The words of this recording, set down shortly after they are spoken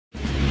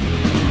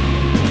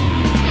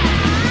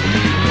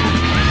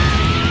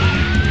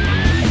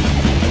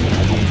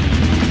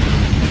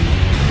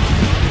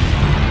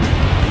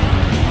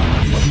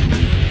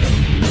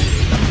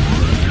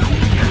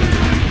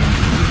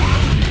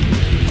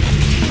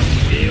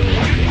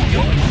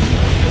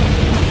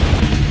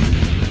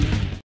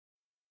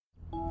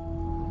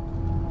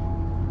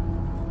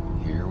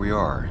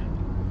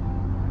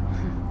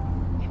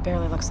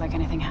like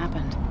anything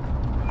happened.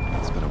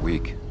 It's been a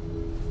week,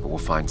 but we'll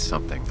find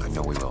something. I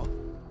know we will.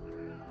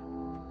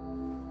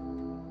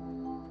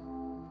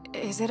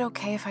 Is it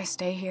okay if I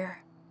stay here?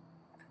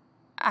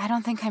 I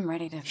don't think I'm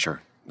ready to...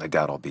 Sure. I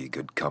doubt I'll be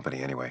good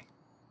company anyway.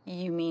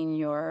 You mean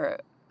you're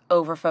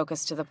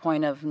over-focused to the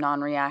point of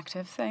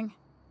non-reactive thing?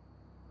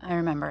 I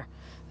remember,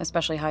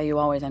 especially how you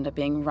always end up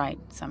being right,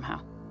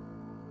 somehow.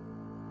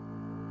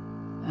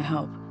 I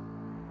hope.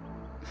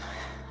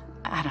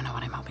 I don't know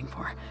what I'm hoping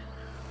for.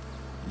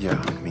 Yeah,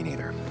 me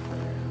neither.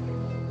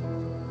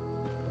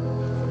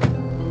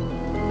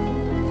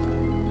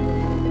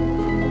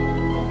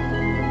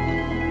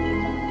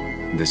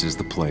 This is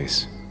the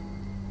place.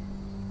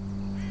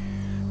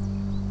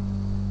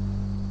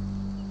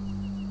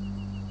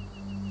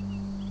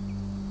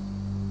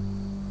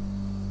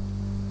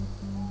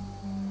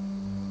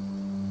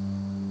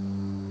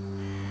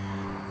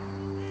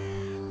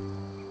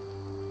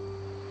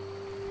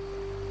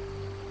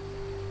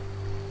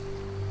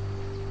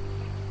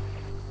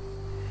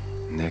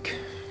 Nick,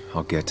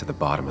 I'll get to the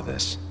bottom of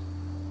this.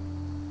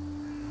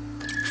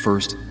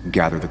 First,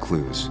 gather the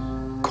clues.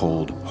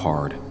 Cold,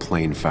 hard,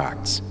 plain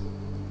facts.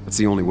 That's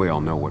the only way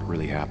I'll know what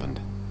really happened.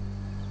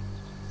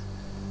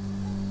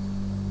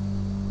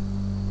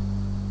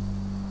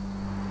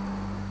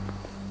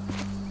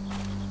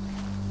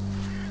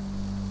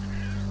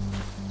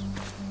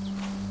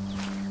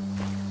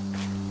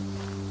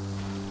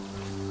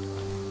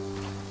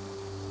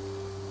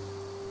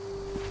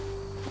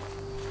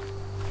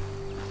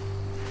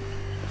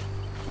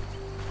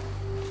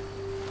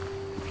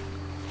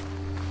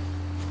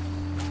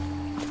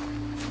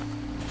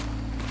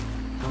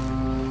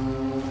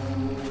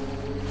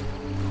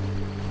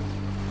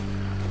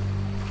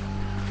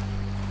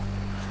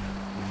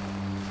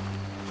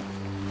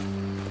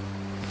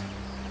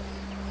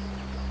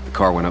 The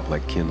car went up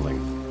like kindling.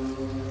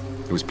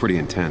 It was pretty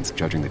intense,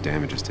 judging the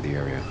damages to the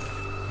area.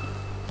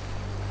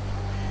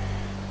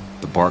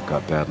 The bark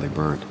got badly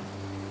burnt.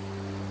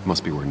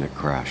 Must be where Nick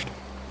crashed.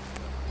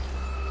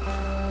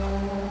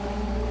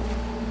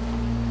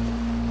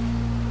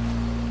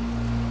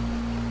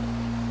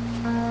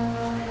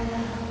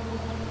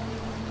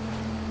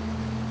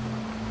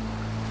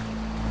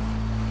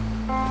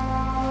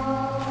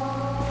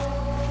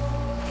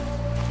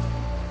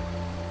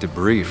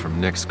 Debris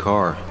from Nick's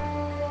car.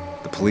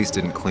 The police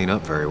didn't clean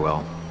up very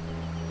well.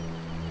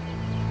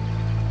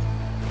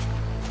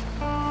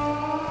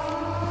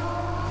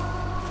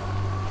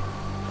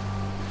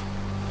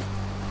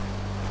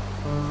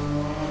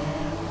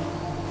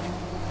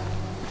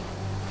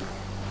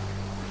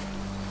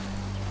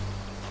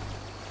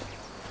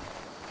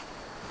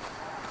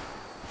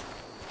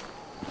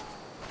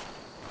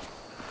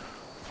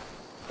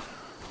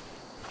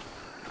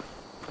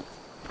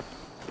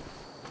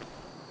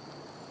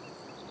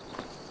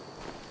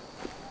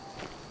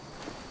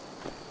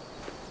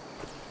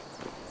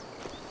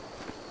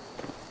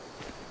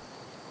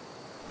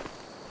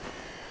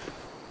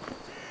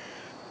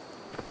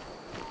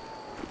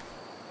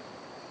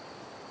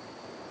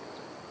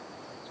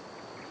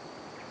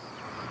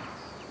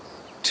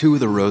 Two of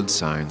the road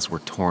signs were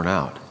torn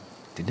out.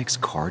 Did Nick's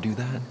car do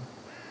that?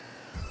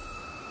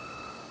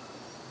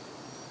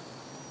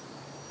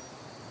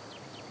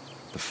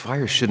 The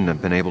fire shouldn't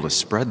have been able to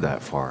spread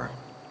that far.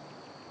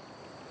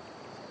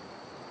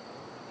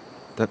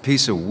 That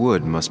piece of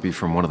wood must be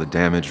from one of the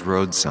damaged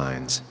road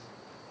signs.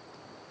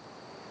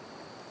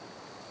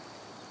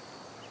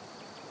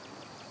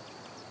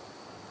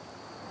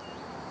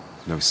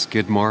 No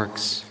skid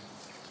marks,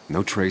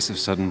 no trace of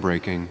sudden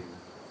braking.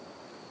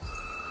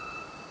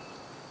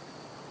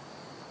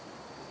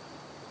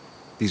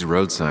 These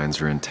road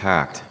signs are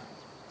intact,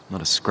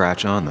 not a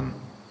scratch on them.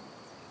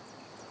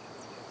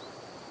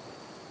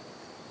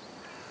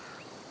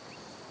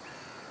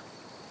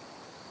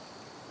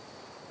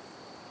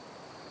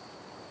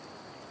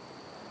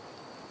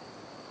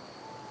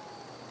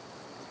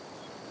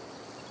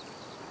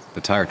 The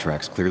tire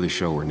tracks clearly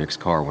show where Nick's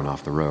car went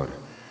off the road.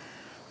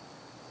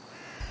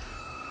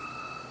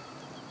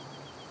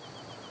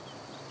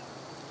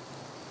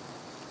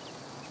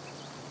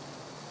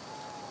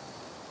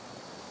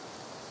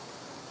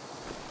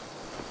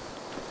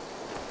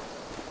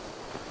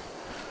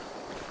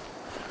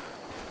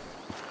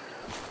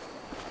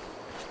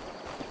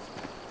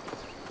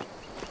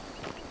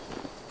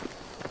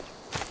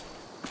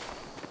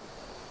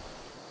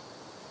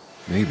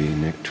 Maybe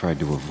Nick tried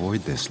to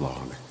avoid this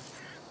log.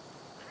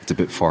 It's a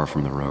bit far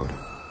from the road.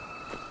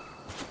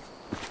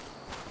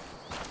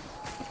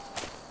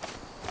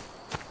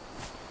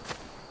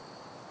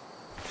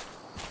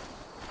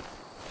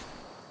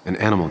 An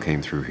animal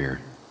came through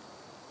here.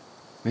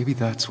 Maybe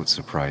that's what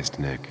surprised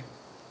Nick.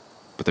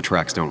 But the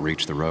tracks don't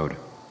reach the road.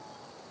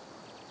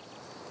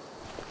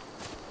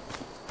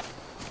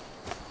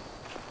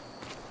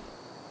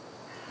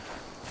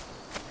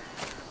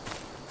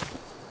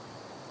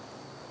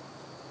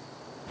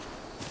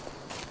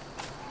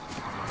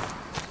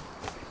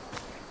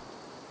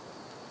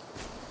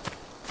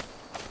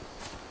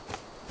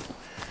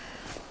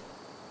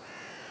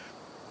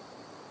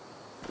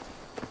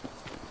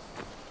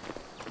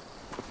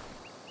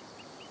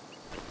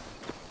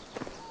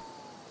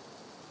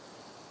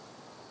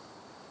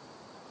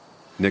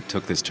 Nick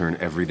took this turn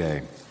every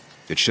day.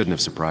 It shouldn't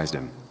have surprised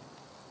him.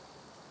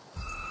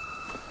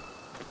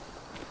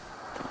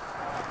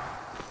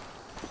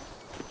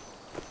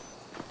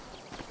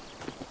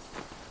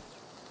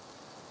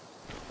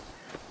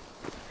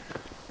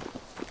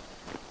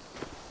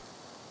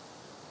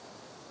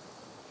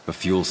 A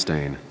fuel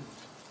stain.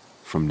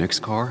 From Nick's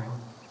car?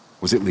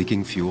 Was it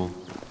leaking fuel?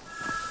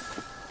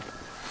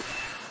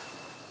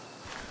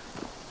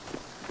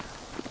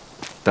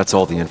 That's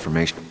all the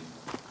information.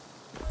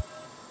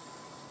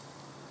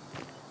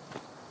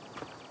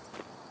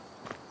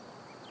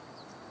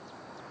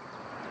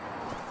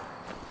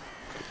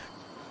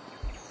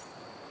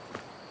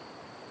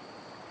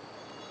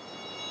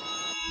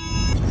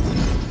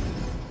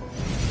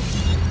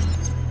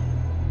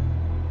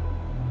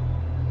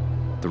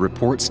 The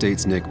report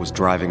states Nick was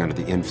driving under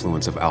the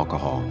influence of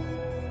alcohol.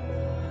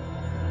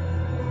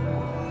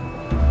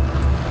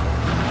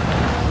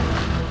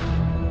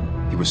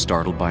 He was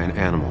startled by an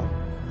animal.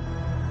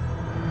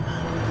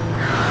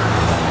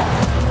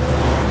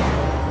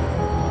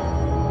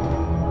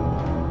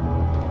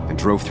 And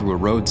drove through a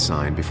road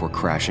sign before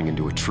crashing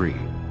into a tree.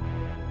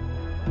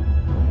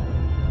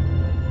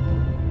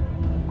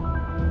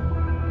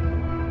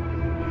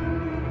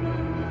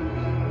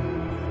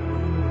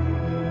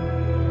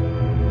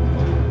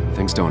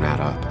 Things don't add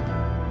up.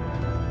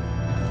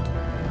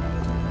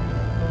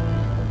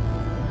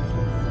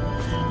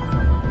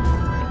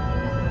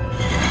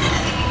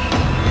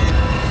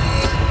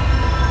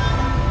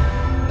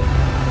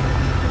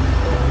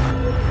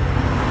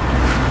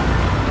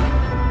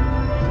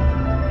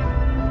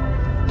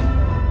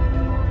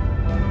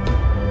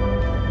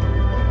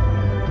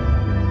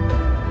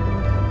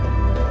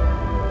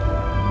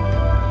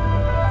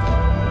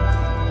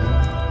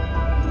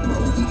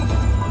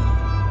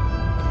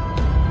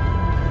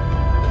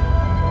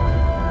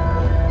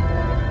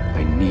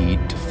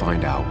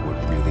 Find out what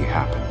really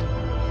happened.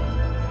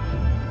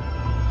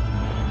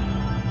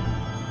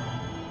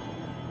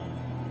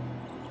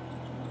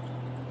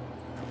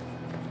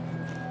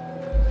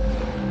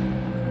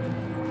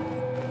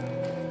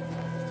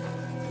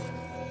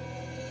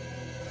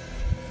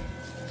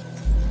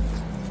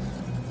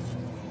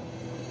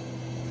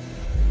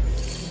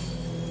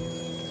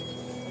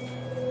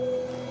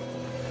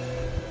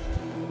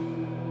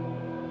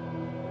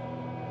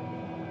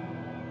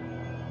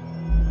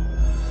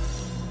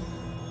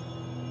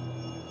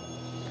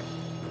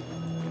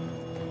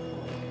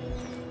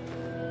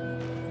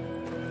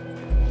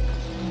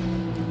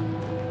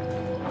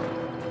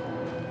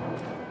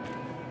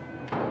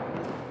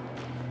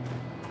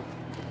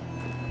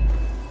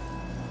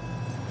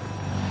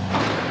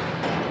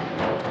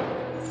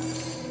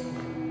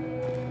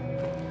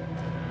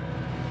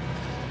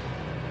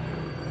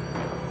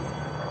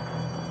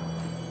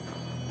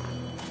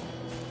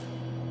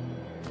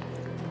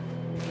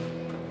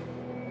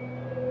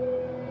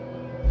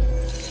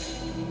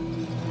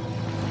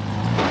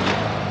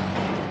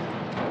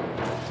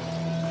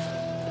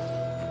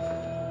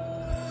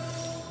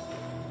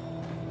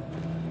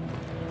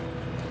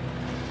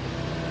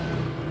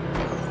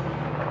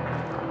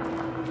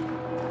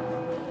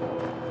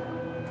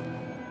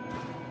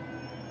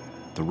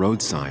 The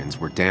road signs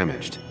were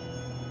damaged,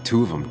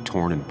 2 of them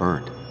torn and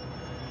burnt.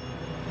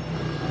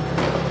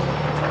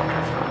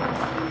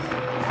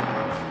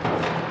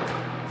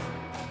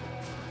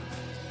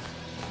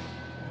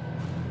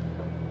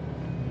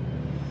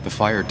 The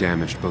fire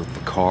damaged both the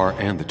car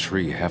and the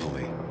tree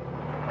heavily.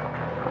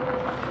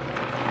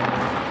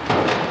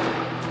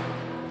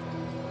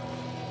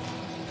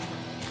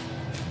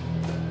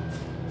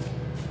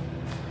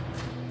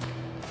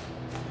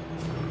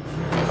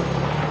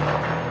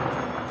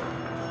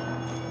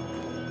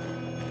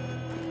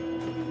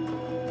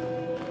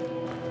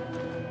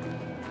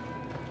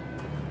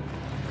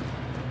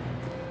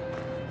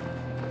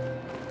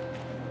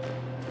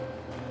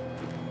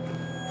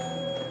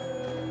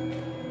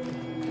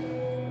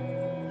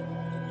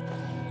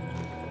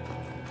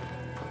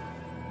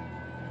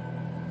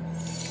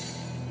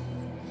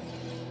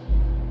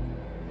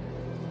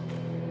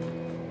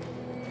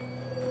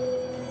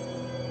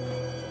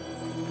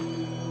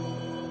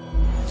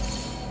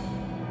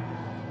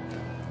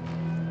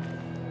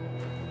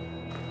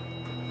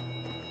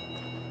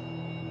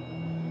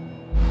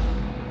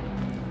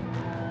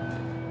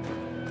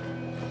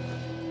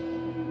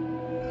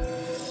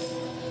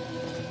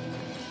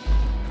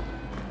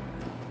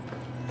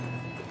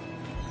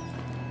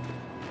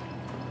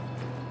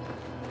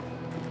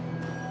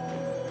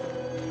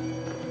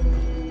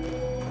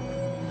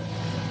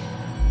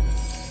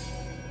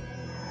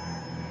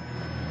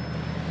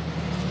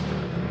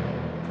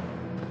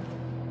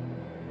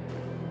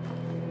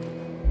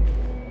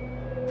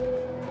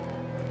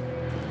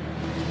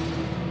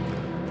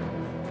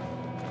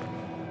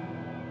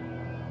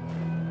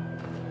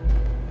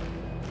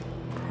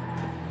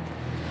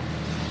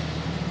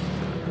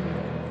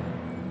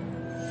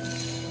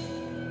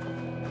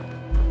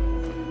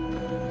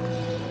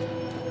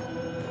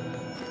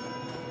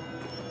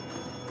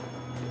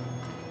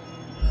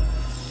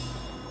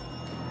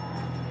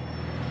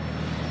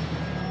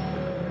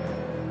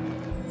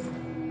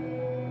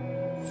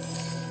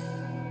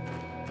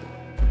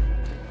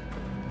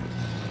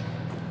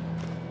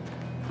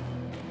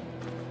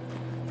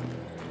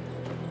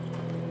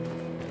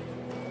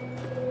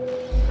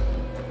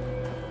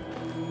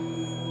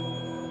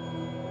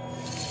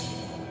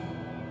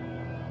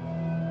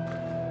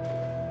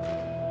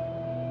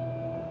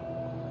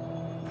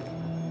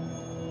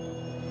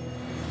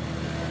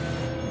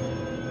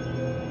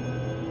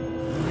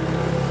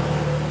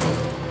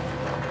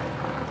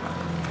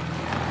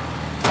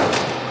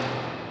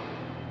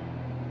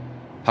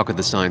 How could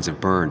the signs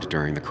have burned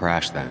during the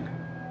crash then?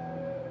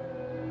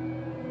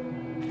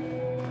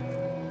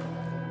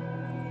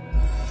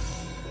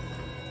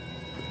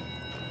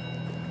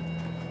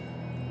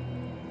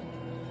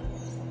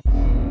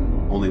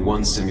 Only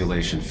one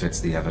simulation fits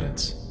the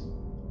evidence.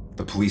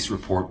 The police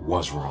report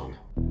was wrong.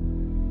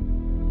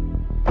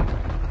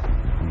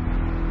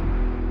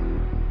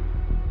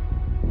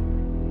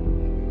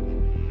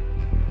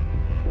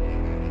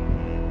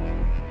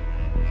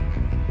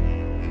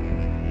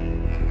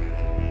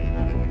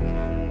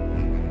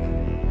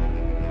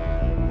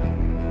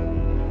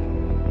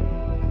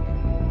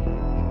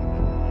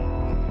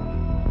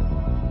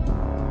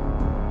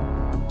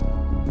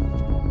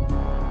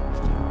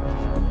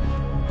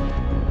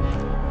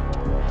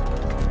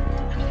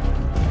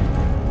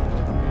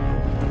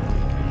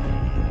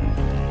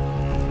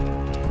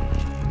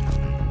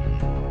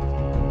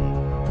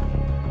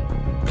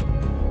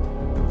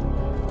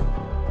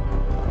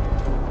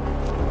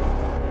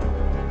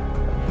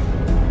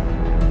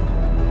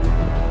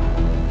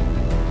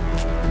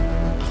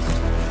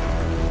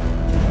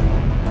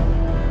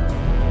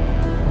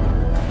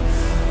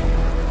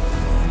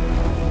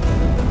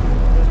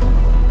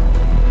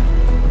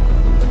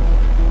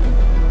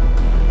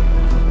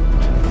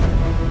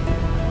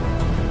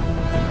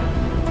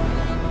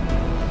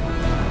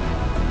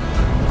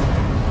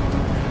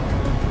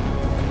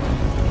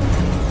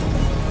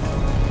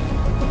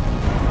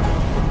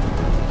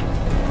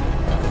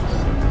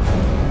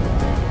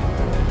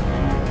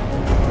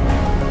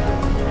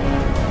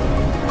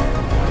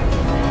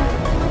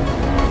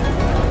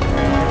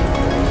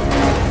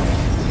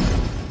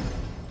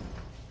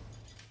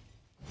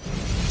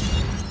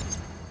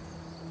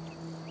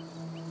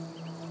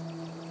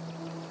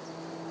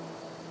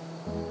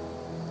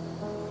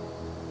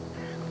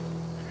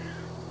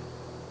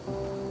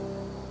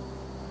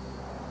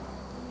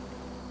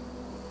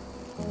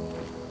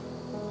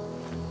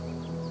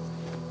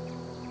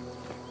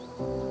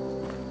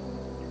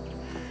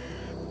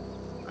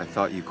 I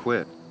thought you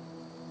quit.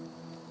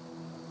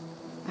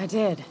 I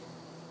did.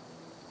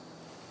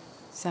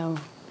 So,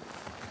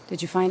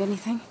 did you find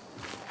anything?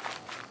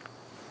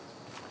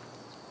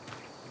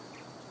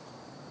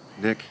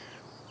 Nick,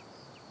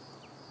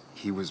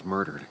 he was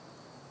murdered.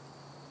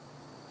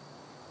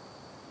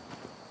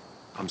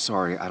 I'm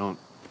sorry,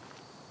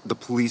 the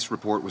police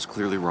report was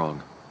clearly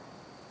wrong.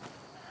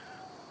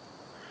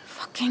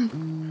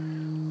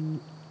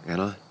 Fucking...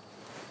 Anna?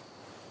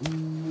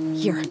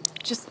 Here,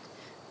 just...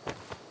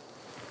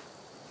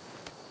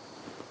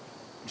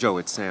 Joe,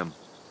 it's Sam.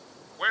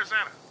 Where's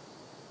Anna?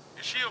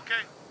 Is she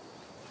okay?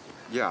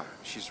 Yeah,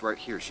 she's right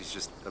here. She's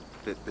just a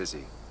bit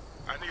busy.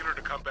 I need her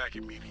to come back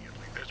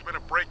immediately. There's been a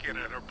break-in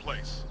at her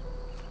place.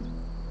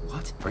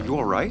 What? Are you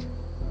all right?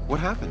 What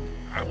happened?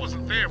 I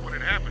wasn't there when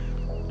it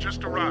happened.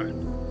 Just arrived.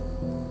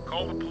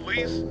 Called the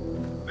police,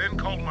 then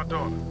called my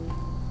daughter.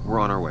 We're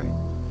on our way.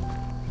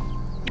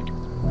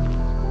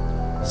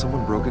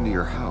 Someone broke into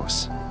your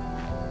house.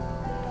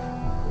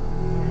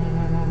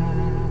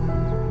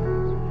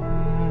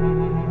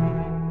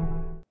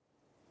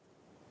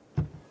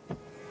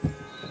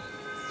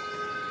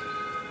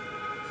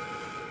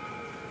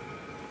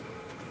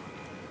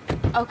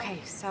 Okay,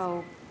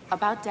 so,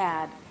 about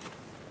Dad.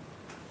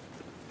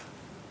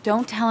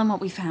 Don't tell him what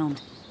we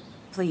found.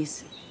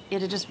 Please.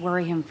 It'll just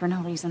worry him for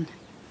no reason.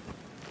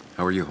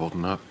 How are you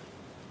holding up?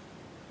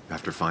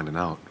 After finding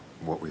out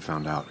what we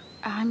found out.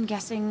 I'm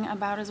guessing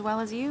about as well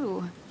as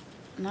you.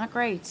 Not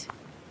great.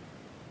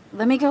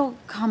 Let me go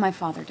calm my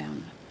father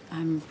down.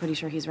 I'm pretty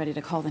sure he's ready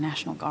to call the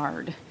National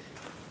Guard.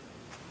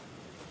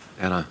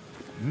 Anna.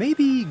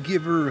 Maybe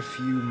give her a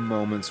few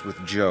moments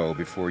with Joe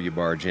before you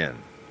barge in.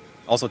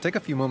 Also, take a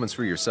few moments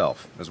for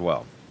yourself as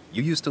well.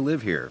 You used to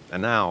live here,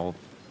 and now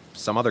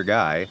some other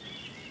guy,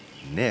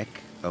 Nick,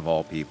 of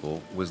all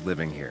people, was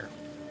living here.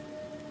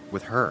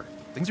 With her.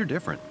 Things are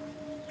different.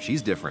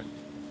 She's different.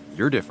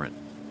 You're different.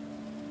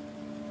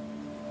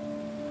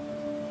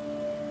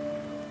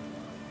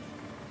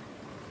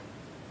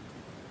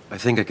 I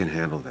think I can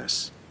handle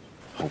this.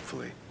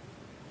 Hopefully.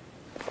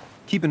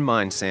 Keep in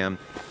mind, Sam,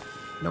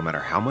 no matter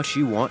how much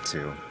you want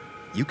to,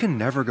 you can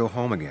never go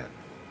home again.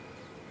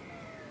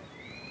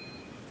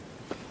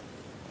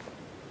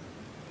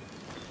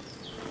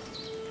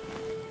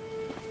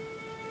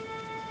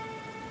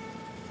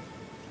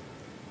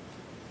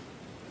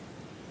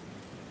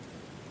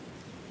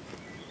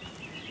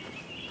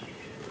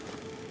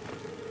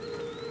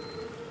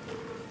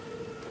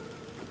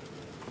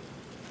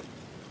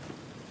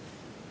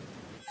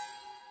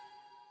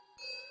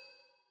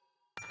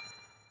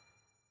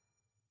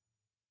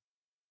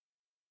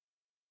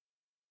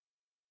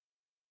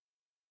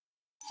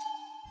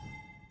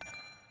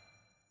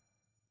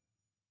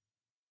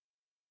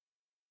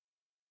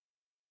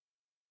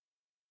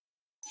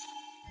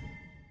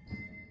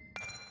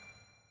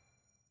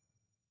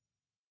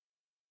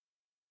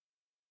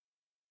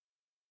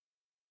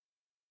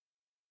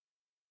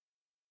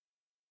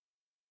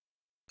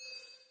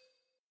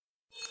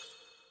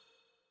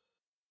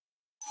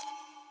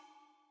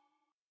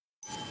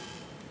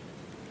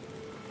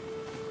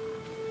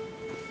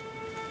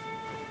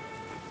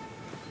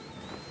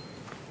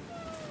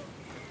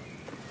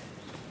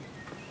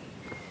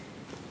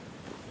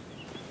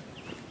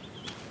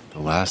 The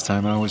last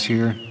time I was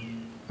here,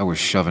 I was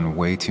shoving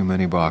way too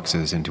many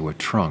boxes into a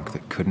trunk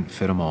that couldn't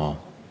fit them all.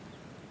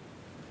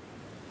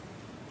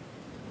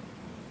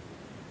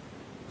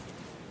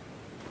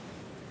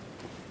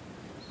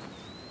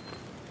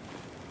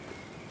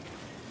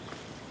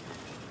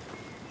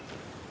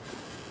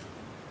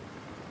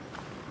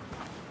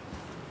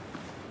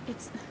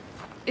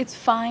 It's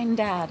fine,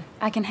 Dad.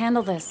 I can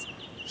handle this.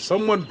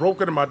 Someone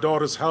broke into my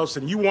daughter's house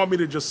and you want me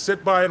to just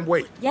sit by and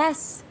wait?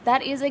 Yes,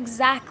 that is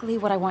exactly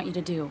what I want you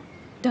to do.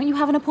 Don't you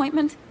have an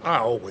appointment? I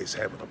always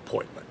have an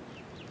appointment.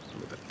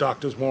 I'm at the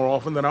doctor's more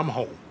often than I'm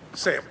home.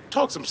 Sam,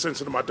 talk some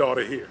sense into my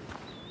daughter here.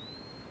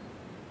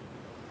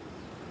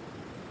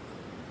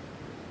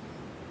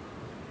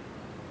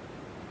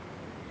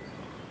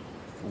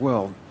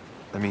 Well,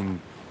 I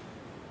mean,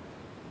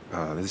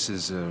 this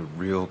is a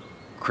real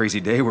crazy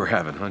day we're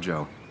having, huh,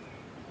 Joe?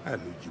 I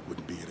knew you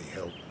wouldn't be any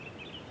help.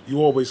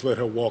 You always let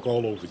her walk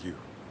all over you.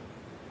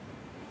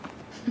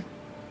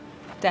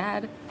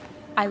 Dad,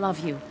 I love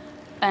you.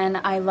 And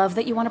I love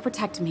that you want to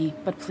protect me,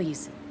 but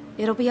please,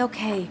 it'll be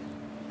okay.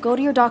 Go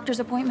to your doctor's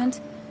appointment.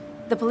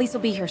 The police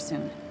will be here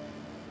soon.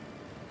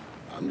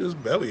 I'm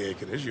just belly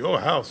aching. It's your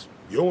house.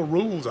 Your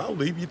rules. I'll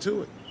leave you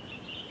to it.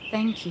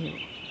 Thank you.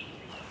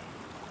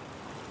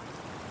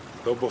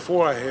 Though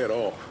before I head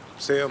off,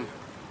 Sam,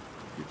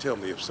 you tell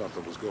me if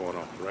something was going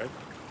on, right?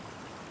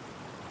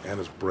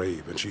 Anna's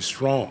brave and she's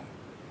strong,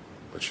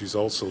 but she's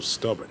also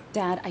stubborn.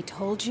 Dad, I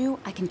told you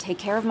I can take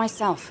care of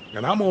myself.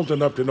 And I'm old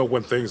enough to know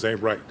when things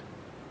ain't right.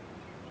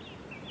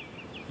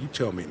 You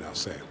tell me now,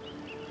 Sam.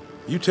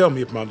 You tell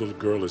me if my little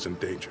girl is in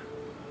danger.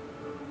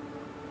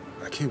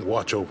 I can't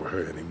watch over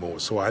her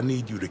anymore, so I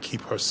need you to keep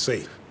her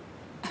safe.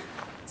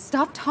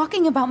 Stop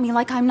talking about me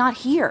like I'm not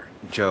here.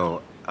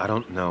 Joe, I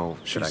don't know.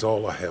 She's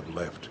all I have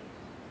left.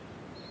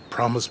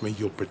 Promise me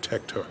you'll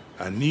protect her.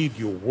 I need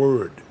your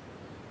word.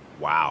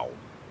 Wow.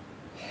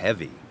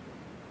 Heavy.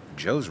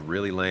 Joe's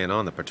really laying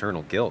on the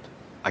paternal guilt.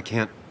 I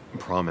can't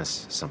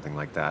promise something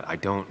like that. I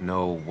don't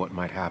know what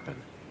might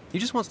happen. He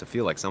just wants to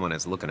feel like someone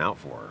is looking out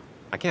for her.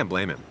 I can't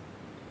blame him.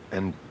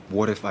 And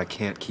what if I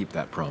can't keep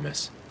that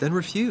promise? Then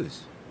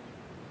refuse.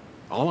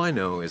 All I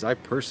know is I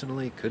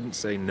personally couldn't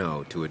say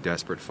no to a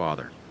desperate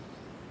father.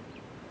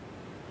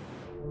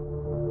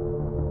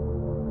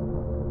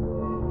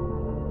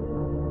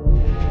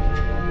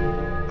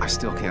 I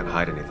still can't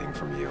hide anything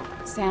from you.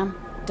 Sam,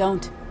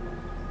 don't.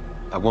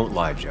 I won't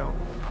lie, Joe.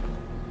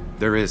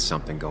 There is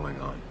something going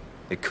on.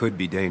 It could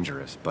be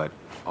dangerous, but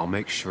I'll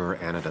make sure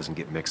Anna doesn't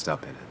get mixed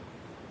up in it.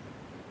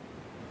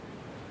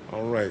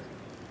 All right.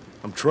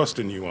 I'm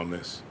trusting you on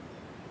this.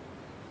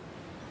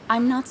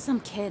 I'm not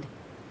some kid.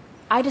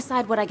 I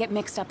decide what I get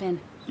mixed up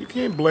in. You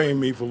can't blame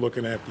me for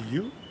looking after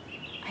you.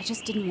 I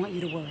just didn't want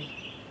you to worry.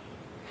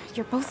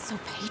 You're both so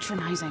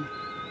patronizing.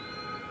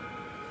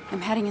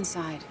 I'm heading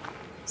inside.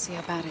 See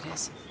how bad it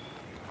is.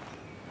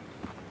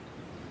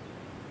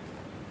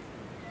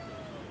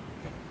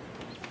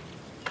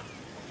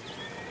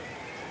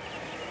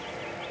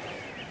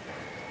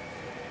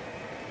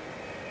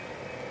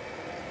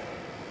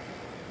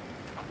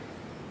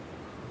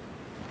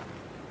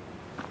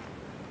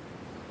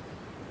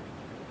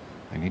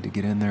 I need to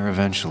get in there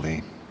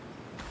eventually.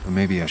 But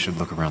maybe I should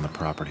look around the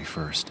property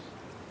first.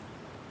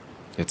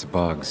 It's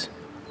Bugs.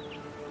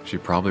 She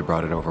probably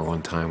brought it over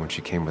one time when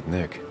she came with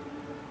Nick.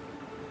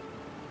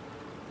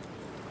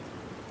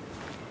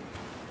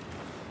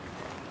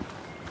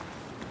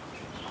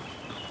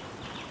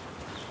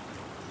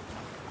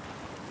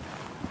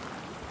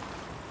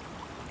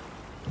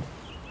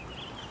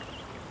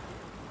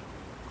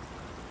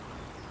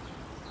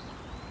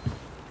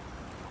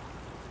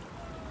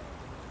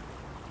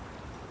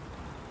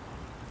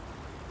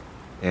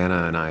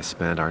 Anna and I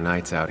spend our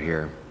nights out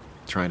here,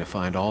 trying to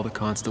find all the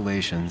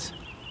constellations.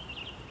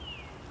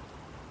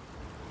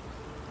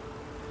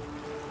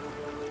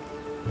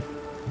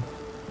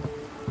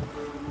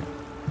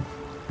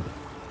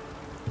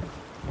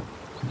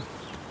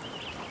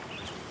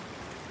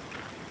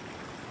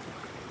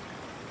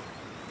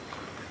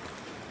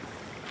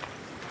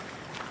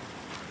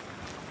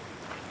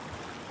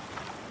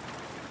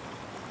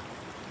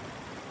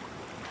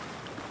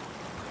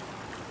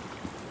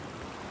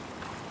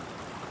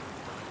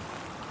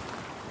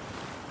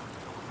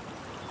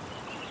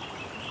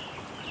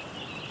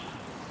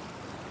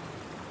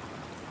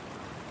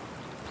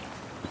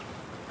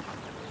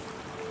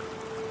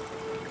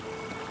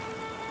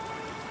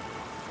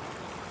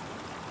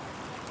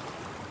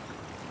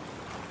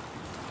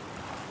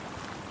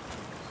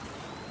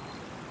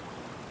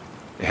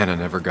 Anna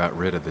never got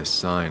rid of this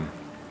sign.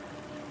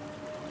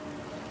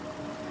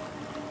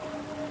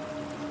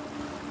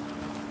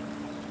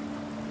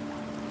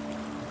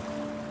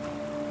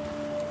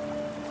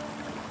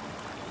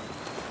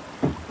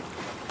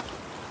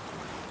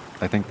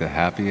 I think the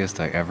happiest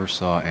I ever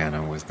saw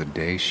Anna was the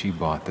day she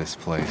bought this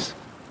place.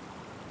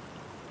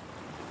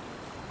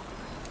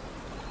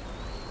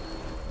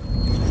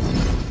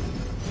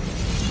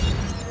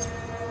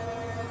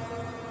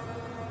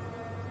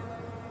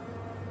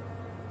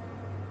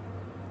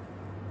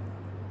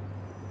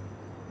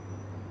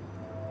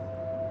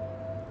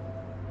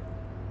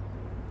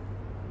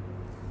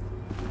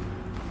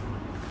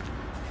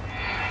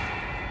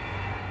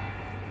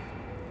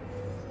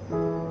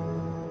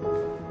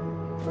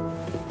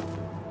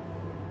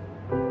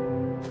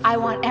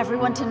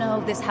 everyone to know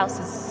this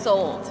house is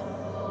sold.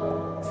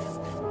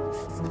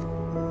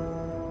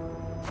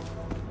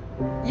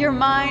 You're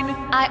mine.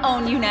 I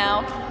own you now.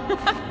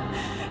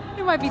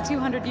 It might be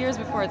 200 years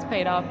before it's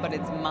paid off, but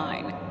it's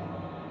mine.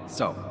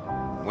 So,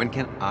 when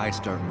can I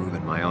start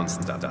moving my own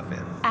stuff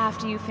in?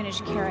 After you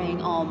finish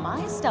carrying all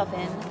my stuff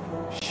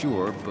in.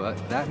 Sure, but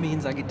that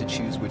means I get to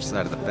choose which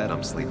side of the bed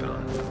I'm sleeping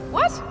on.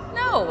 What?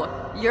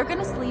 No! You're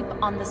gonna sleep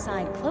on the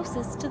side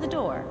closest to the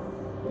door.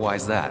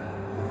 Why's that?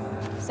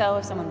 So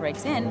if someone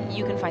breaks in,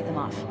 you can fight them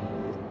off.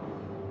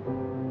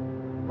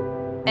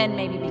 And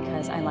maybe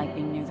because I like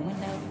being near the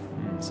window.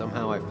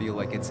 Somehow I feel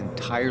like it's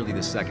entirely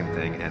the second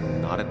thing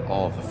and not at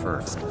all the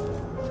first.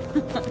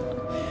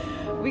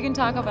 We can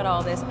talk about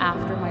all this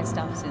after my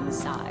stuff's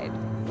inside.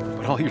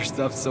 But all your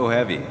stuff's so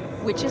heavy.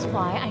 Which is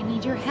why I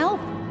need your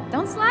help.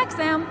 Don't slack,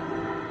 Sam.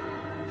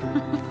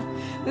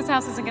 This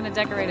house isn't gonna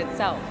decorate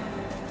itself.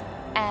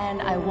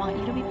 And I want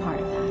you to be part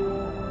of that.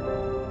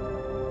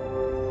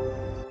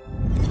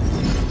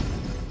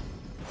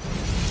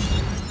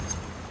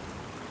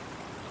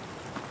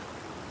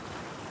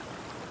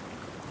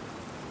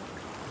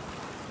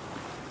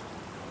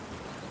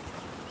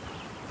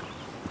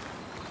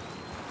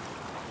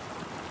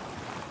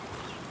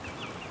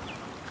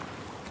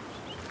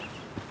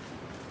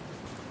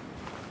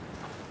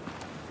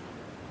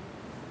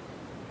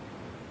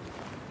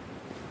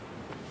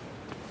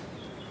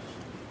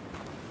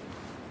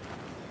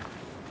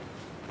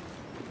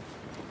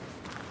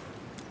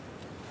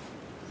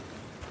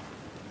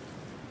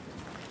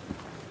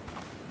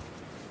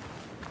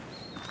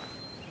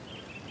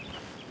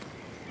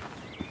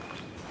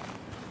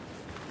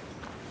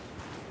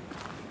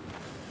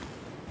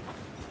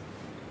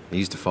 I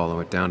used to follow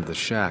it down to the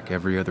shack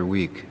every other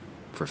week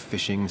for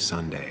fishing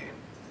Sunday.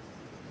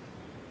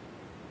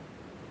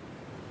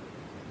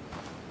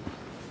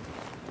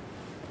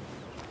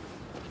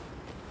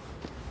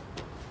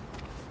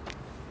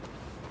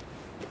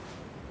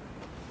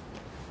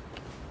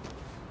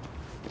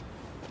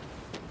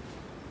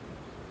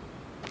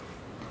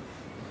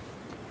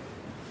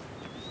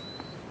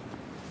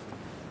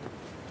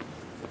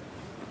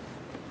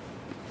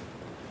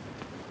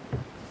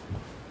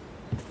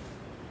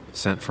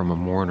 Sent from a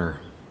mourner.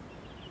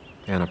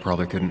 Anna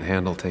probably couldn't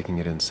handle taking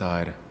it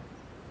inside.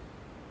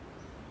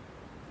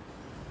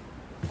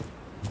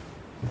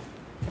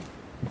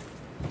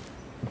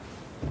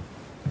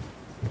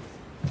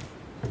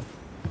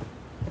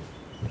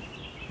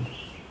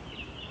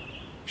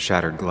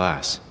 Shattered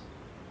glass.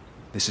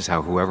 This is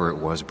how whoever it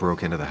was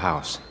broke into the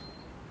house.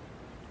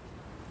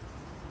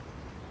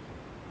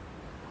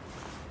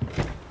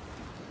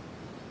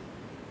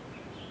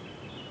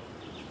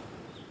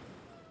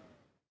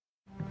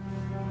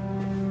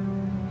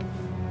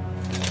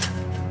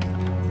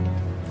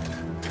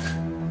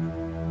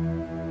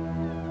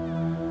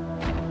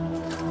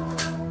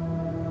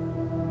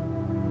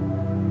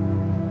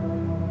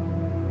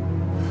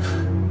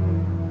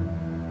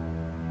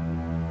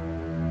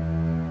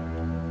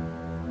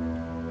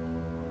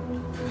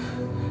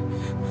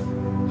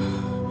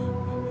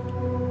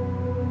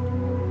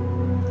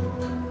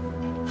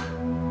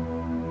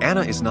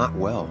 Anna is not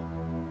well.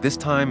 This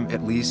time,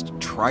 at least,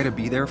 try to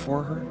be there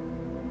for her.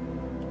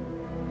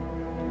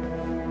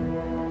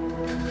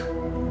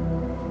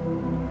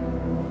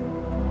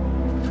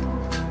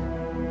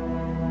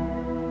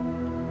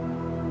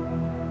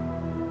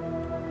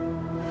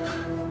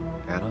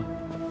 Anna?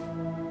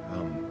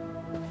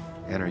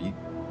 Anna, are you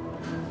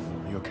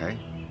okay?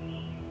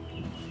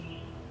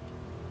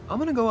 I'm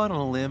gonna go out on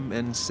a limb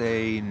and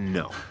say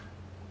no.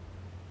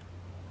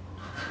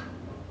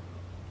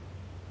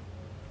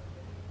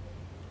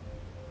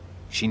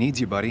 She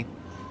needs you, buddy.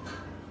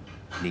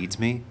 Needs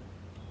me?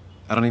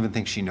 I don't even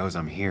think she knows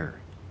I'm here.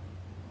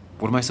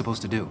 What am I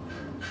supposed to do?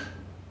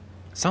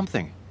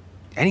 Something.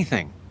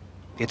 Anything.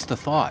 It's the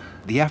thought,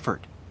 the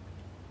effort.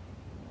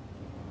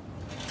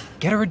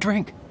 Get her a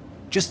drink.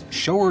 Just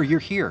show her you're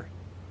here.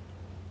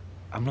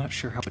 I'm not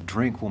sure how a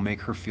drink will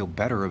make her feel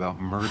better about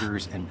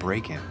murders and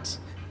break-ins.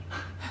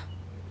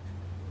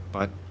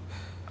 But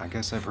I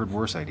guess I've heard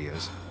worse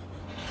ideas.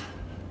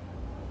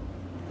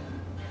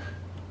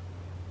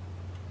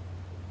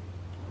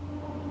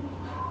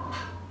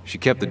 She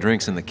kept the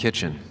drinks in the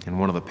kitchen, in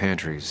one of the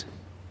pantries.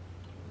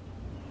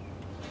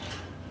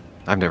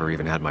 I've never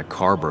even had my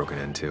car broken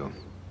into.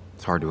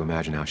 It's hard to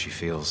imagine how she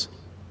feels.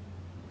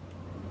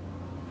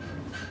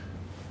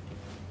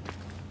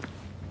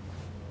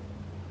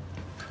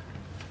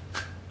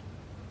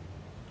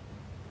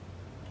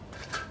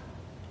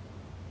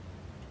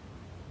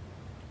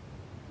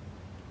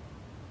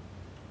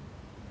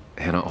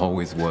 Hannah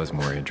always was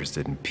more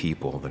interested in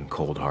people than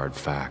cold, hard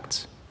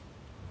facts.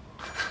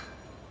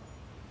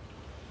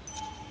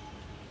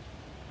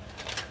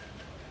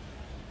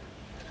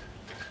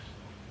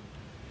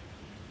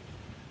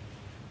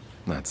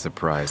 Not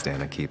surprised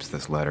Anna keeps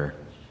this letter.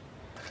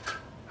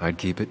 I'd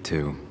keep it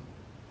too.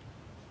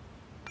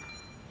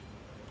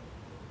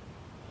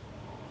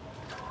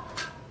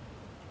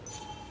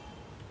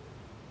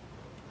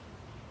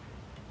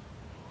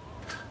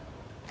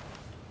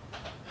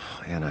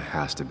 Anna,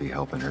 has to be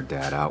helping her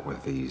dad out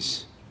with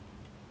these.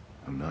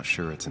 I'm not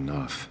sure it's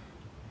enough.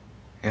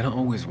 Anna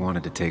always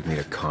wanted to take me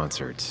to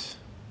concerts.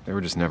 They were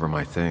just never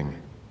my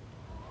thing.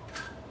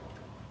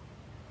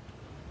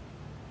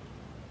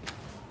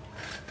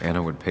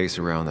 Anna would pace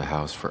around the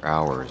house for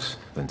hours,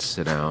 then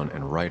sit down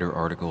and write her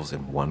articles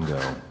in one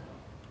go.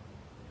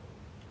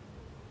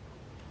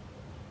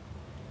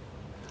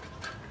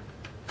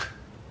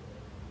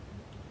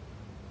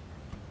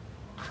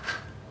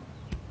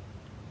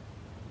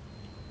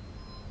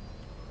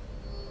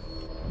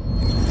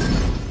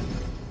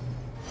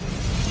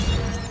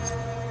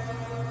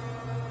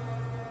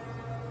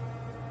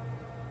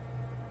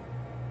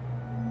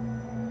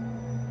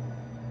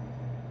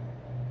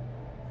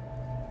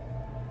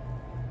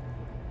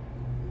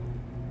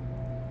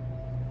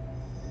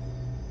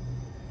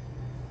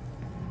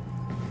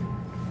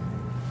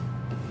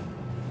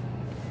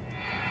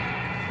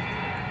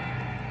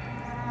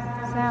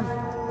 Sam,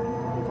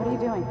 what are you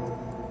doing?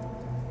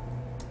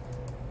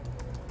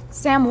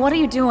 Sam, what are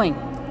you doing?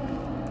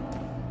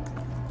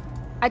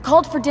 I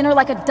called for dinner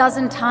like a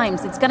dozen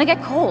times. It's gonna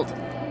get cold.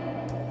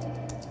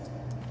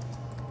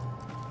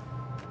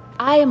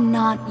 I am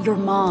not your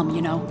mom,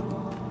 you know.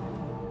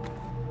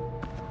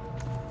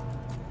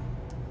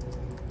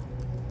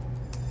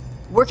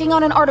 Working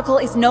on an article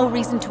is no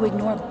reason to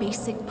ignore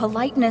basic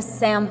politeness,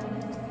 Sam.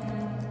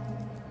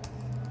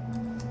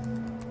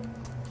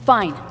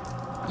 Fine.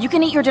 You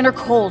can eat your dinner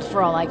cold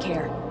for all I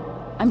care.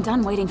 I'm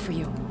done waiting for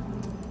you.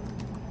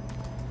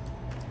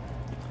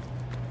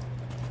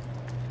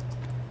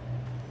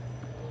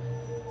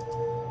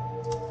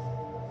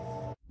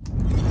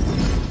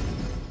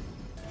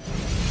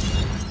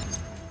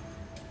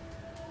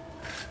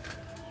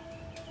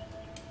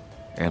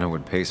 Anna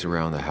would pace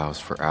around the house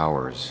for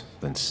hours,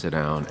 then sit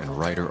down and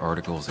write her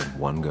articles in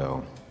one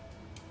go.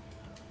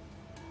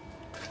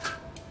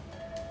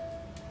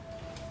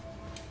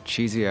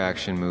 Cheesy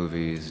action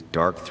movies,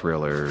 dark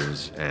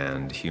thrillers,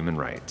 and human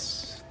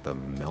rights. The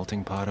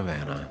melting pot of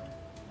Anna.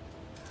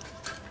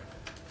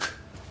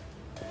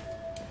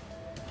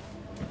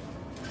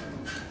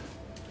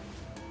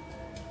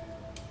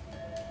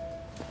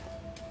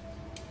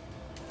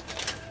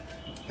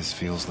 This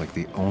feels like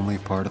the only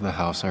part of the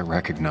house I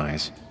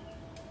recognize.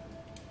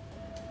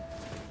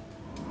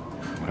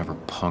 Whatever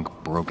punk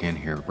broke in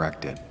here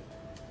wrecked it.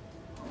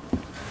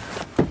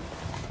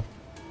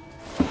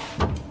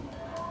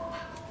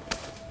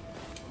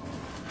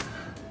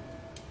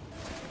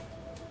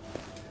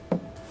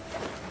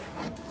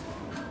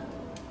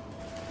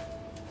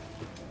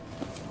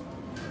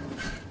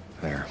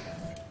 There.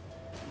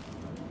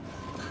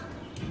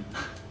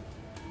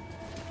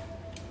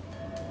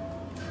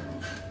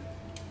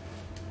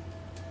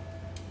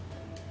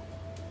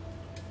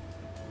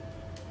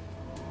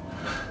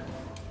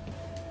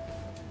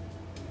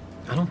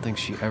 I don't think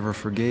she ever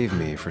forgave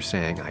me for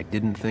saying I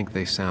didn't think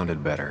they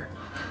sounded better.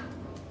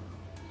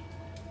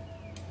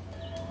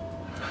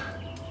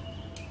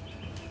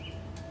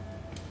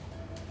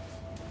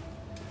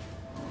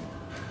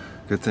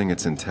 Good thing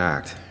it's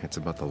intact. It's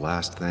about the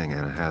last thing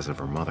Anna has of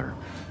her mother.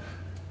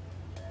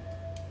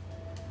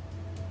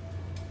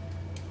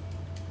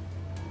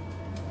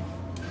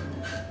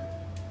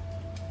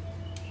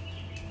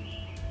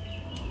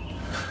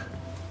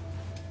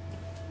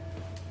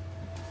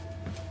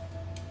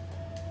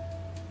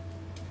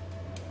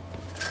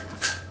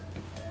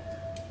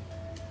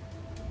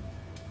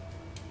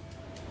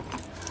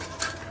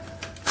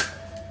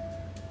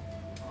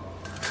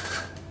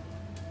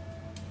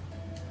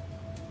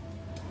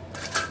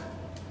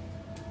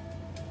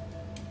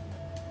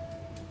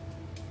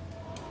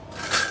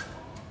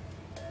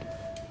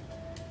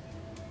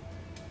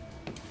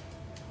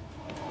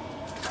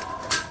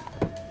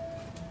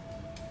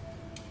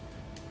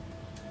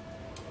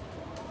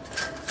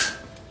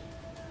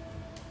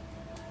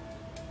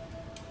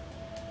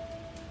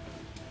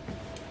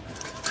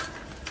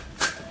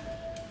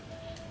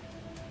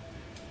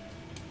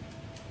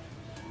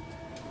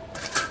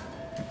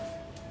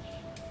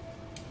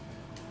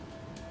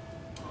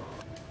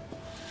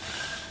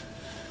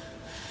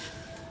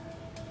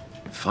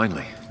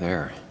 Finally,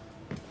 there.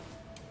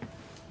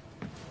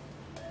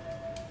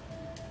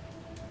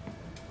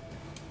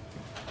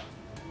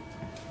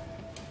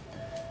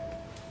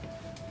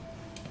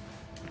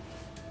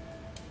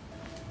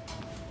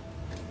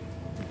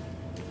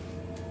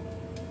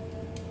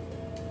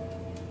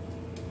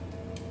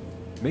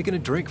 Making a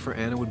drink for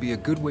Anna would be a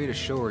good way to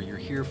show her you're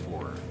here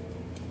for her.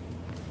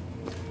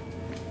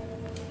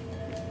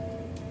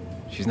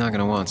 She's not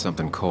gonna want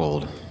something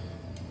cold.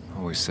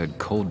 Always said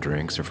cold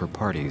drinks are for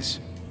parties.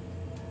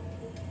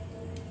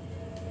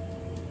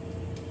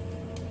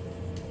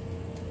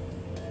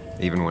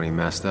 Even when he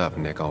messed up,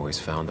 Nick always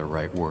found the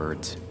right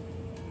words.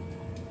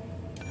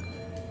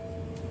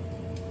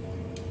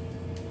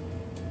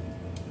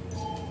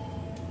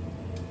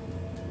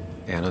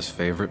 Anna's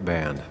favorite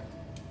band.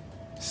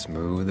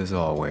 Smooth as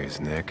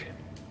always, Nick.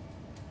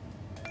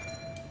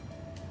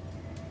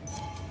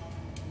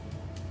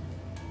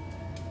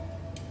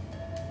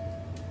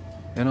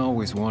 Anna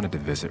always wanted to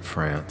visit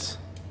France.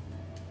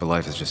 But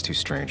life is just too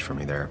strange for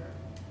me there.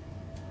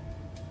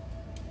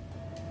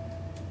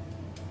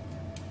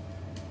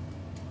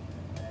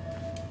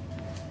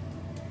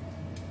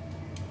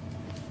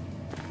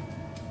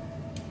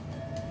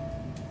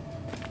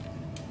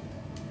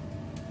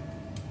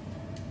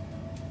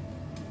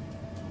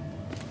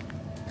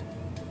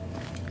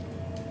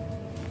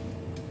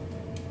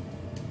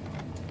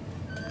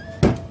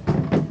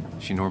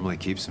 She normally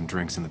keeps some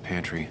drinks in the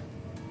pantry.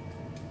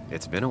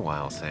 It's been a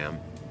while, Sam.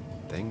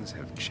 Things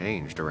have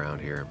changed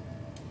around here.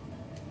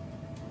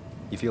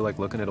 You feel like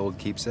looking at old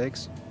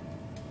keepsakes?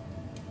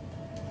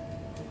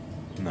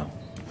 No.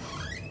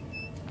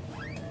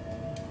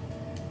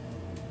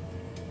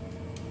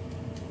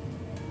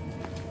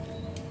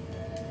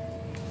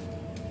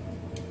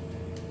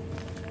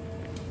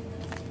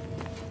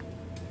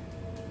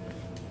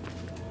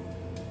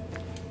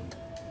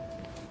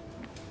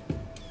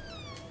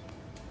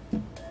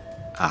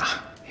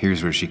 Ah,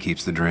 here's where she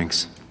keeps the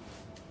drinks.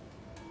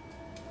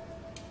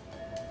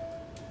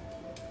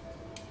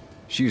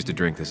 She used to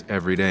drink this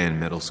every day in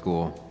middle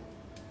school.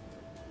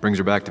 Brings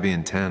her back to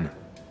being 10.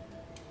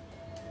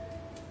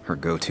 Her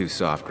go-to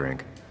soft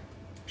drink.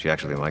 She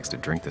actually likes to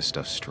drink this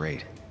stuff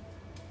straight.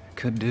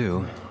 Could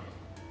do.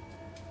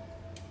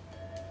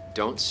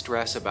 Don't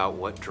stress about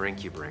what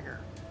drink you bring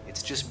her.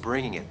 It's just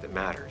bringing it that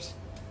matters.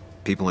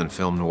 People in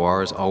film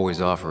noirs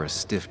always offer a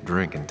stiff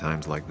drink in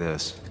times like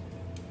this.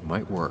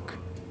 Might work.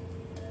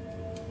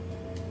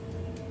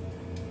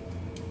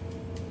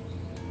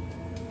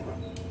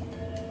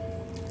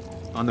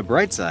 On the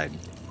bright side,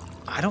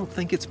 I don't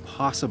think it's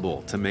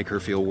possible to make her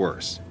feel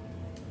worse.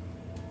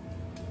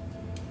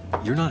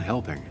 You're not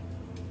helping.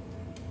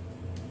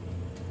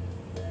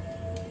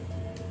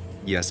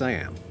 Yes, I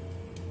am.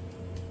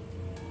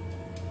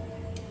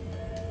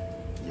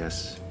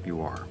 Yes,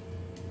 you are.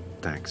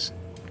 Thanks.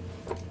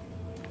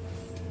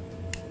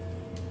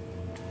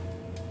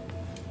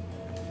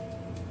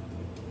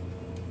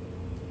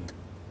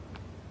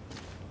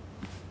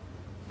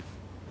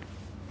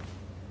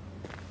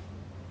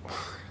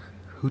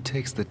 Who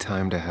takes the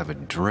time to have a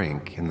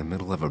drink in the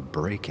middle of a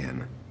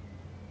break-in?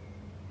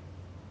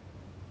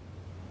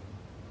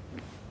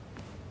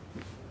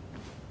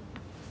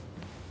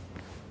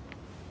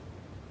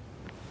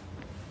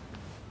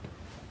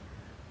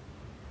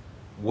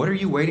 What are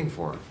you waiting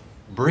for?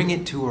 Bring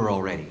it to her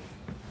already.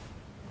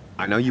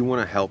 I know you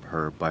want to help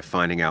her by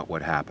finding out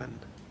what happened.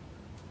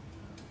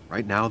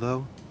 Right now,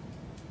 though,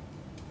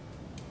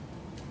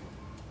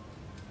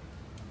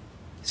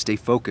 stay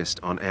focused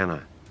on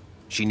Anna.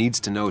 She needs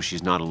to know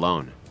she's not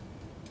alone.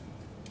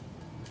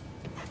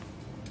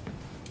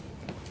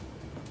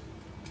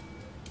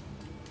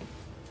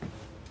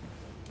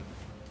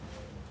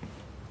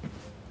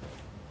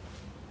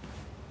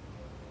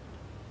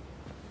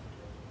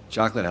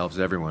 Chocolate helps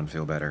everyone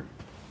feel better.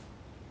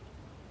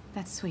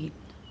 That's sweet.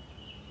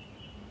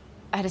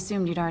 I'd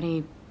assumed you'd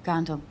already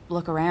gone to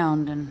look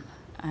around and,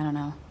 I don't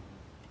know,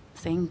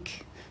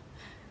 think.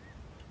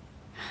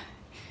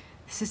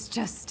 This is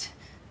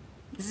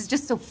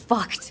just so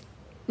fucked.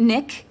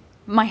 Nick?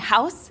 My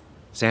house?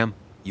 Sam,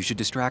 you should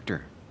distract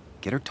her.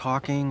 Get her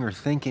talking or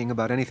thinking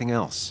about anything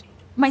else.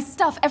 My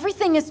stuff,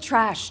 everything is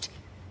trashed.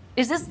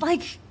 Is this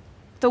like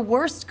the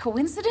worst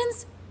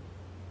coincidence?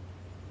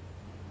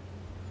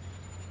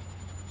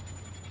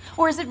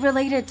 Or is it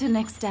related to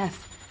Nick's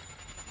death?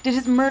 Did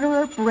his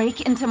murderer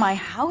break into my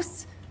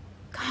house?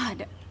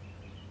 God,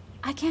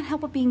 I can't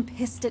help but being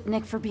pissed at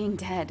Nick for being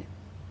dead.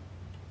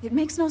 It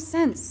makes no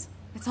sense.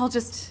 It's all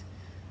just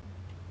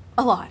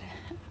a lot.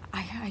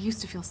 I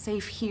used to feel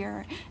safe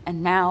here,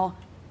 and now,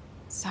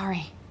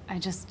 sorry,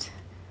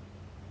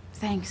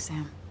 thanks,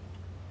 Sam.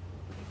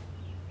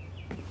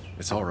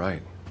 It's all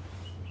right.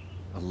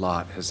 A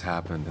lot has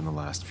happened in the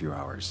last few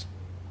hours.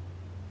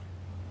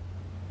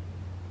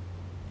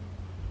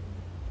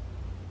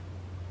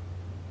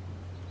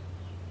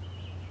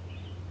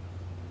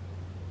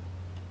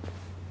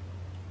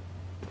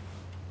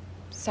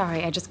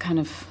 Sorry, I just kind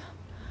of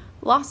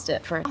lost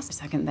it for a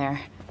second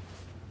there.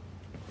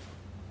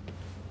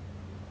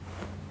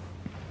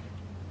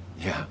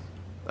 Yeah,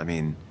 I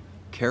mean,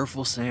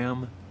 careful,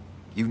 Sam.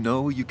 You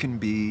know you can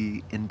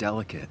be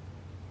indelicate.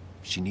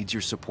 She needs your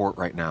support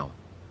right now.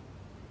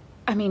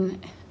 I mean,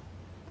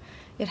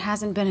 it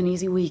hasn't been an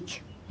easy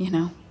week, you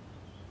know?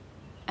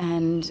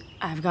 And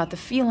I've got the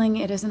feeling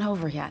it isn't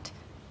over yet.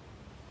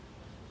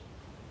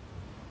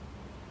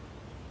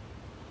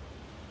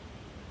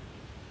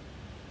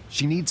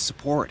 She needs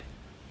support.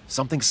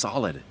 Something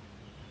solid.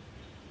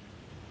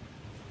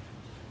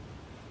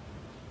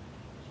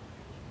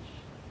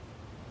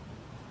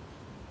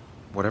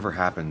 Whatever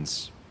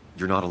happens,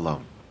 you're not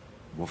alone.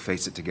 We'll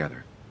face it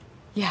together.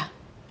 Yeah.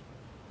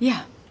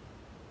 Yeah.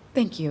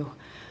 Thank you.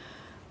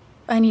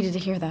 I needed to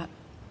hear that.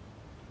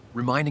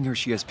 Reminding her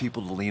she has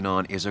people to lean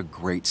on is a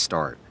great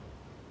start.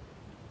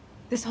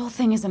 This whole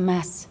thing is a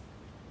mess.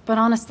 But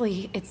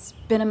honestly, it's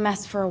been a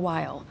mess for a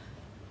while.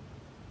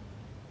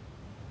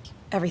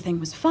 Everything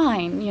was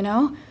fine, you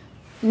know?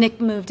 Nick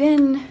moved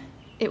in,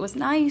 it was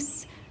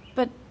nice,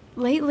 but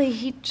lately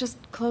he just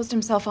closed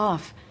himself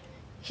off.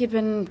 He'd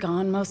been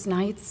gone most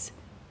nights.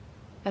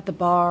 At the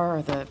bar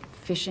or the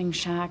fishing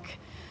shack.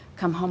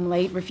 Come home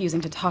late,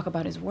 refusing to talk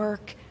about his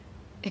work.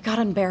 It got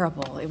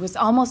unbearable. It was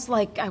almost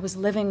like I was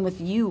living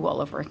with you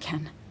all over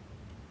again.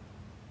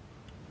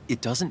 It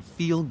doesn't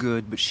feel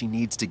good, but she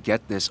needs to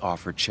get this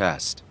off her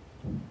chest.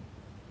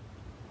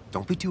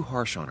 Don't be too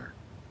harsh on her.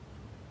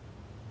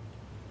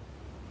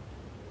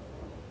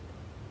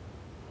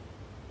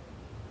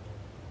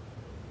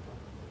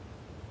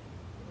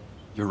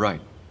 You're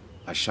right.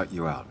 I shut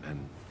you out,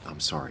 and I'm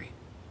sorry.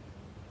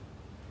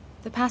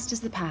 The past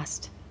is the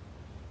past.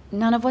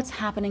 None of what's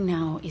happening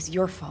now is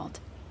your fault.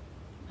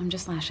 I'm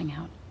just lashing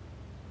out.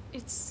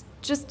 It's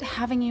just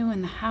having you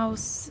in the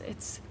house.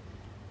 It's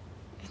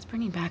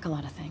bringing back a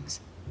lot of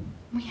things.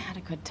 We had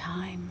a good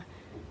time.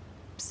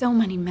 So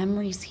many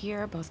memories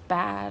here, both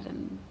bad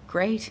and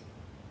great.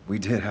 We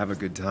did have a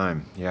good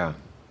time, yeah.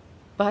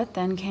 But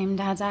then came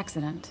Dad's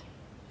accident.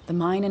 The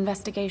mine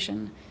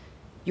investigation.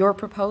 Your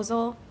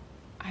proposal.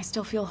 I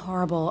still feel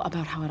horrible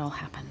about how it all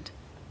happened.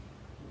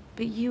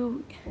 But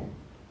you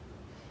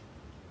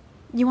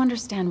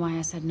understand why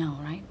I said no,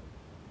 right?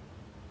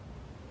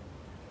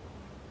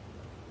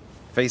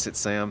 Face it,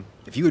 Sam.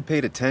 If you had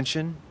paid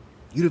attention,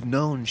 you'd have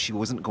known she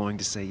wasn't going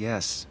to say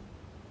yes.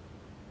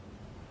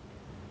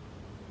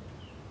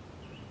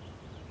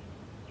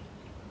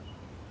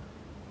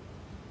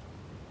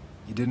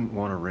 You didn't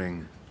want a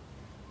ring.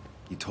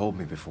 You told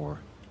me before.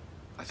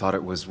 I thought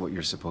it was what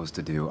you're supposed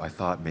to do. I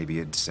thought maybe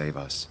it'd save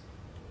us.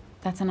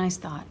 That's a nice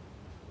thought.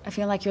 I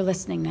feel like you're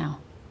listening now.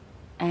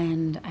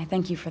 And I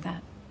thank you for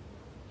that.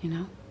 You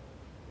know?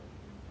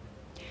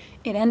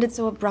 It ended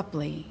so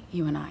abruptly,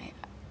 you and I.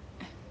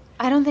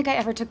 I don't think I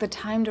ever took the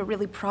time to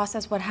really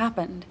process what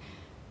happened.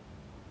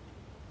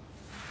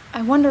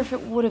 I wonder if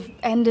it would have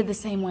ended the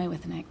same way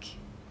with Nick.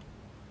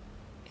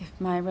 If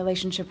my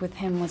relationship with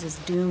him was as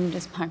doomed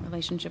as my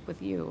relationship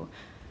with you.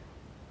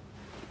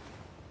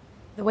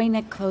 The way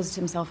Nick closed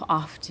himself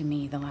off to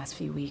me the last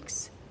few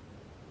weeks.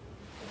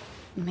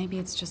 Maybe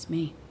it's just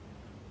me.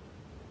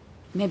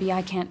 Maybe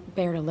I can't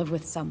bear to live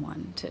with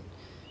someone, to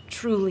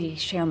truly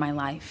share my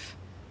life,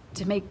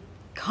 to make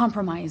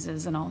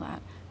compromises and all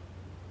that.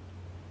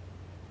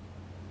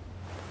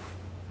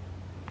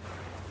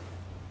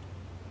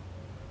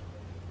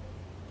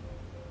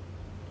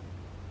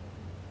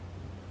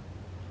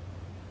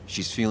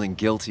 She's feeling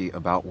guilty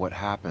about what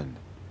happened.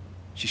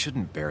 She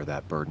shouldn't bear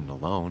that burden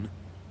alone.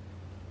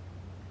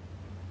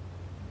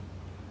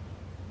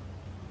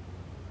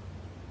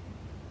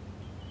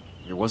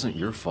 It wasn't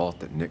your fault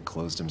that Nick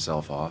closed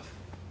himself off.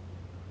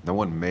 No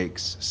one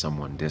makes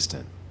someone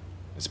distant,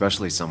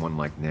 especially someone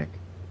like Nick.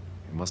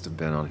 It must have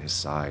been on his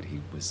side. He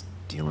was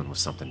dealing with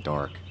something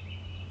dark.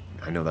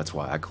 I know that's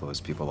why I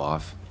closed people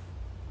off.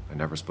 I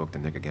never spoke to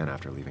Nick again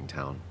after leaving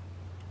town.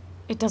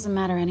 It doesn't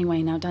matter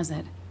anyway now, does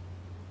it?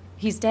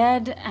 He's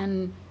dead,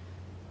 and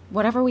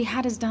whatever we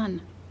had is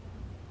done.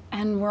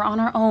 And we're on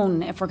our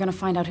own if we're gonna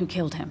find out who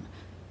killed him.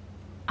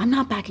 I'm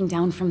not backing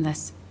down from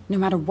this, no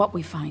matter what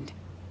we find.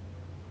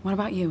 What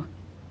about you?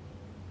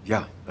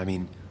 Yeah, I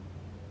mean...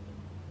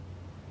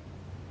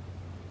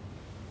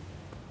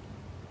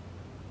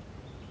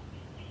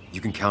 You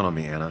can count on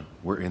me, Anna.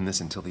 We're in this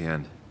until the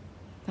end.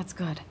 That's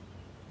good.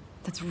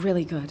 That's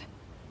really good.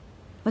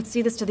 Let's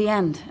see this to the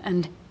end,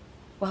 and,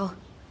 well,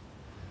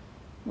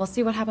 we'll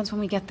see what happens when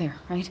we get there,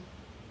 right?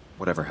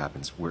 Whatever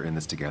happens, we're in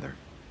this together.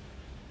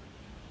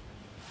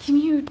 Can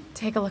you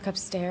take a look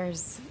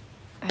upstairs?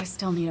 I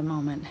still need a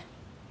moment.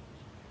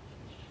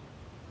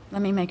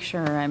 Let me make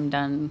sure I'm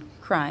done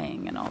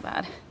crying and all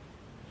that.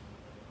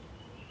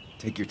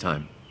 Take your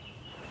time.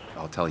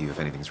 I'll tell you if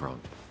anything's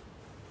wrong.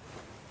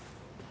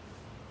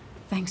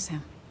 Thanks,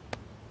 Sam.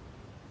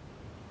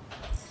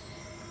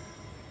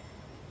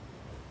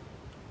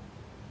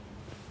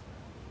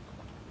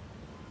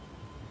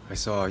 I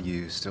saw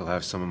you still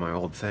have some of my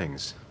old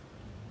things.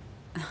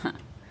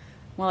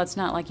 Well, it's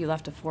not like you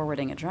left a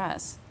forwarding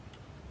address.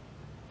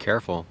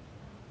 Careful.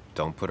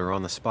 Don't put her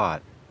on the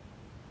spot.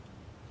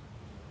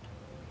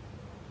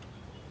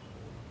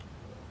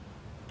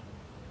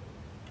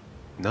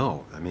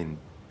 No, I mean,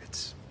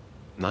 it's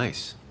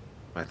nice.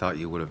 I thought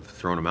you would have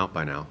thrown them out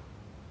by now.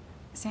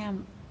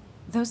 Sam,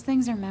 those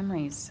things are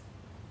memories.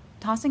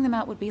 Tossing them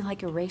out would be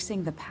like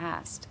erasing the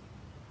past.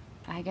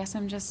 I guess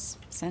I'm just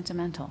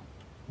sentimental.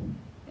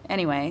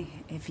 Anyway,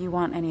 if you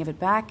want any of it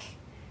back,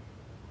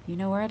 you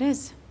know where it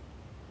is.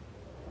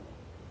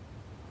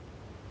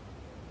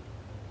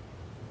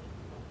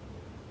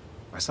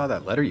 I saw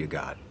that letter you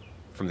got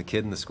from the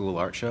kid in the school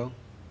art show.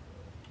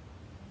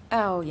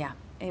 Oh, yeah.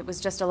 It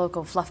was just a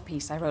local fluff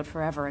piece I wrote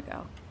forever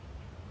ago.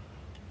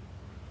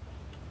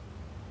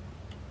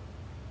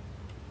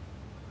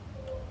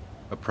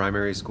 A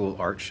primary school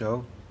art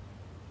show?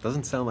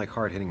 Doesn't sound like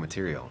hard-hitting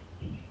material.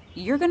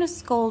 You're gonna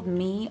scold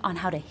me on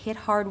how to hit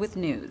hard with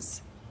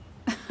news.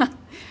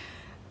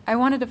 I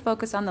wanted to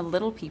focus on the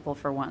little people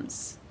for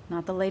once,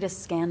 not the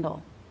latest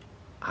scandal.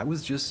 I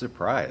was just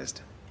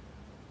surprised.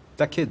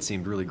 That kid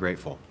seemed really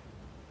grateful.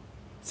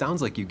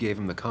 Sounds like you gave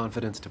him the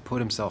confidence to put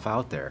himself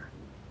out there.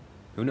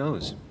 Who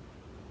knows?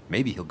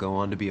 Maybe he'll go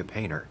on to be a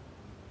painter.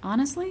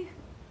 Honestly,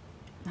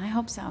 I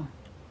hope so.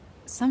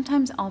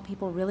 Sometimes all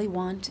people really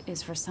want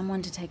is for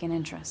someone to take an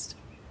interest.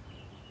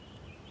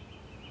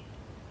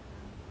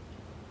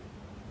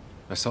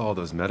 I saw all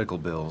those medical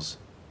bills.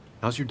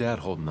 How's your dad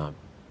holding up?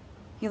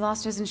 He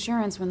lost his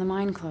insurance when the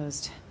mine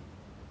closed.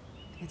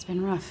 It's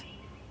been rough.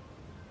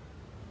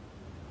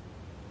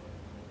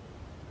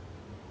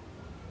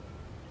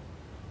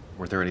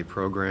 Were there any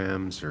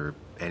programs or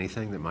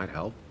anything that might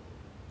help?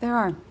 There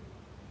are.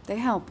 They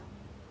help.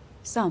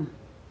 Some.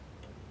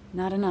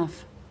 Not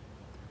enough.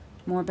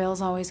 More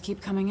bills always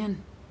keep coming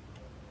in.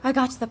 I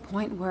got to the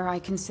point where I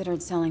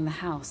considered selling the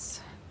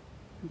house.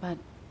 But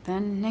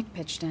then Nick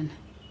pitched in.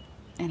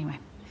 Anyway,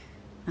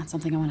 not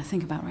something I want to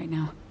think about right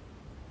now.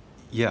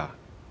 Yeah.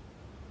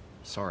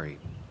 Sorry.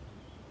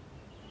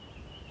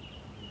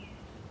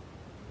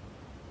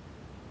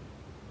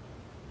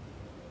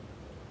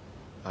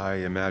 I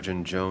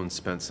imagine Joan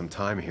spent some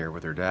time here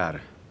with her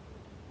dad.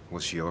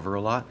 Was she over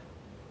a lot?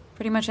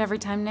 Pretty much every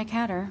time Nick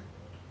had her.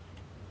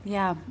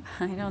 Yeah,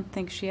 I don't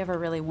think she ever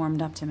really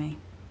warmed up to me.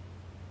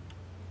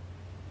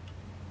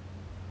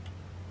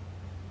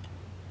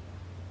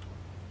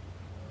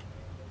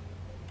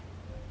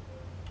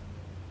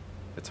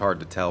 It's hard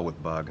to tell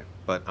with Bug,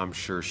 but I'm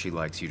sure she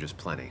likes you just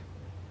plenty.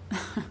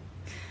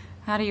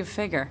 How do you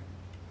figure?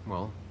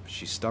 Well,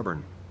 she's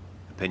stubborn,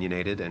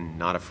 opinionated, and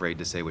not afraid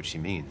to say what she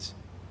means.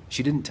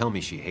 She didn't tell me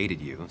she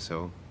hated you,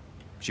 so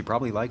she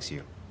probably likes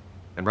you.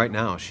 And right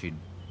now, she'd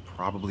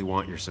probably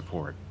want your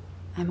support.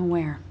 I'm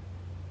aware.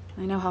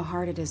 I know how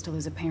hard it is to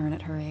lose a parent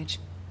at her age.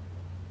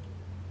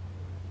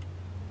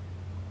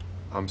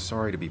 I'm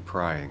sorry to be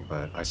prying,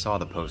 but I saw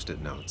the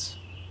post-it notes.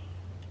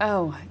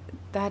 Oh,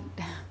 that...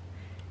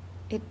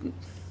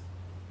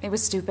 It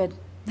was stupid.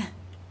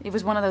 It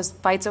was one of those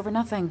fights over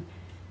nothing.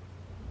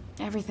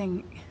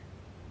 Everything...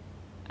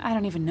 I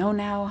don't even know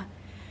now.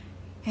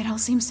 It all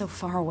seems so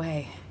far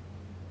away.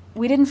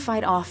 We didn't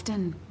fight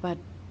often, but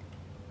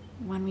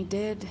when we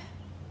did,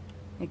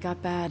 it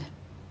got bad.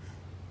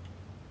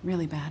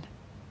 Really bad.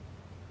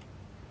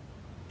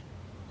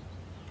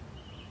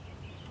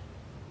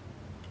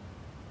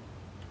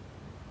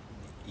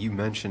 You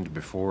mentioned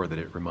before that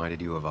it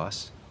reminded you of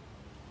us?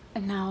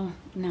 No.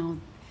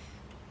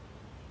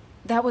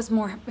 That was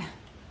more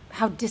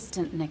how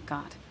distant Nick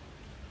got.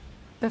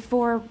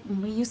 Before,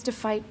 we used to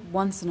fight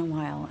once in a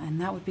while, and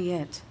that would be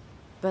it.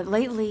 But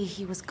lately,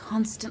 he was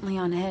constantly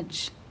on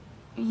edge.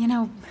 You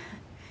know,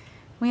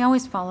 we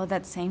always followed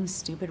that same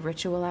stupid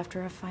ritual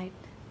after a fight.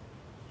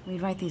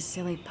 We'd write these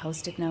silly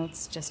post-it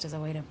notes just as a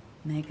way to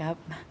make up.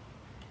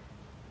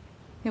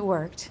 It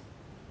worked.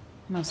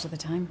 Most of the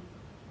time.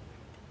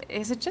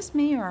 Is it just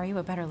me, or are you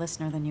a better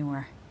listener than you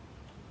were?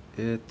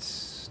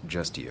 It's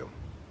just you.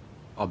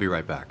 I'll be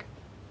right back.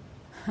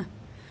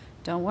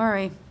 Don't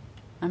worry.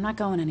 I'm not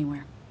going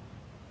anywhere.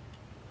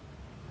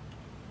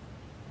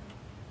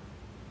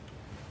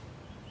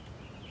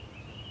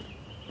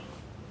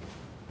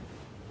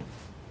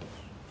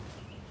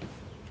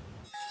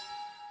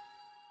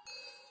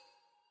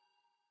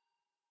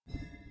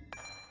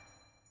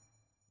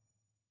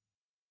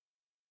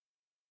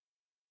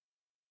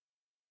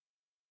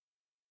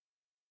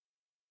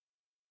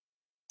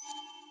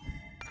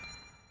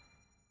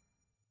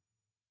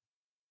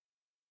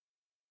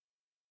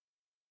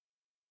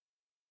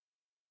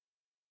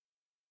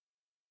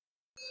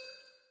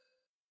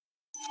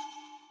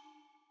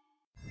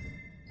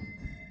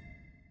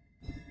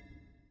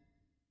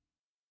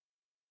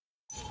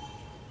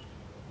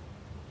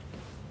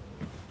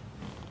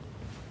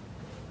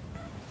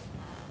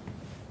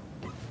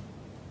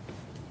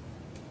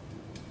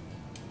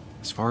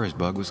 As far as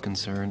Bug was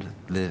concerned,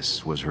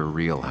 this was her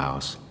real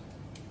house.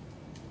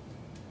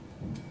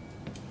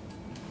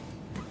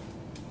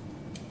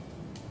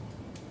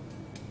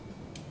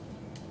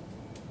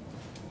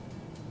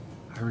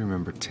 I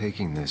remember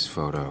taking this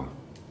photo.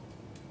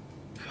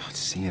 God,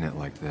 seeing it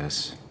like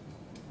this,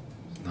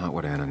 not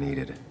what Anna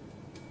needed.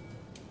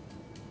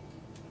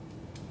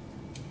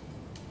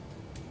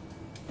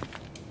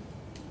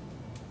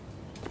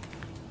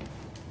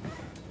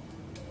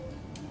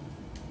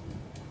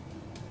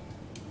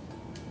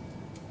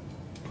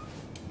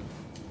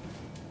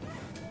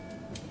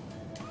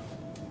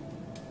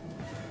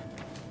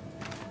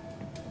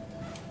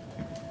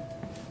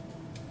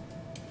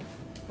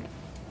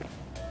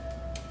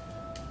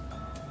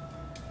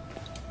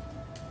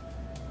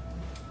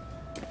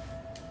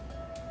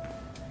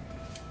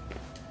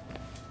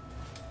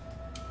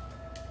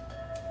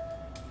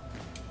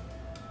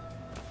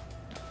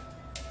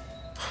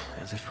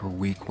 As if her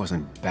week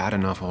wasn't bad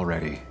enough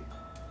already.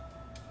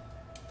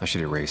 I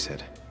should erase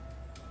it.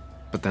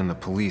 But then the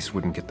police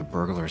wouldn't get the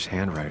burglar's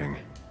handwriting.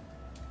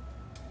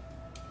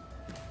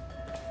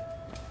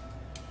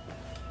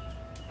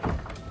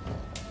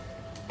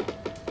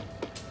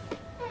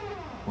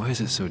 Why is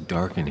it so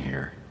dark in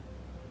here?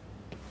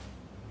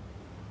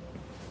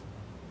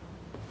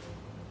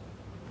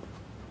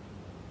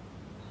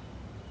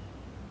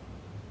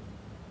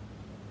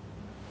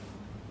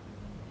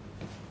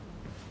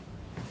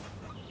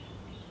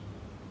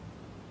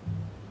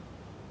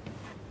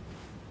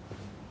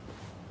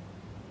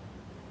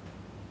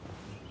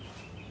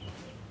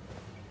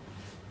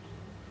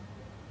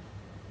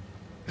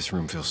 This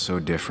room feels so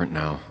different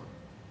now.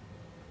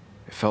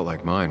 It felt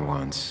like mine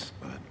once,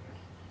 but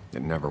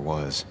it never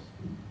was.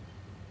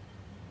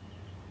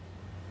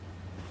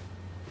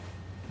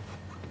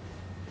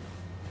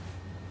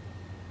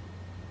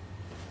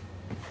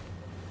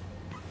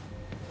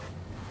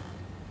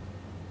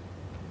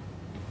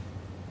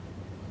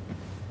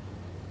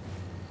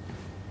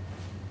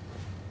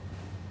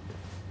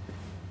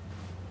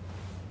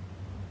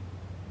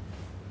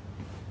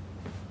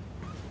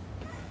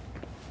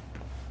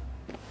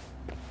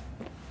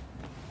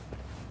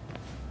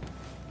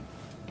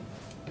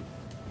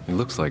 It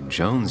looks like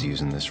Joan's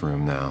using this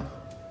room now.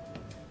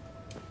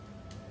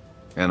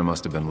 Anna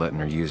must have been letting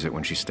her use it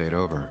when she stayed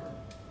over.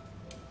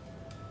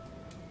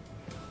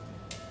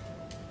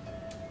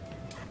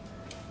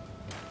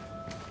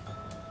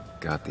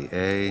 Got the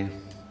A,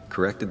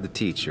 corrected the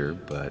teacher,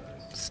 but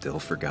still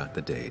forgot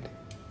the date.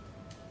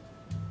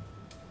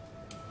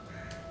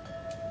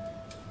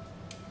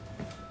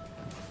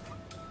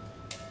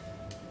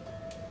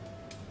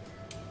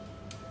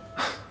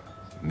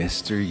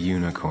 Mr.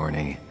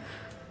 Unicorny.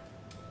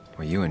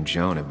 Well, you and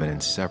Joan have been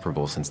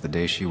inseparable since the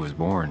day she was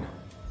born.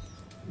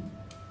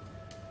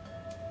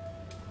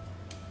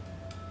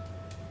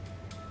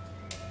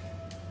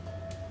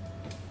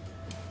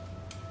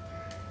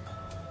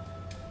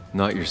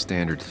 Not your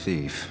standard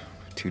thief.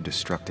 Too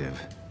destructive.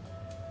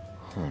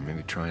 Oh,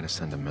 maybe trying to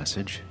send a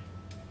message?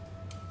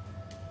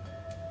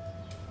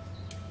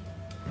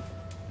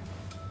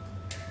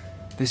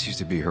 This used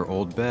to be her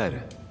old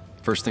bed.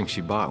 First thing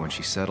she bought when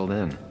she settled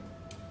in.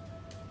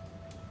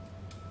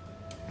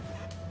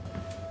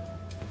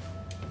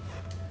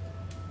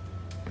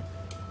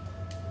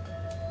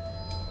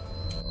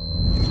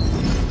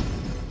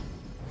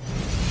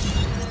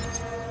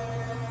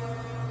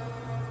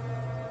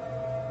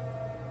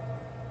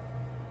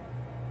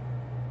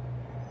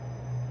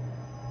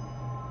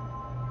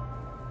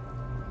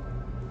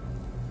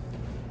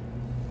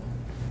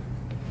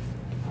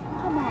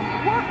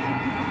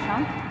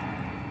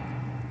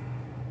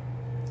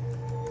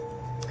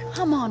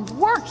 Come on,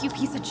 work, you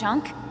piece of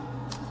junk!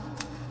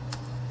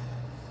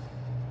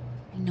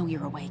 I know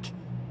you're awake.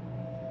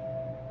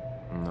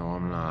 No,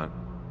 I'm not.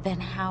 Then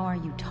how are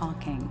you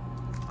talking?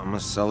 I'm a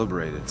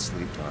celebrated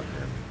sleep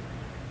talker.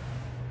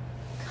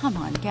 Come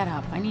on, get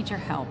up. I need your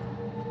help.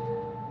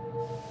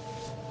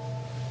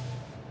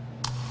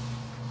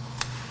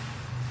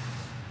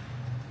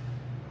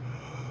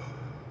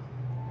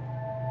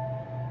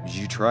 Did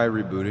you try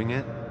rebooting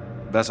it?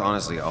 That's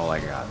honestly all I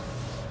got.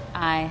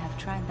 I have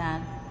tried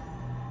that.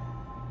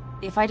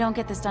 If I don't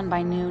get this done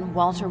by noon,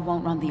 Walter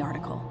won't run the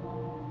article.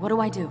 What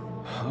do I do?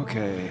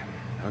 Okay.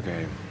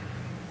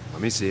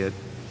 Let me see it.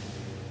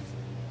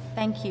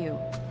 Thank you.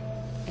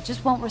 It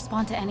just won't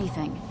respond to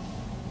anything.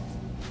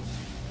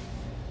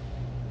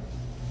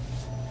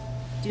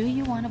 Do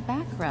you want a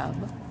back rub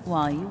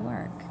while you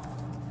work?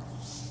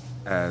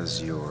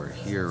 As your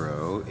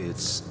hero,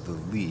 it's the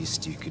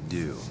least you could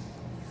do.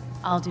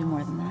 I'll do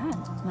more than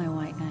that, my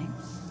white knight.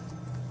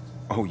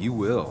 Oh, you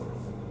will,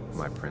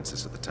 my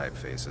princess of the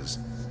typefaces.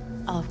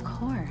 Of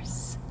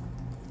course.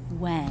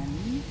 When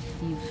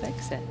you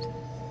fix it.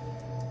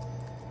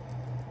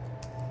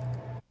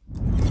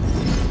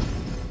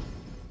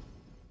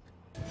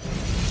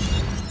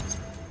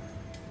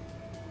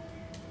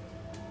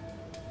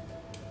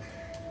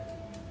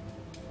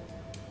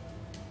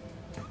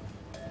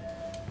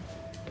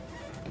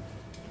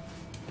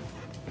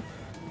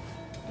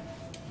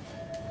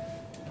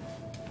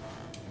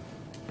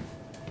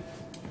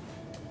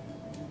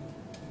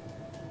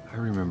 I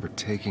remember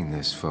taking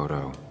this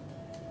photo.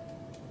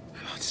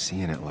 God,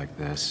 seeing it like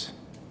this.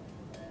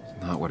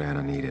 It's not what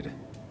Anna needed.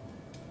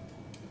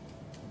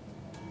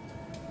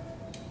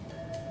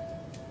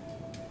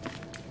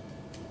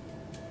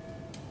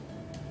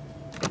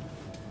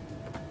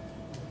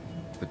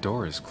 The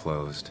door is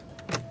closed.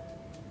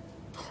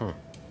 Huh.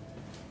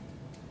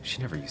 She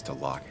never used to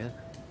lock it.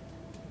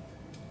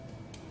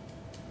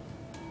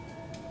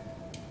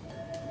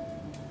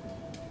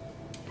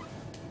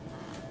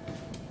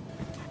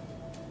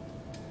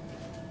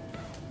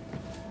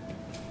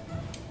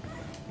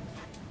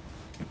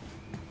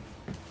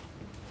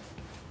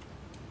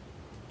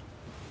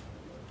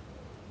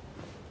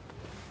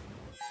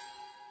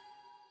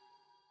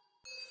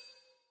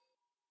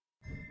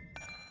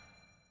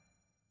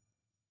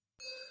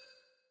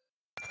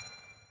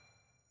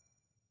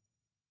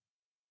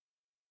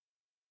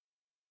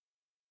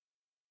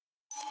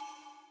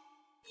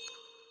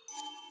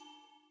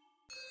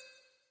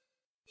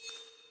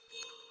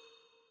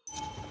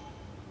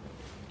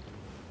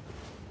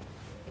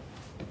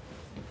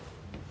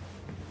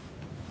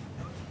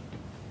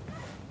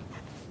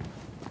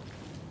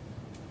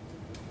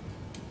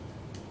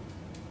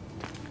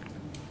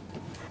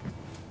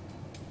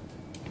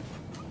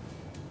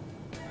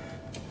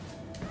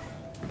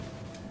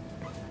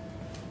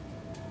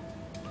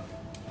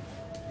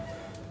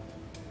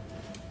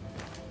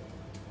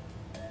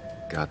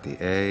 Got the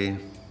A,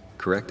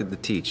 corrected the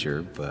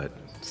teacher, but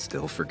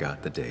still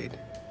forgot the date.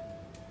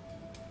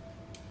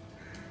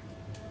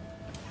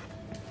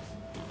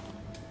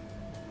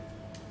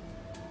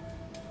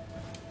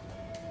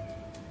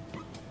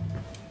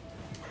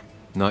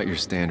 Not your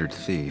standard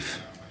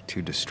thief.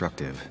 Too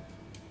destructive.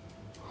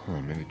 Oh,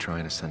 maybe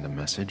trying to send a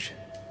message?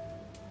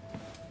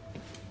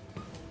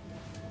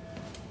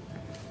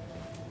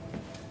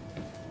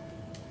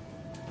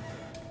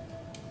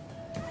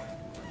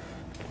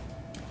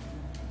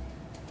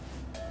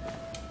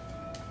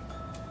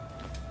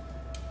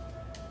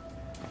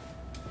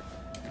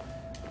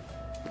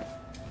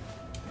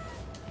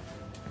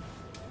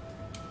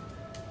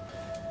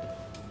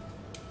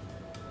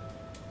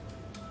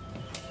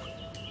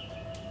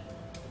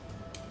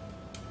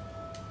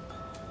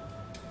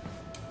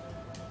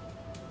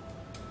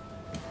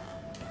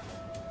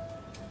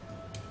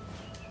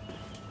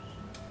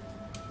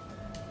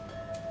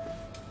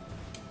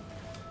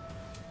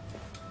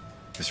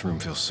 This room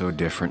feels so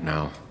different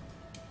now.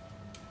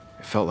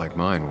 It felt like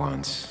mine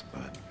once,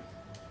 but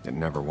it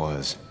never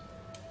was.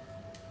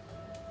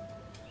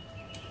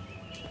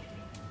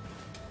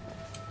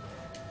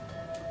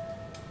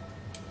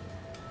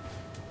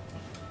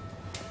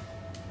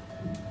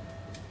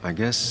 I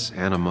guess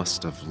Anna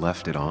must have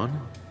left it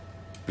on,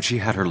 but she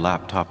had her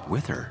laptop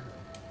with her.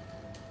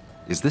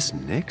 Is this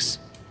Nick's?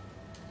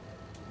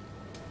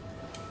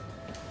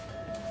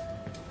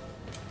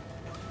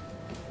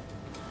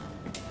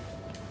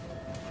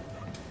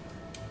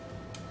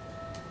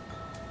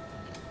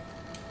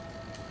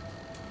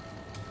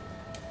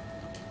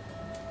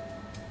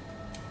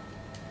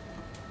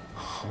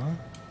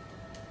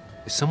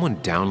 Is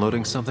someone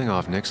downloading something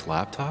off Nick's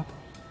laptop?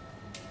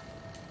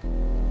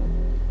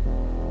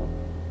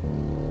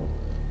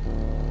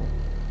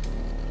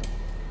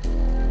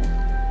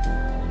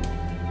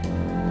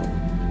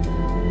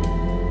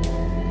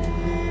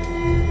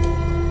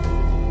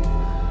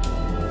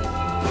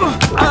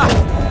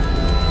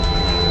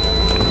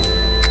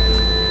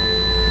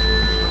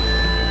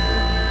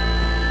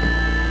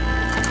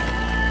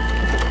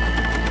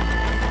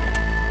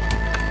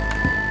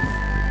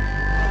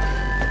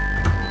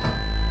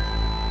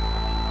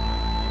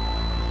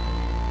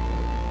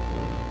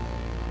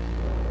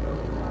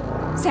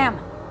 Sam!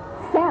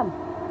 Sam!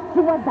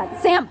 Who was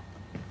that? Sam!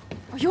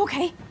 Are you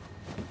okay?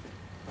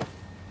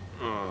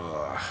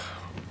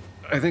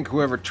 I think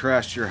whoever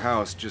trashed your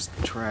house just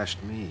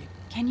trashed me.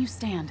 Can you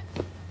stand?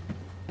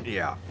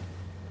 Yeah.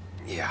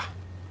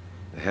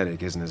 The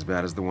headache isn't as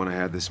bad as the one I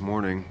had this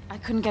morning. I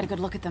couldn't get a good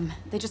look at them.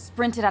 They just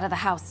sprinted out of the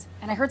house,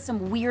 and I heard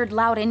some weird,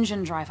 loud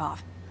engine drive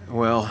off.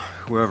 Well,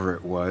 whoever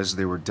it was,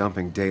 they were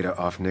dumping data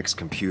off Nick's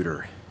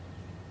computer.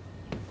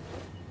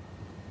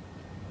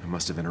 I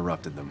must have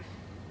interrupted them.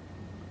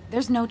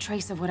 There's no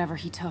trace of whatever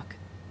he took.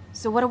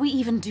 So what do we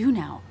even do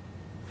now?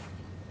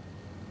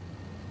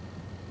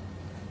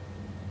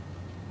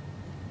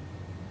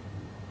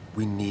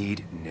 We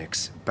need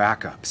Nick's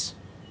backups,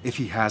 if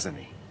he has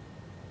any.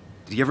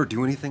 Did he ever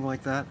do anything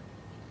like that?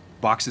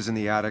 Boxes in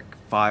the attic,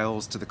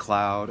 files to the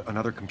cloud,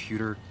 another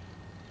computer?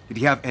 Did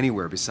he have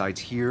anywhere besides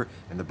here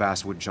and the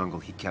basswood jungle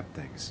he kept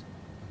things?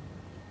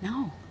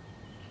 No.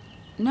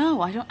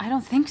 No, I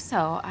don't think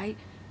so. I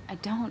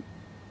don't...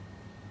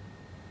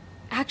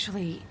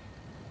 Actually,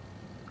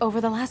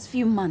 over the last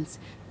few months,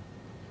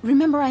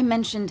 remember I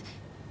mentioned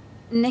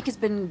Nick has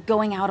been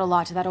going out a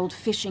lot to that old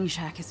fishing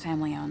shack his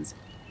family owns.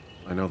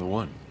 I know the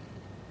one.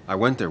 I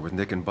went there with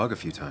Nick and Bug a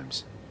few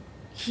times.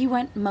 He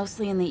went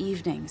mostly in the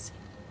evenings.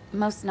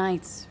 Most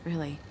nights,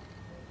 really.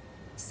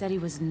 Said he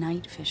was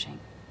night fishing.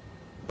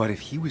 But if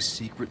he was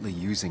secretly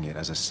using it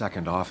as a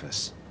second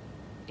office...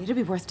 It'd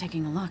be worth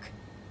taking a look.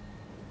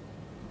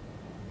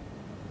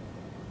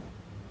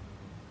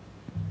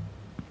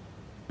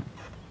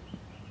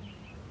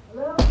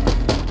 Hello?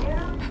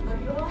 Anna? Are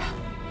you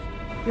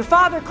home? Your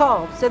father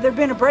called. Said there'd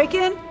been a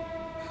break-in?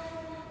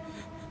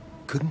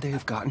 Couldn't they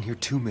have gotten here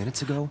 2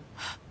 minutes ago?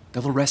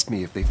 They'll arrest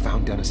me if they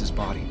found Dennis's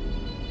body.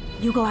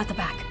 You go out the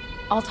back.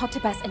 I'll talk to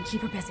Bess and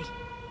keep her busy.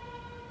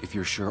 If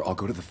you're sure, I'll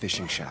go to the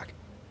fishing shack.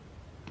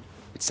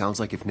 It sounds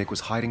like if Nick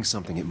was hiding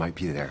something, it might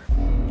be there.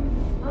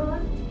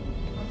 I'm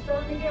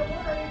starting to get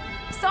worried.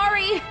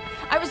 Sorry!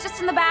 I was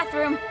just in the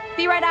bathroom.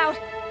 Be right out.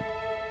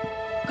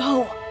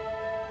 Go!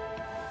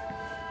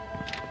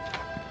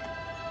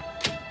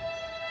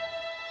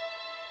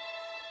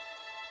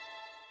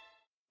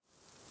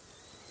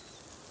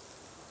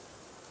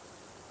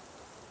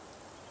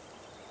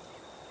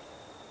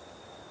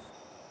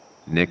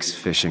 Nick's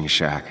fishing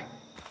shack.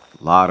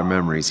 Lot of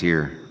memories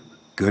here.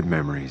 Good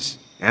memories.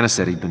 Anna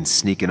said he'd been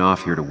sneaking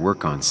off here to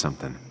work on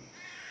something.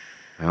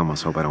 I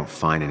almost hope I don't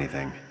find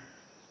anything.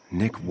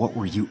 Nick, what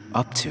were you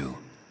up to?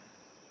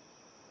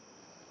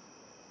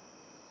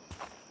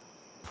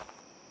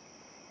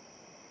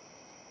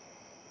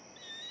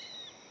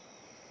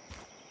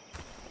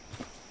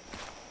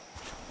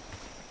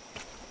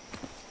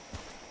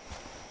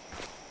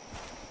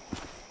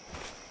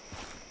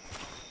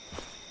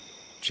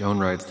 Joan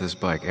rides this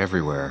bike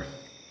everywhere.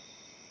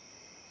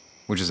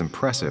 Which is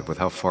impressive with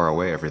how far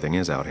away everything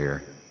is out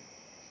here.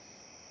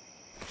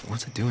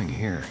 What's it doing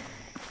here?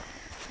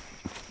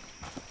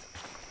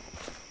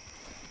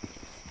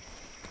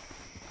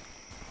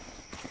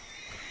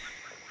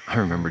 I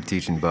remember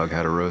teaching Bug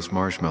how to roast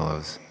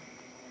marshmallows.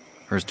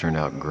 Hers turned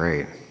out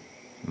great.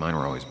 Mine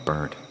were always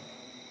burnt.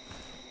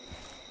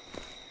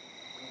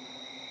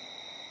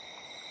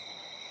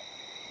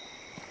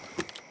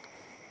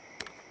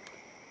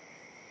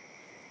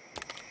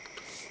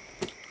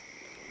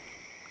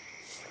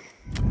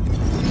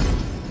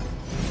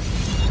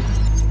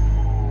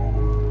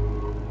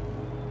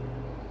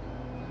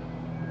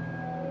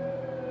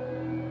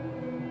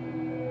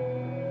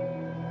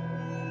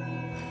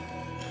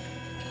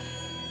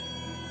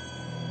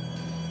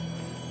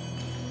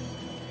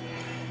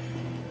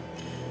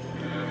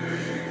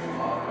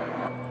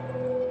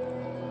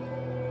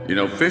 You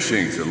know,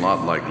 fishing's a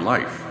lot like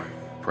life.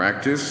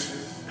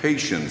 Practice,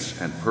 patience,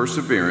 and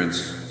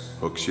perseverance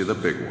hooks you the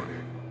big one.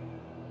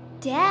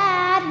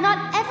 Dad,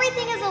 not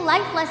everything is a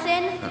life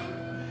lesson.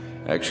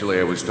 Actually,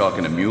 I was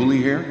talking to Muley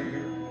here.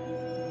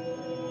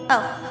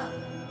 Oh,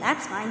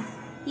 that's fine.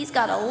 He's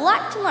got a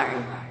lot to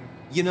learn.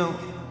 You know,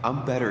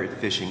 I'm better at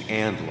fishing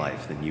and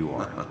life than you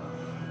are.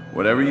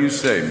 Whatever you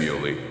say,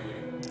 Muley.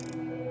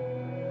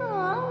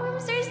 Aw,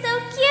 worms are so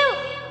cute.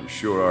 You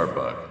sure are,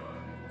 Bug.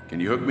 Can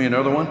you hook me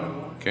another one?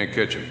 Can't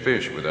catch a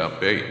fish without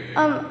bait.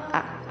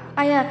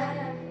 I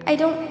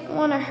don't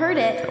want to hurt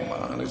it. Come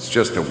on, it's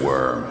just a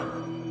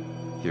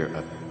worm. Here,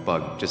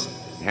 Bug, just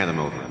hand them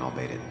over and I'll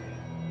bait it.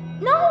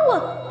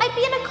 No, I'd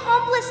be an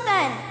accomplice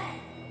then.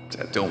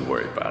 Don't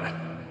worry about it.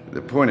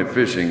 The point of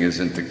fishing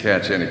isn't to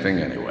catch anything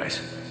anyways.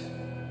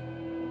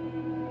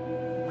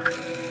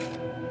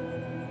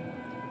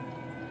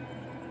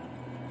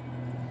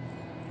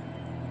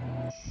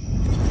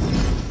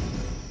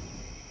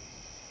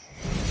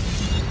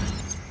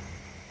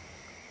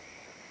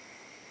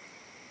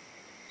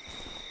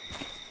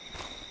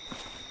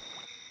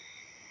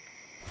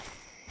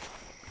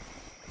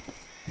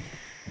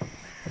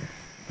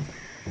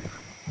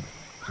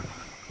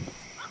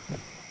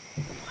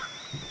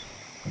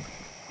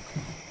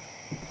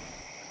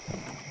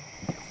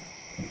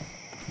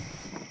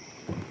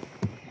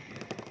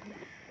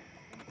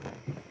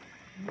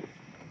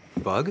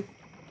 Bug?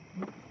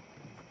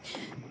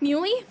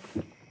 Muley?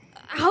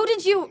 How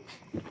did you...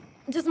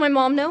 Does my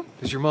mom know?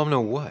 Does your mom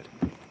know what?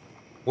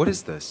 What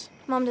is this?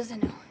 Mom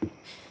doesn't know.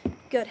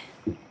 Good.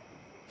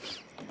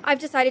 I've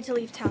decided to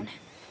leave town.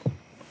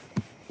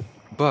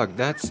 Bug,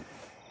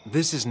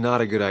 this is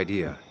not a good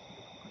idea.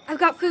 I've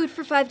got food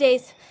for 5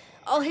 days.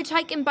 I'll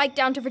hitchhike and bike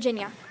down to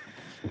Virginia.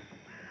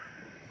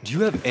 Do you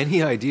have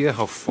any idea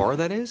how far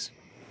that is?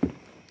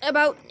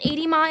 About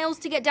 80 miles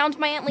to get down to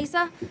my Aunt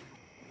Lisa.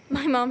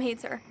 My mom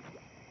hates her.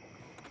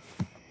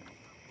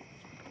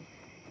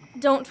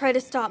 Don't try to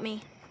stop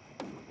me.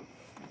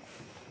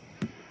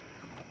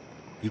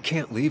 You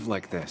can't leave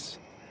like this.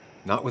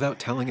 Not without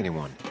telling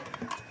anyone.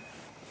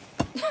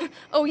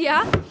 Oh,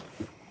 yeah?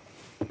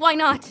 Why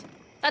not?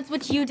 That's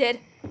what you did.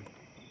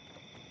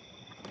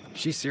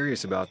 She's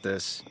serious about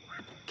this.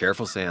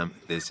 Careful, Sam.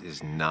 This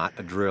is not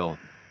a drill.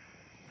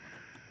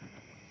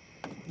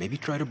 Maybe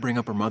try to bring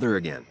up her mother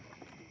again.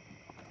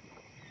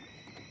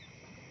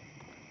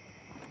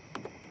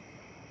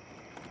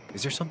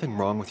 Is there something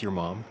wrong with your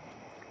mom?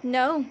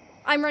 No,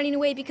 I'm running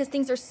away because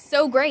things are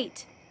so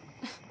great.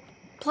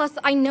 Plus,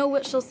 I know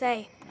what she'll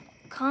say.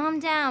 Calm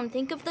down,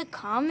 think of the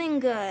common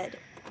good.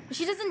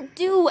 She doesn't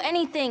do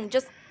anything,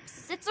 just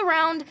sits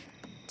around,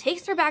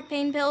 takes her back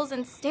pain pills,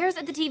 and stares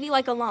at the TV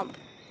like a lump.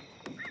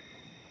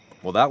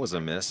 Well, that was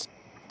a miss.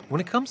 When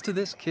it comes to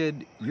this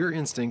kid, your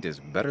instinct is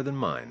better than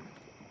mine.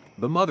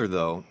 The mother,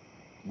 though,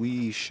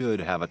 we should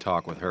have a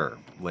talk with her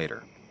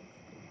later.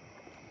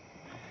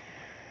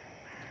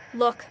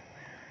 Look,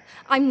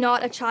 I'm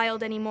not a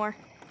child anymore.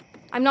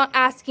 I'm not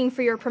asking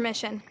for your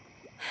permission.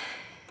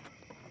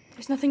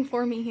 There's nothing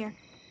for me here.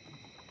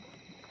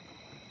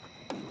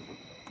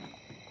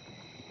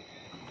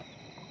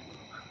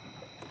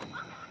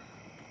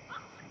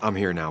 I'm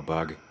here now,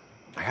 Bug.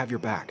 I have your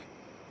back.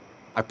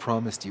 I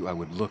promised you I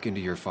would look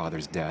into your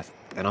father's death,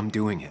 and I'm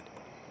doing it.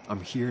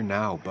 I'm here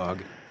now,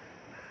 Bug.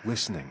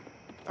 Listening.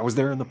 I was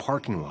there in the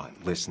parking lot,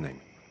 listening.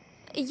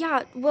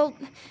 Yeah, well,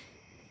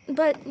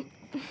 but...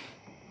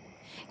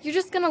 You're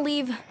just gonna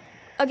leave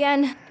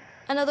again?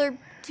 Another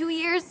 2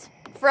 years?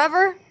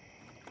 Forever?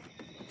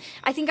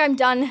 I think I'm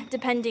done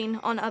depending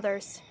on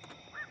others.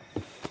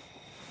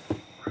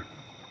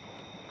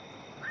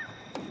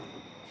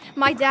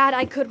 My dad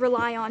I could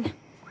rely on.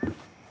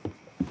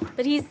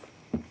 But he's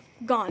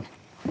gone.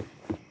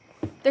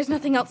 There's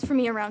nothing else for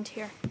me around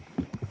here.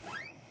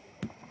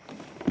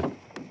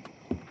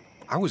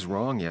 I was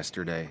wrong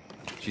yesterday.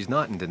 She's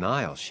not in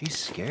denial. She's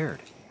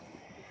scared.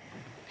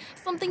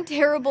 Something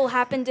terrible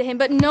happened to him,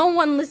 but no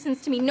one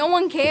listens to me. No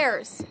one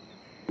cares.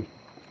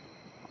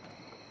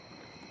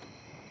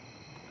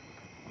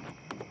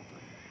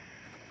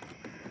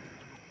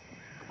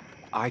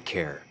 I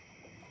care.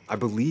 I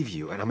believe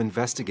you, and I'm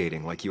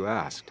investigating like you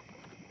asked.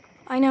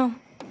 I know.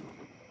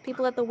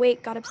 People at the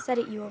wake got upset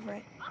at you over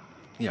it.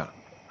 Yeah.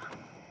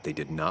 They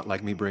did not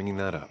like me bringing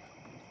that up.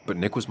 But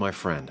Nick was my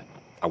friend.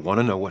 I want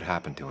to know what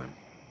happened to him.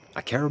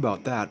 I care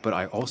about that, but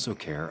I also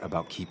care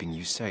about keeping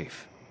you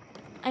safe.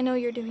 I know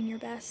you're doing your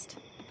best.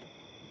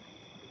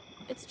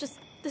 It's just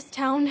this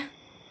town,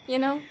 you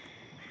know?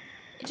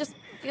 It just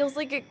feels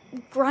like it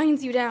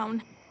grinds you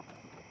down.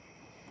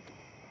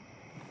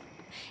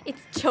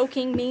 It's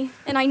choking me,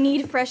 and I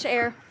need fresh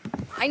air.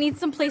 I need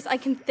someplace I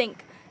can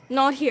think,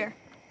 not here.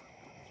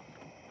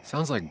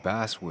 Sounds like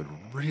Basswood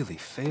really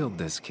failed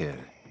this kid.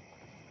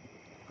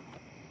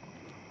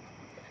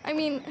 I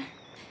mean,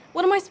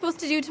 what am I supposed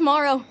to do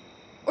tomorrow?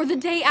 Or the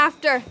day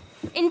after?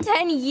 In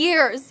 10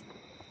 years?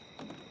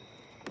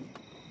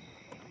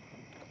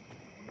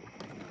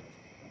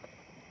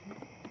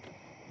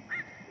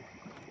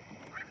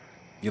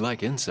 You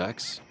like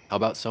insects? How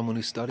about someone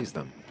who studies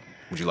them?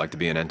 Would you like to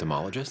be an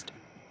entomologist?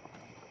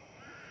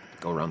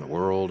 Go around the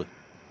world,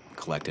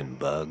 collecting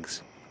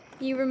bugs.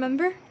 You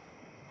remember?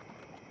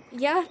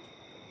 Yeah,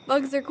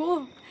 bugs are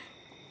cool.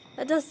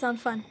 That does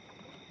sound fun.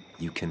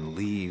 You can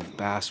leave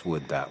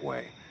Basswood that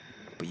way,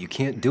 but you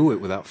can't do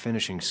it without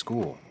finishing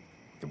school.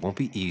 It won't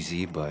be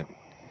easy, but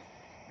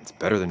it's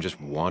better than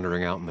just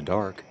wandering out in the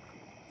dark.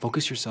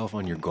 Focus yourself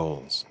on your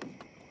goals.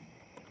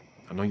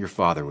 I know your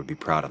father would be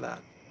proud of that.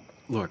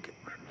 Look,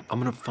 I'm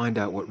gonna find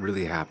out what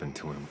really happened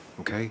to him,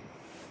 okay?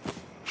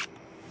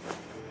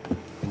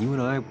 And you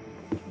and I,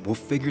 we'll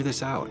figure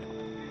this out.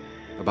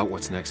 About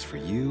what's next for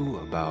you,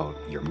 about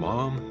your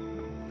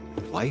mom,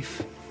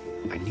 life.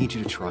 I need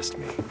you to trust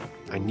me.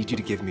 I need you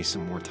to give me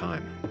some more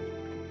time.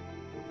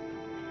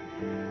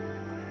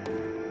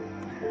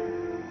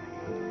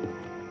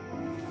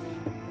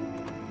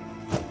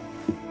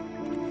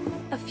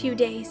 A few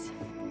days.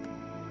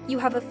 You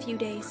have a few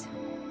days.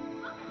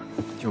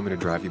 You want me to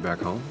drive you back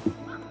home?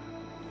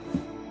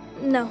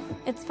 No,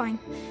 it's fine.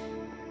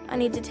 I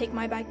need to take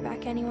my bag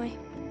back anyway.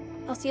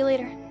 I'll see you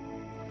later.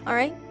 All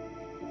right?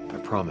 I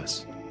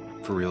promise.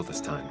 For real this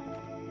time.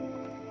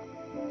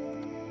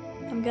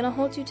 I'm gonna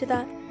hold you to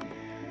that.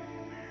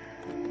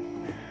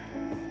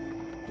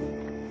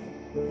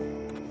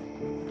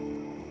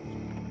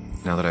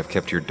 Now that I've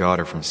kept your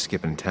daughter from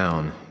skipping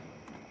town,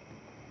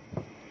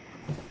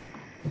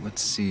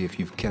 let's see if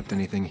you've kept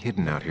anything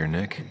hidden out here,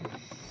 Nick.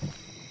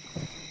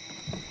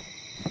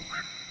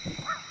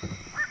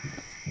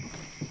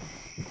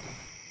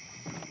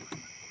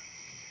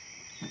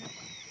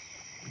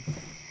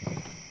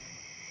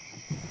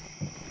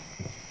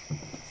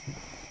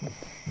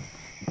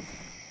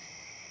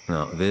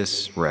 Now,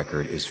 this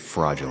record is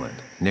fraudulent.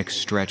 Nick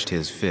stretched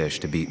his fish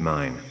to beat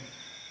mine.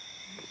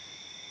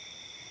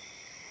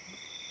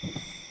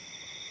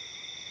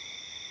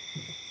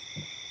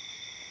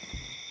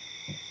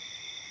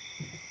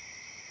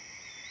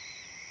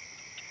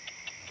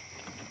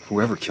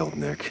 Whoever killed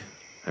Nick,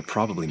 I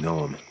probably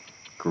know him.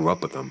 Grew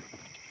up with them.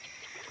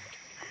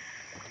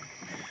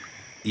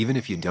 Even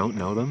if you don't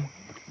know them,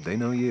 they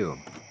know you.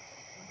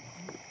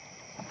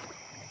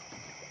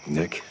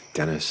 Nick,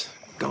 Dennis,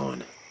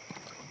 gone.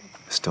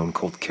 A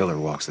stone-cold killer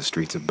walks the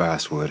streets of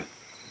Basswood.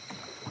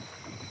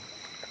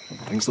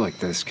 Things like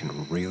this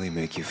can really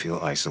make you feel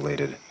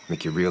isolated,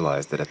 make you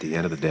realize that at the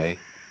end of the day,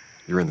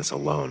 you're in this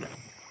alone.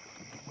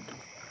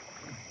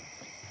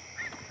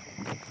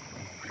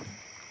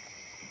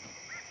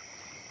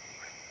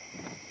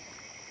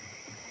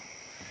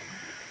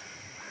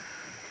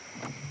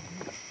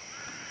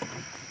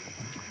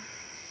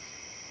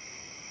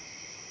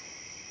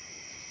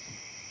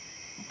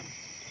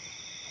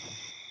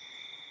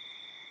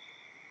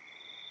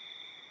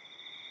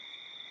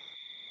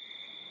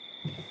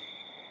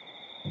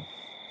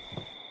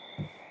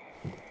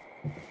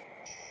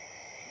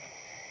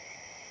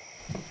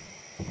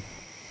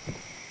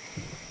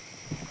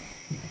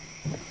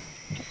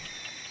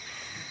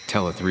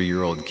 Tell a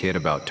 3-year-old kid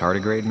about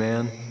tardigrade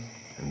man,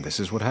 and this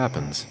is what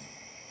happens.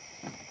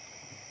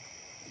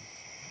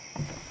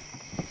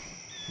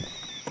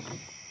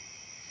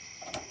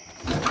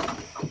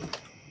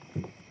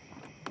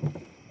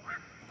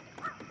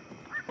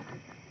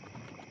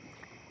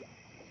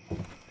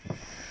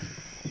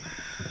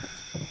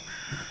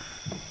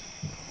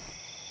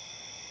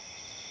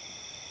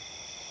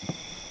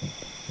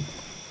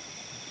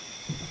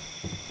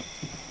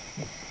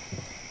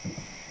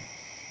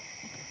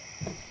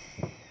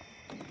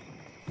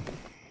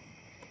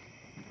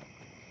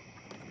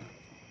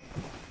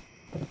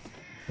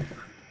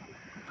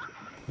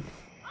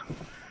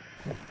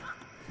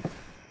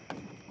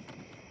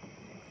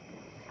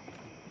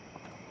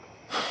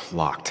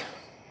 Locked.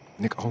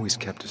 Nick always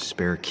kept a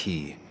spare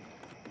key.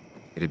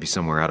 It'd be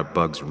somewhere out of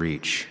Bug's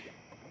reach.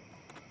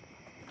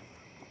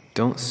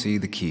 Don't see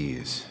the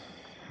keys.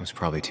 It was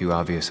probably too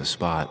obvious a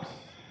spot.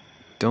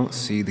 Don't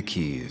see the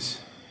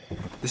keys.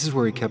 This is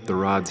where he kept the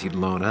rods he'd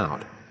loan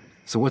out.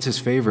 So what's his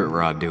favorite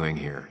rod doing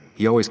here?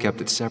 He always kept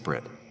it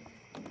separate.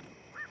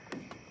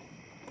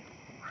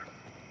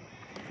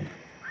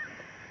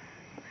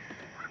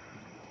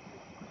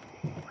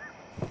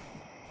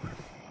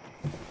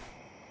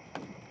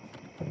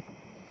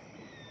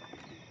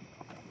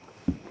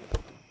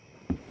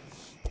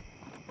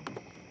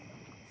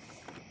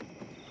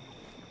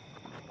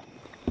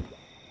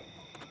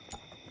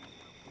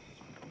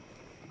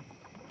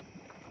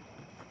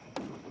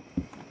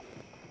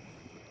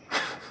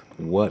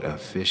 What a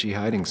fishy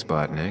hiding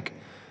spot, Nick.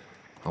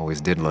 Always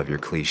did love your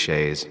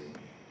cliches.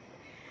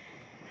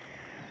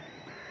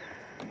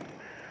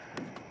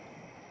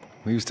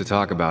 We used to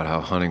talk about how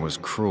hunting was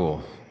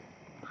cruel.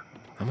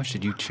 How much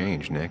did you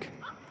change, Nick?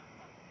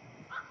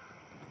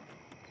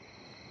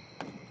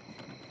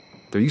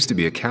 There used to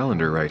be a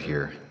calendar right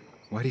here.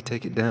 Why'd he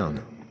take it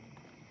down?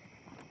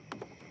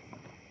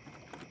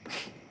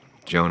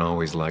 Joan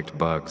always liked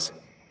bugs.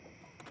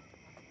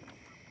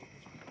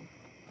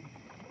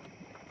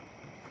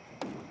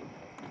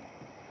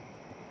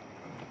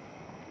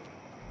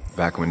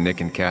 Back when Nick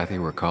and Kathy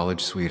were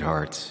college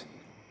sweethearts.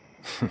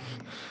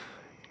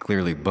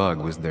 Clearly Bug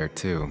was there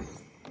too.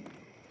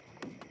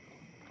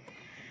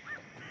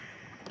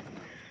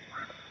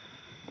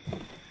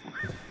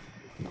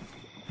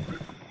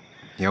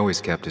 He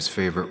always kept his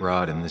favorite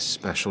rod in this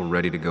special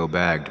ready-to-go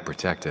bag to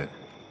protect it.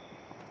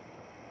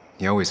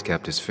 He always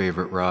kept his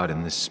favorite rod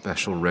in this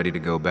special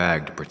ready-to-go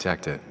bag to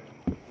protect it.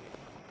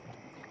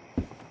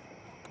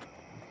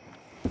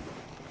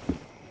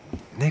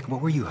 Nick,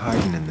 what were you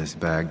hiding in this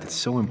bag that's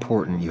so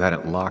important you had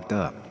it locked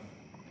up?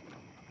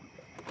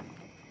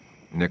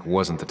 Nick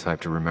wasn't the type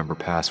to remember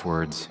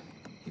passwords.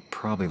 He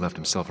probably left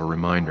himself a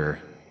reminder.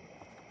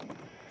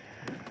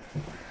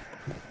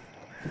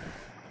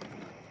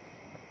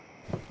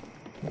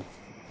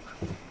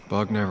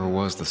 Bug never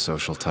was the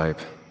social type.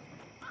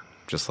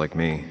 Just like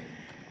me.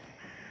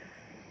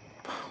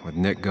 With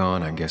Nick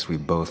gone, I guess we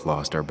both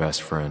lost our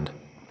best friend.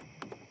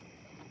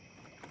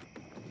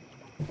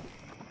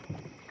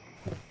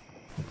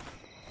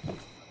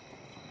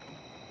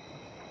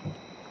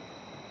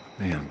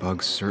 Man,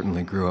 Bug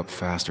certainly grew up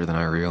faster than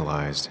I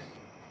realized.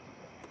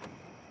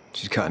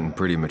 She's gotten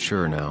pretty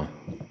mature now.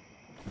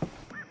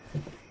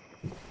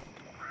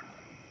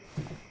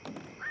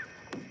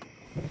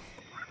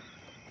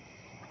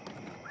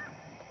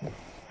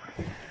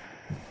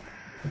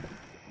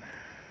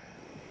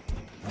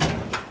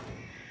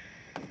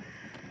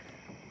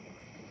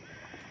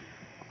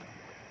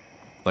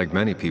 Like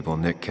many people,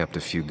 Nick kept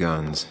a few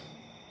guns,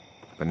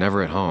 but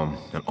never at home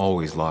and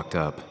always locked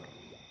up.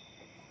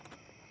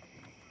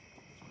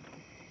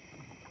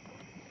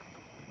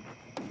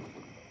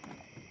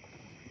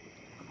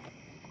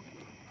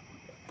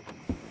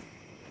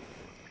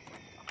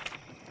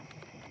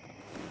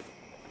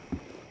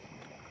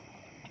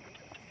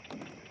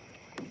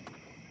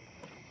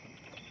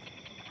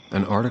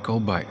 An article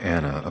by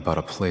Anna about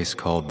a place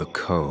called The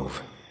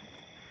Cove.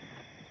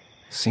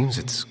 Seems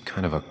it's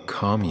kind of a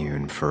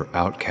commune for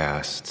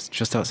outcasts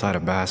just outside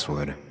of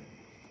Basswood.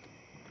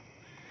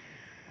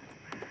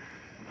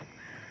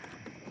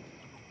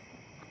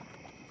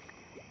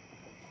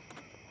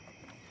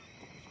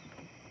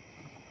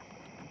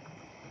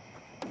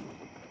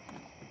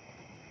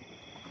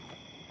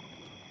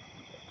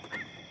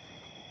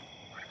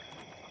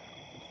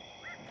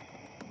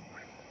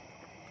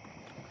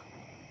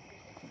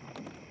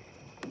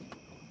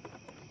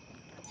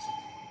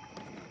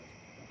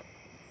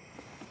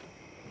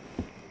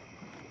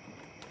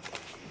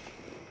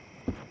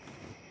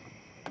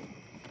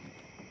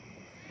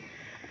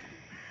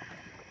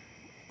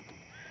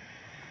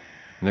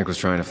 Nick was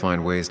trying to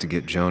find ways to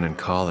get Joan in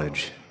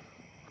college.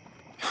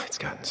 It's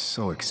gotten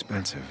so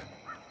expensive.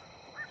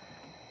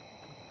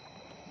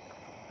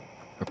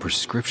 A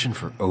prescription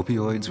for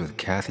opioids with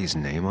Kathy's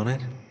name on it?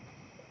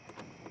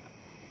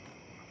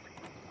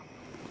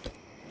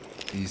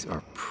 These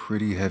are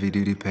pretty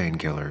heavy-duty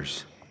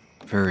painkillers.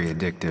 Very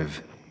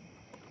addictive.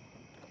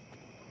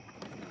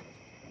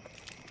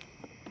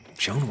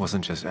 Joan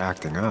wasn't just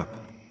acting up.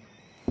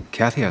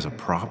 Kathy has a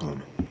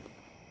problem.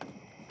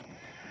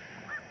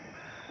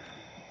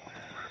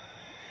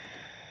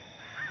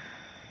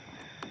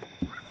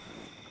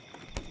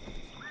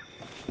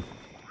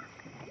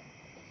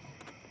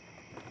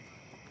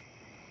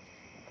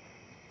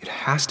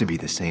 Has to be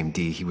the same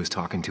D he was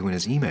talking to in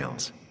his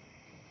emails.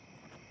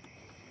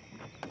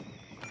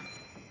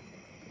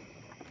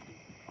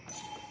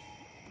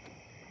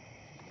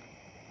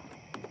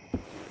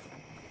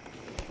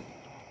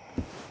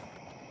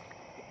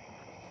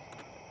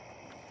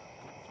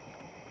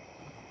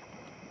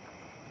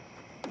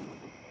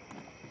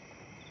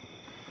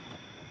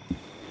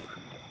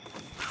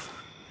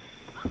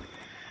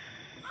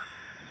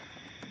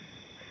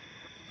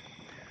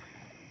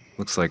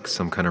 Looks like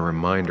some kind of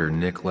reminder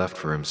Nick left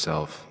for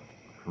himself.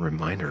 A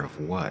reminder of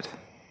what?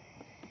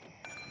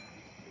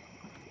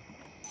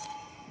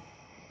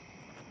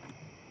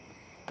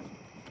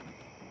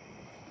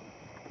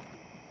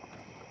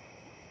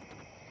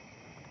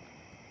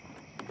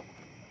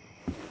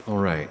 All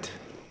right.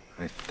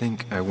 I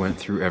think I went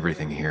through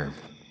everything here.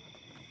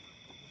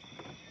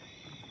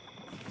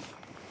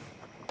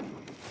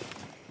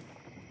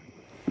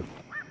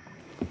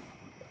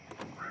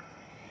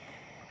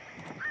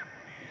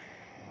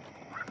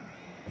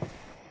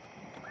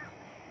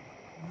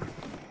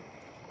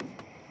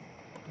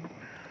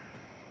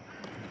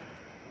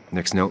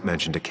 Nick's note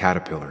mentioned a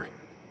caterpillar.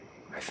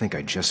 I think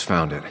I just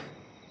found it.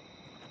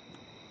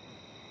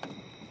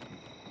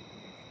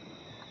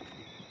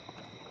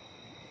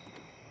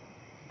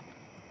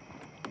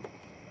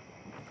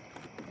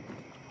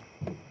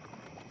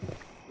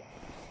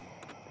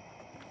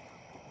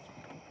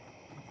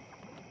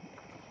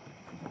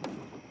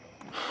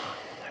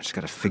 I just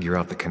gotta figure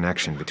out the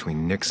connection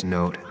between Nick's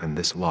note and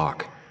this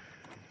lock.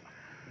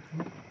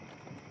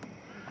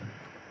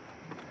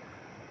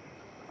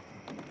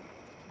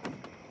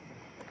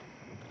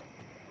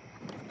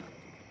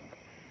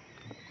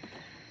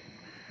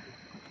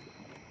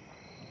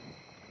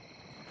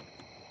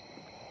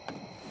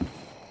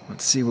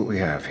 Let's see what we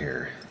have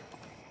here.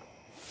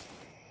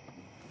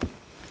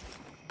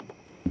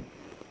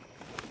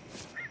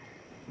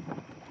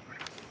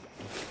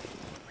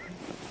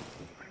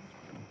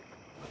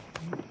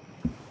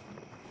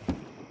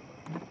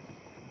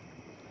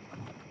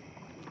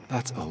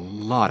 That's a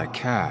lot of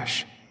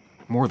cash.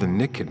 More than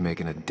Nick could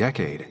make in a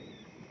decade.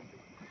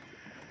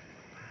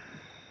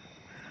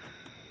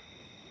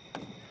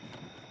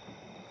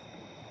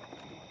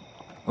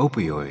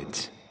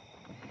 Opioids.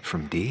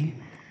 From D?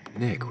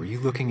 Nick, were you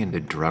looking into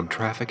drug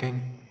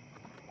trafficking?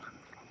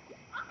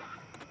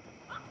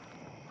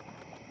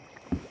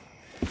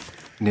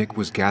 Nick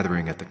was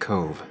gathering at the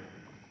Cove,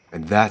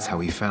 and that's how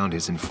he found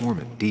his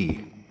informant,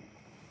 D.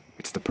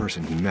 It's the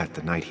person he met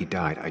the night he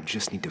died. I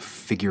just need to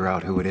figure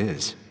out who it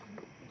is.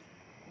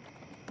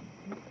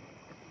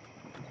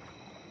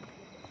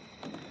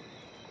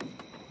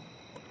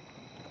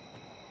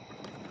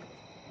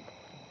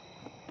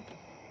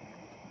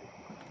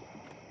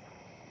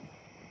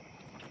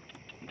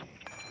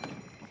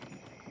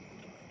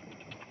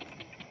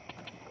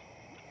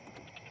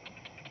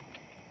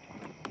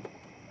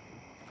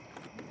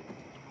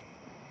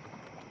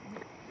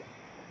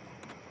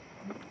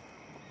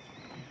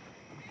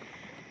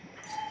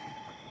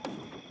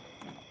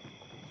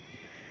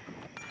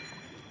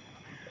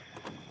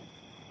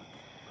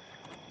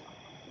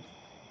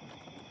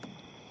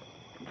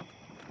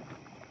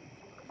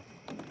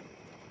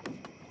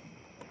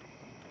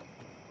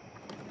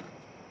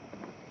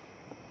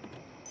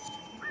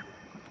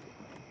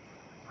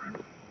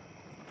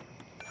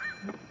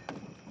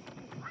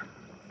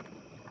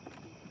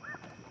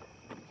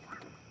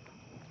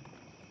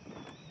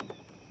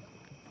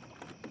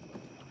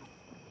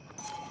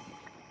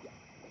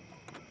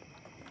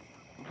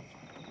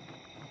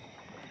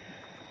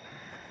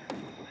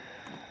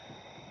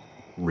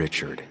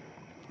 Richard,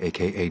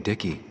 a.k.a.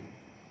 Dickie,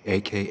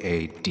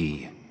 a.k.a.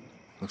 D.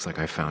 Looks like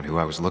I found who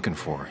I was looking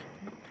for.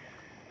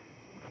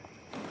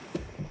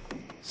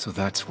 So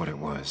that's what it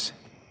was.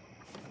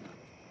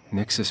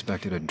 Nick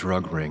suspected a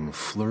drug ring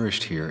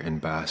flourished here in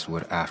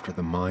Basswood after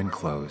the mine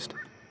closed.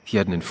 He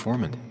had an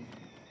informant,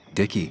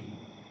 Dickie.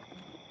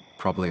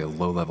 Probably a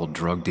low-level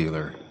drug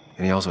dealer,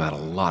 and he also had a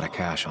lot of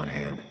cash on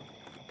hand.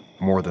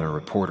 More than a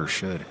reporter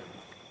should.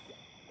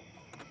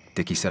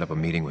 Dickie set up a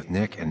meeting with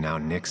Nick, and now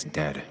Nick's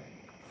dead.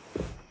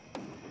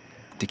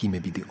 Dickie may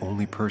be the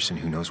only person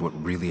who knows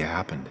what really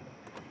happened.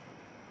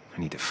 I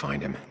need to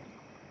find him.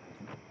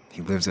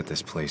 He lives at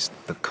this place,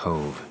 the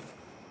Cove.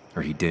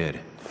 Or he did.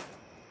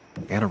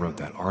 Anna wrote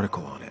that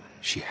article on it.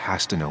 She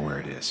has to know where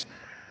it is.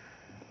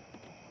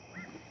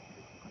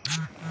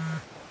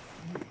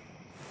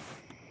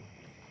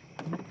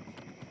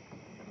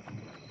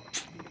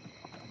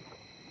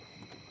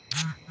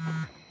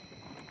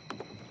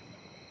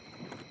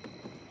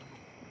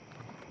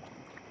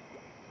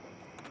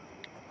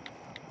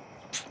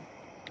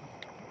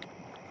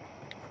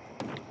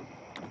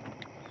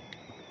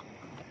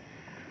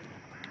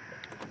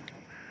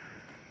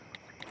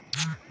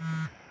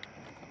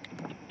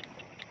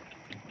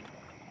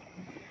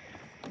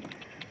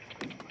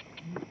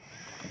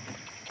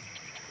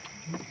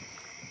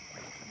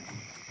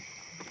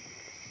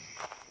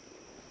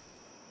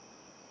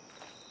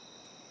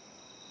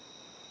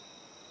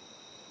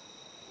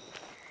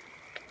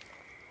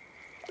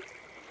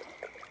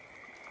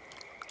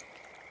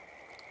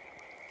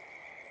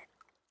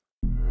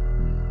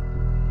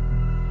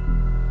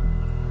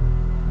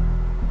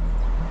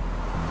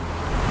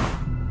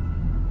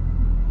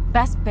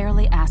 Bess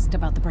barely asked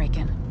about the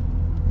break-in.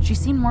 She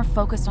seemed more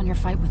focused on your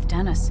fight with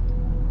Dennis.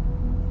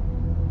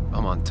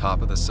 I'm on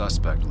top of the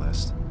suspect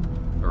list.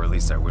 Or at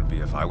least I would be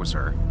if I was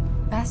her.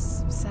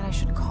 Bess said I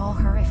should call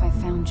her if I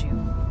found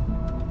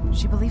you.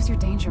 She believes you're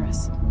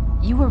dangerous.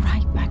 You were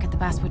right back at the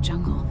Basswood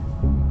jungle.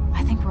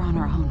 I think we're on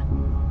our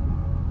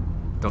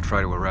own. They'll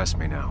try to arrest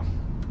me now.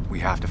 We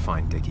have to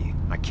find Dickie.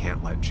 I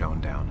can't let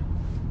Joan down.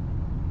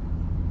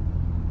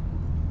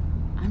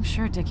 I'm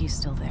sure Dickie's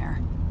still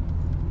there.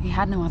 He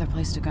had no other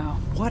place to go.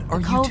 What are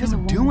you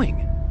two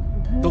doing?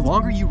 The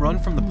longer you run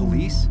from the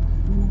police,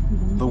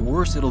 the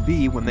worse it'll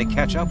be when they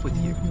catch up with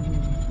you.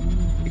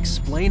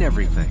 Explain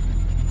everything.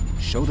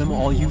 Show them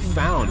all you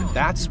found.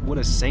 That's what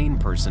a sane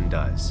person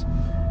does.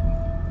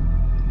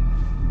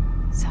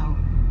 So,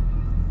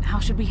 how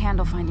should we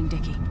handle finding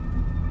Dickie?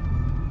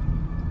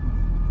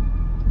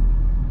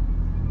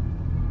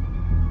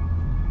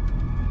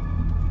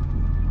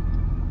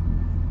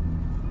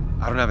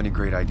 I don't have any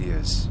great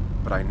ideas,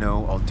 but I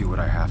know I'll do what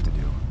I have to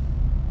do.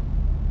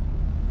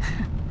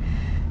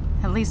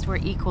 At least we're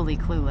equally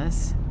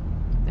clueless.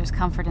 There's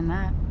comfort in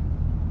that.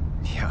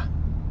 Yeah.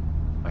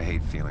 I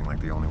hate feeling like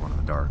the only one in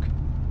the dark.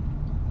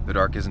 The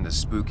dark isn't as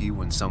spooky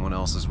when someone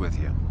else is with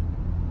you.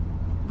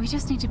 We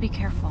just need to be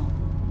careful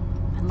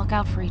and look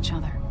out for each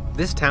other.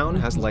 This town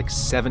has like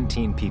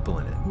 17 people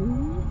in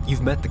it.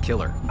 You've met the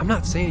killer. I'm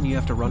not saying you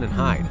have to run and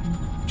hide.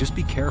 Just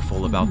be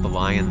careful about the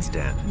lion's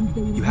den.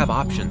 You have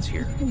options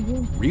here.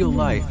 Real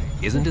life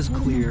isn't as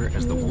clear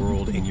as the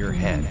world in your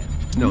head.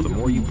 No, the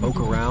more you poke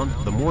around,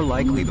 the more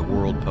likely the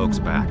world pokes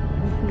back.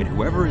 And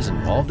whoever is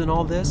involved in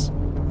all this,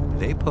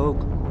 they poke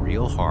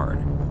real hard.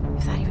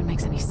 If that even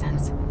makes any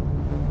sense.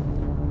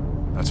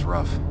 That's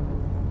rough.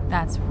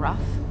 That's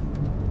rough?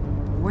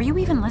 Were you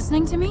even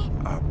listening to me?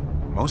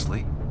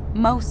 Mostly.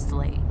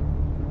 Mostly.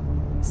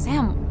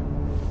 Sam,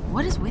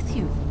 what is with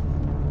you?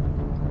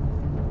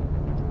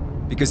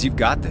 Because you've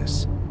got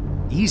this.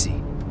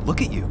 Easy.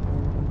 Look at you.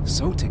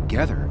 So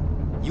together.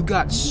 You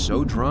got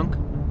so drunk,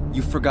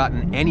 you've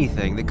forgotten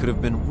anything that could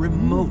have been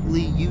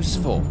remotely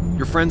useful.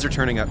 Your friends are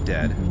turning up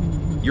dead.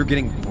 You're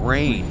getting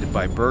brained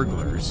by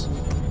burglars.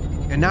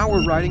 And now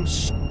we're riding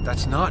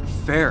that's not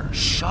fair.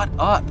 Shut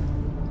up.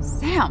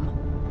 Sam!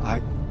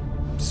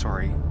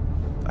 Sorry.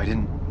 I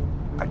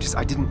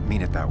didn't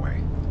mean it that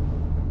way.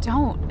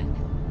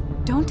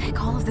 Don't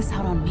take all of this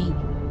out on me.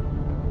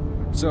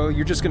 So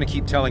you're just gonna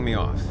keep telling me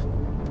off?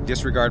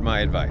 Disregard my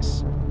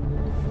advice?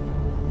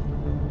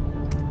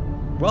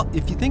 Well,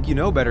 if you think you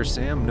know better,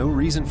 Sam, no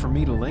reason for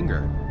me to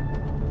linger.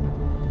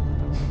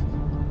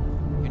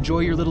 Enjoy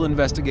your little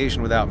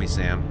investigation without me,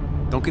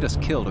 Sam. Don't get us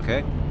killed,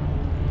 okay?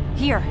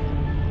 Here.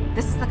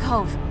 This is the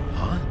cove.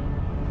 Huh?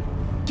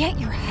 Get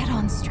your head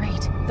on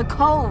straight. The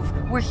cove.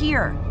 We're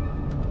here.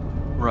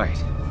 Right.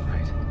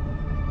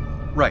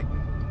 Right.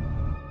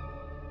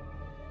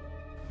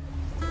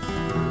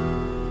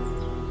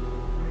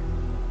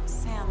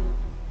 Sam,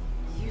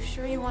 you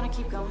sure you want to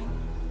keep going?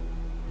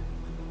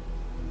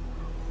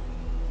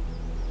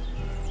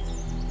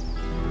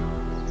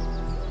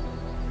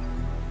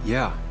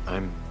 Yeah,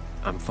 I'm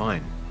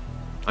fine.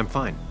 I'm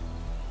fine.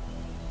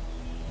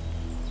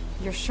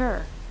 You're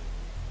sure?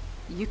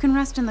 You can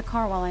rest in the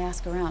car while I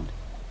ask around.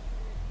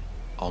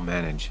 I'll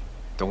manage.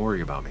 Don't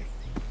worry about me.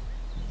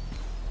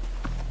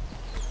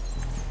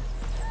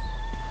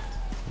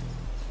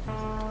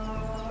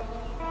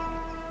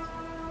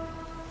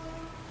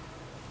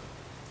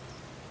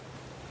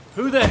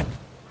 Who the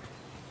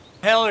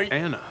hell are you?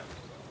 Anna,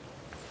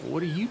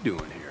 what are you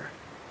doing here?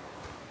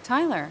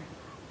 Tyler,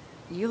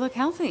 you look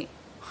healthy.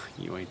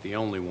 You ain't the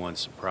only one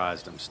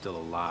surprised I'm still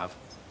alive.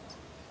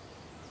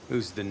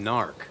 Who's the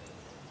narc?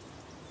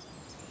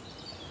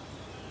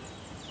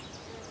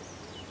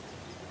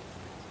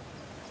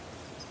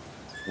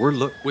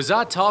 Was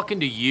I talking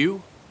to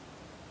you?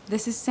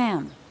 This is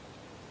Sam.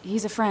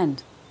 He's a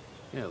friend.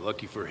 Yeah,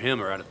 lucky for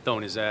him or I'd have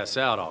thrown his ass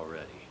out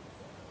already.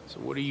 So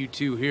what are you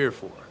two here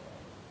for?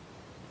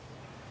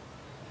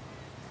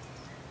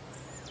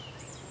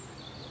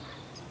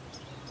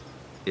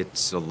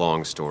 It's a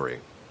long story.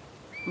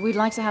 We'd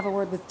like to have a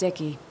word with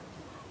Dickie.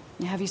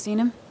 Have you seen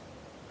him?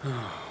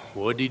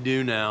 What'd he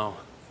do now?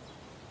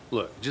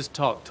 Look, just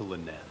talk to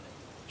Lynette.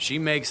 She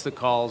makes the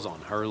calls on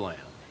her land.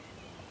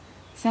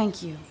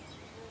 Thank you.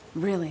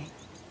 Really.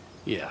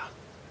 Yeah,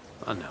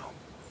 I know.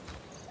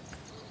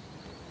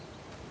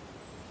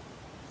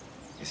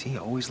 Is he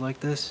always like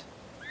this?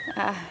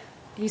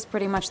 He's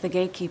pretty much the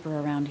gatekeeper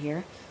around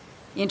here.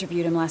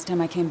 Interviewed him last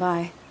time I came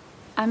by.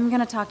 I'm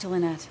gonna talk to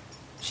Lynette.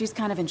 She's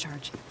kind of in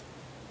charge.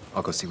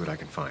 I'll go see what I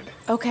can find.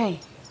 Okay,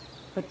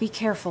 but be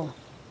careful.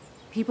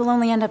 People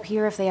only end up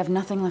here if they have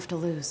nothing left to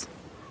lose.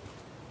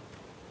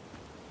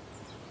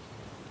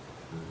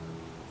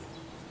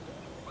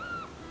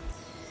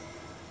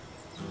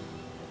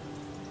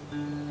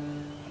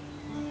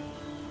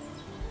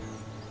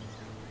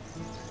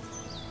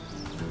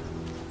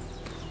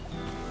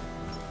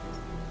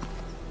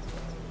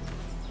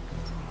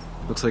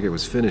 Looks like it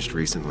was finished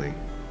recently.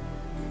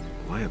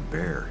 Why a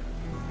bear?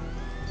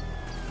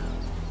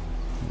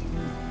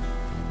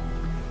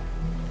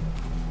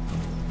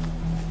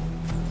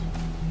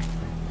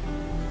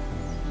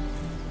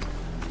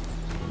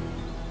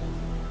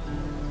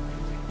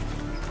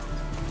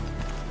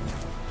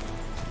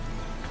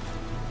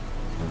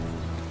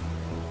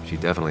 She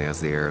definitely has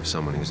the air of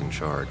someone who's in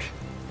charge.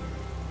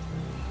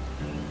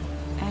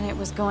 And it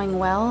was going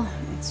well.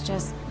 It's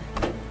just,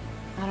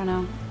 I don't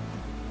know,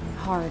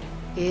 hard.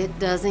 It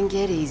doesn't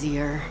get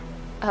easier.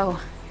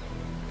 Oh,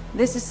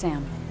 this is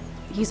Sam.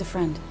 He's a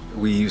friend.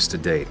 We used to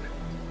date.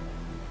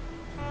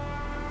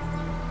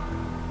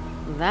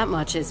 That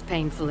much is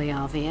painfully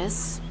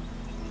obvious.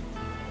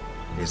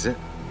 Is it?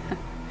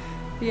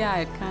 Yeah,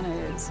 it kind of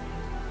is.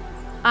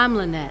 I'm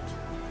Lynette.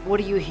 What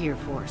are you here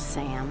for,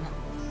 Sam?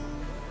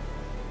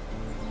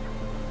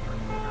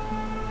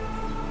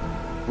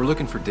 We're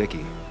looking for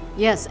Dickie.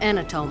 Yes,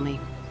 Anna told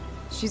me.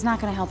 She's not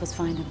gonna help us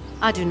find him.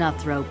 I do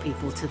not throw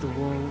people to the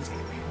wolves.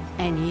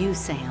 And you,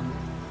 Sam,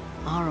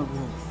 are a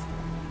wolf.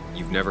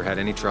 You've never had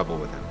any trouble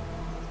with him.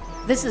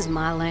 This is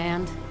my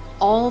land.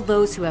 All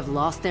those who have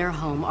lost their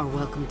home are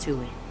welcome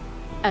to it,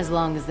 as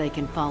long as they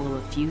can follow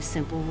a few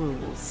simple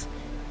rules.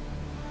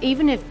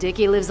 Even if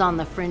Dickie lives on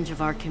the fringe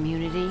of our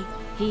community,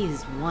 he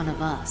is one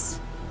of us.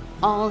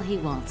 All he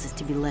wants is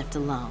to be left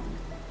alone.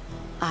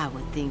 I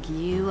would think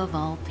you, of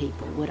all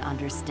people, would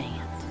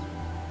understand.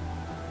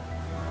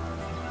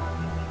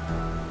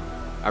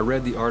 I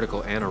read the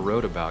article Anna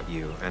wrote about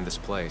you and this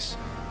place.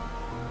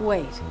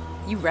 Wait,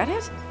 you read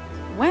it?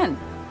 When?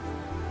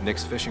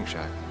 Nick's fishing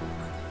shack.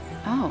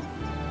 Oh.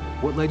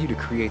 What led you to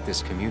create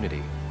this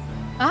community?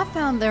 I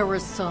found there were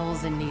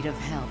souls in need of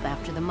help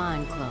after the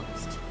mine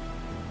closed.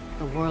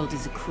 The world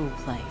is a cruel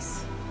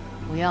place.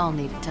 We all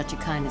need a touch of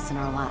kindness in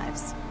our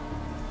lives.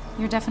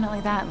 You're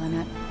definitely that,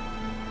 Lynette.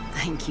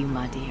 Thank you,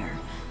 my dear.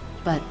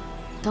 But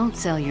don't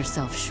sell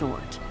yourself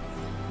short.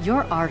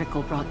 Your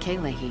article brought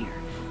Kayla here,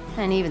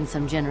 and even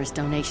some generous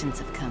donations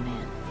have come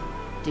in.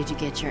 Did you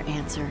get your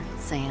answer,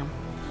 Sam?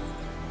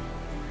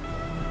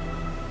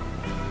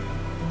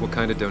 What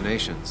kind of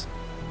donations?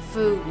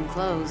 Food and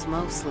clothes,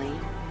 mostly.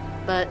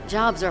 But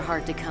jobs are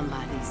hard to come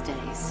by these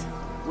days.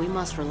 We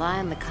must rely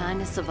on the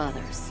kindness of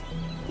others,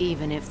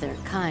 even if their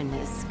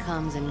kindness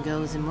comes and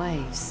goes in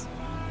waves.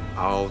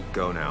 I'll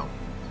go now.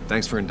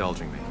 Thanks for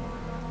indulging me.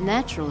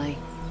 Naturally.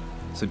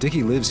 So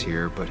Dickie lives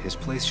here, but his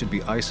place should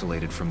be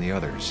isolated from the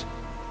others.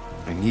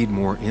 I need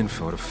more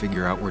info to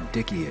figure out where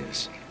Dickie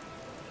is.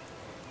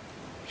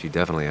 She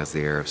definitely has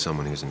the air of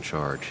someone who's in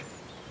charge.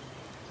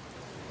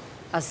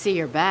 I see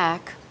you're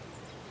back.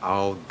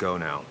 I'll go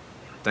now.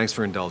 Thanks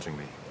for indulging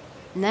me.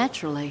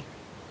 Naturally.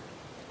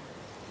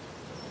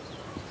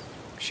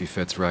 She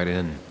fits right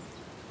in.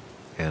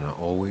 Anna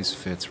always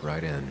fits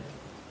right in.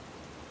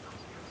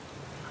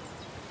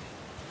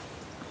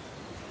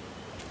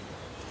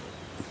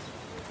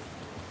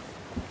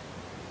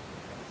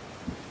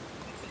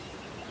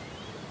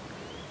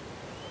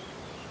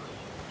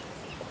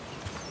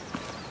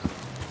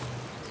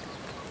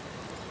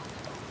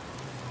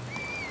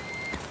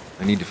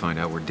 I need to find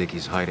out where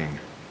Dickie's hiding.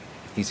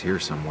 He's here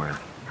somewhere.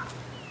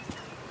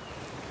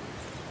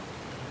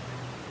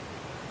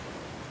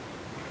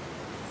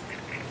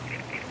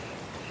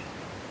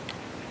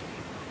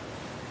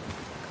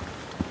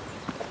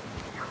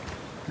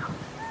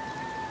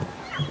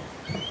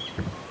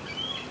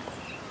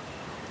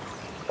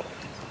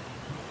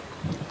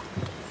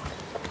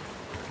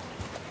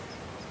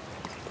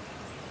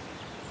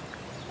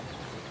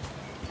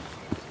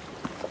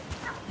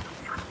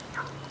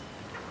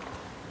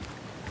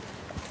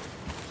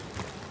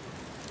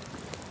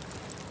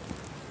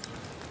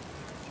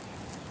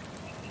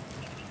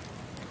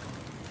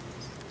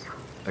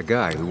 A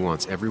guy who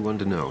wants everyone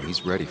to know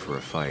he's ready for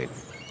a fight.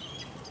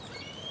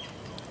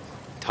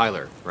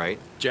 Tyler, right?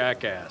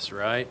 Jackass,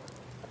 right?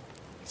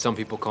 Some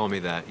people call me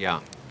that, yeah.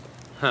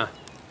 Huh.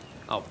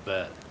 I'll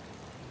bet.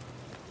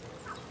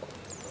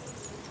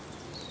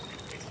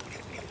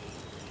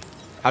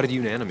 How did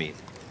you and Anna meet?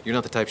 You're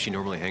not the type she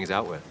normally hangs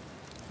out with.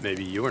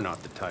 Maybe you're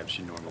not the type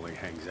she normally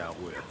hangs out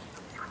with.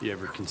 You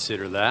ever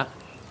consider that?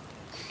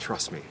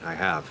 Trust me, I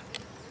have.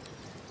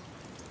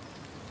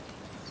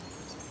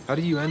 How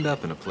do you end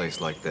up in a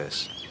place like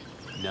this?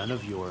 None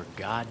of your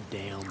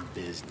goddamn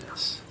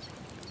business.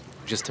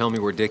 Just tell me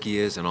where Dickie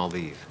is and I'll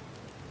leave.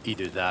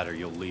 Either that or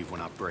you'll leave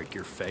when I break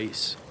your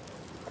face.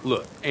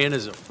 Look,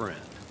 Anna's a friend.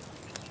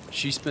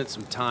 She spent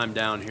some time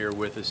down here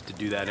with us to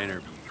do that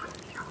interview.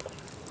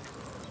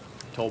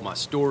 Told my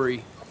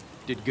story,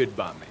 did good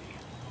by me.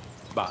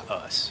 By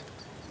us.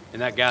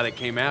 And that guy that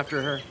came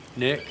after her,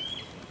 Nick,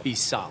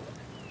 he's solid.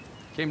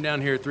 Came down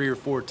here 3 or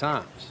 4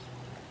 times.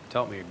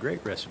 Taught me a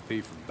great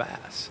recipe for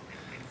bass.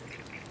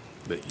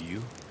 But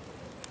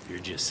you're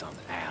just some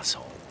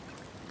asshole.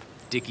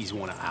 Dickie's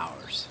one of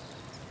ours.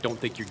 Don't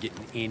think you're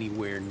getting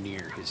anywhere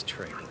near his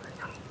trailer.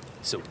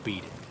 So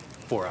beat it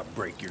before I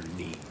break your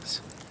knees.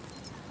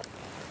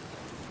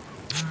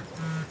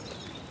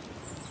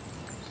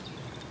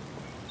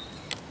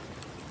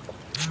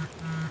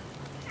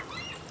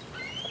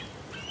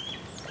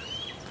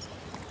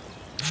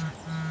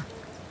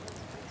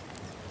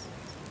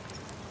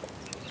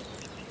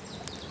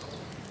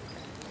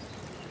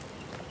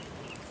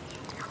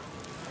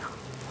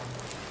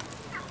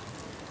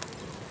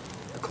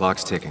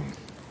 Clock's ticking.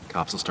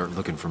 Cops will start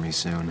looking for me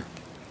soon.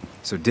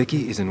 So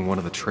Dickie is in one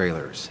of the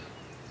trailers.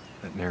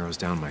 That narrows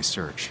down my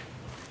search.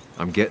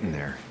 I'm getting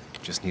there.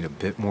 Just need a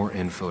bit more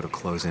info to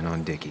close in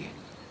on Dickie.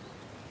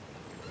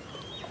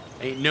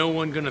 Ain't no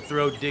one gonna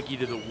throw Dickie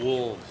to the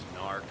wolves,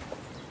 narc.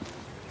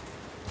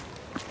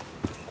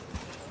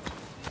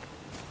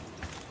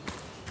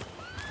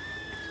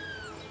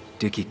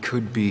 Dickie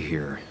could be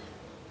here,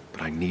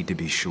 but I need to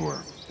be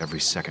sure. Every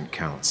second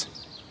counts.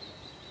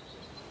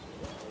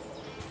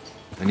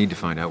 I need to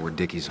find out where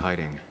Dickie's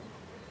hiding.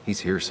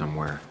 He's here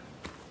somewhere.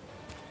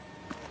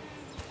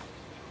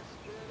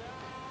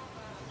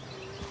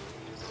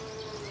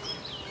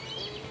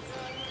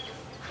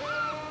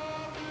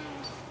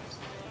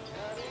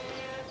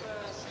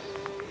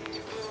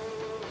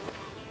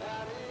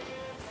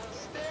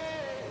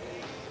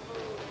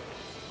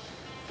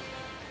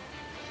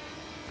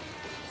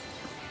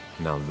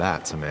 Now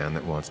that's a man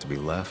that wants to be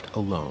left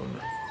alone.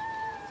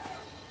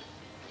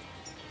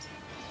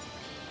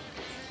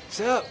 What's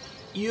up?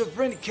 You a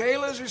friend of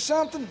Kayla's or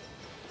something?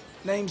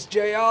 Name's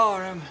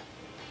JR.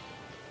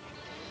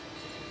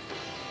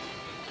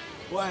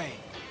 Wait.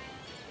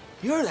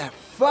 You're that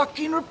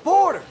fucking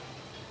reporter.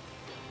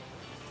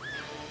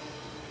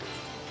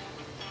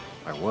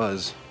 I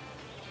was.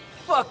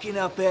 Fucking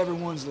up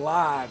everyone's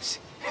lives.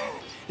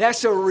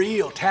 That's a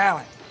real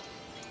talent.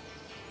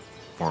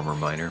 Former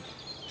miner.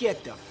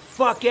 Get the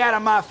fuck out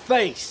of my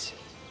face.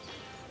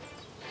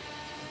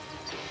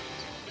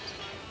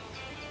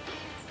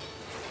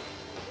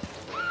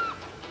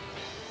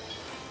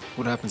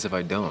 What happens if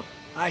I don't?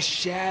 I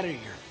shatter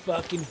your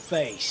fucking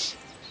face.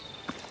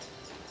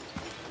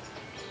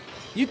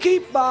 You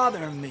keep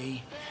bothering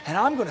me, and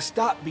I'm gonna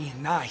stop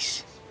being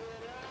nice.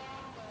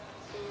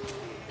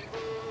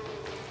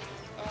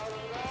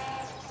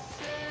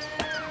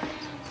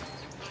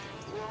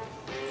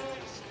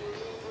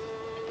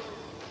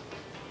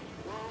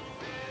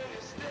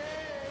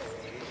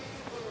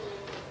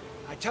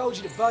 I told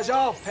you to buzz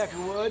off,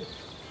 Peckerwood.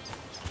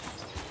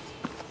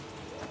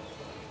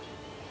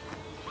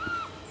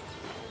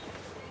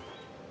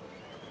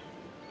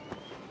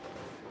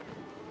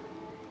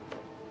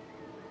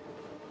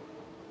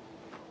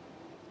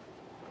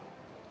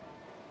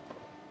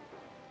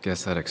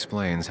 Guess that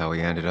explains how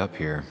he ended up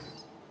here.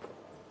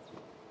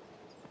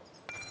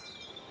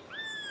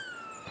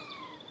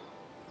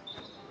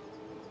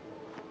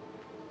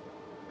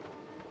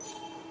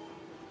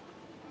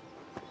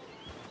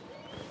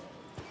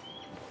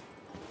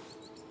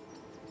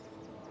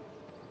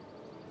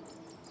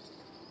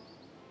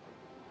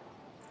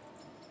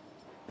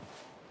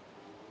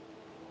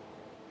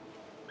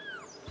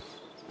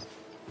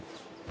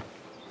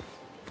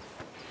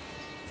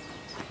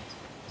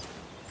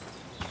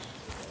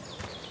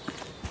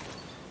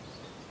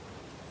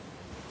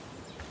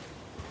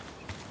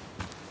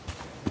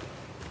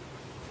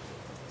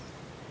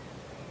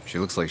 She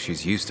looks like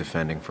she's used to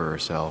fending for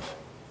herself.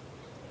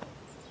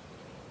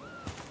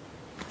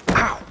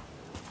 Ow!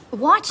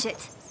 Watch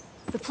it.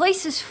 The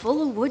place is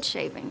full of wood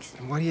shavings.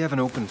 And why do you have an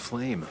open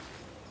flame?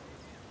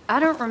 I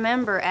don't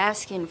remember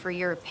asking for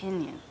your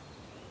opinion.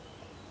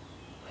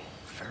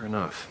 Fair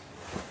enough.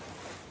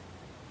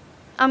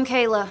 I'm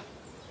Kayla.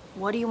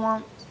 What do you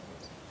want?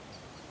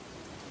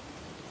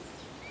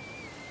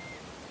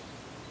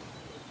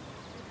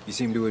 You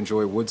seem to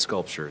enjoy wood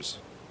sculptures.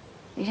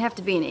 You'd have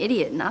to be an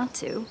idiot not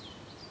to.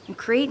 And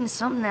creating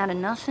something out of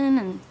nothing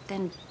and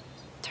then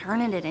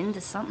turning it into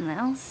something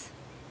else?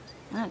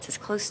 That's as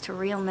close to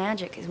real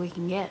magic as we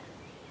can get.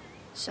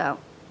 So,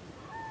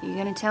 you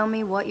gonna tell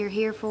me what you're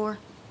here for?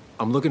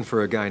 I'm looking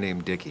for a guy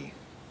named Dickie.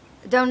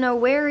 Don't know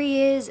where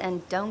he is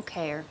and don't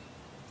care.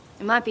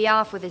 He might be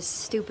off with his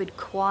stupid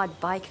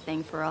quad bike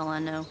thing for all I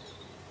know.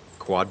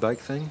 Quad bike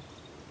thing?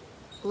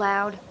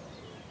 Loud,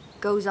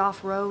 goes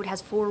off-road,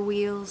 has 4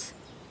 wheels,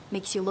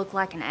 makes you look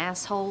like an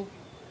asshole.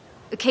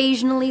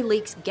 Occasionally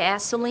leaks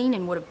gasoline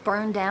and would have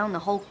burned down the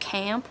whole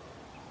camp.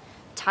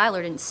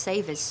 Tyler didn't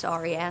save his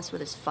sorry ass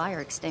with his fire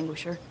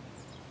extinguisher.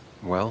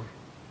 Well,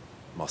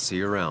 I'll see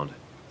you around.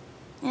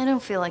 I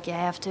don't feel like you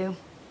have to.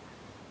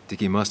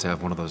 Dickie must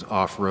have one of those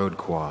off-road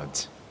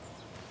quads.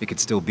 He could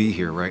still be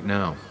here right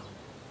now.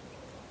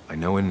 I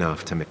know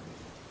enough to make...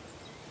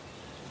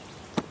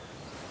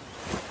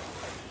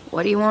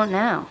 What do you want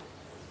now?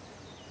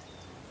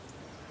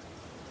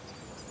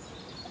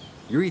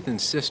 You're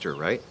Ethan's sister,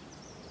 right?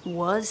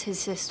 Was his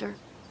sister.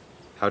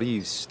 How do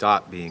you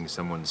stop being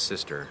someone's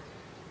sister?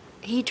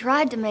 He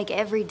tried to make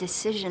every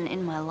decision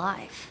in my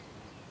life.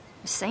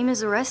 Same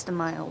as the rest of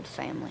my old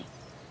family.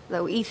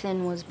 Though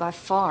Ethan was by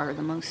far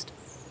the most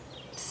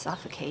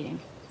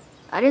suffocating.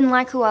 I didn't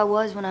like who I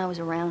was when I was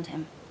around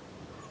him.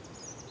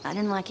 I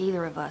didn't like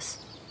either of us.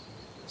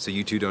 So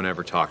you two don't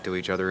ever talk to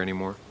each other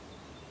anymore?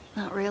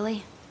 Not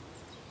really.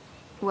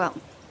 Well,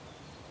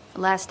 the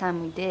last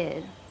time we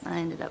did, I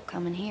ended up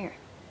coming here.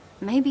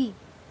 Maybe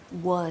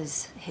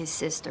was his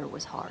sister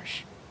was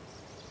harsh.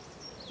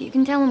 You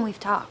can tell him we've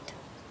talked,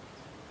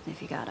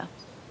 if you gotta.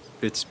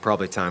 It's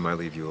probably time I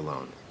leave you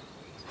alone.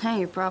 Hey,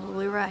 you're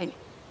probably right.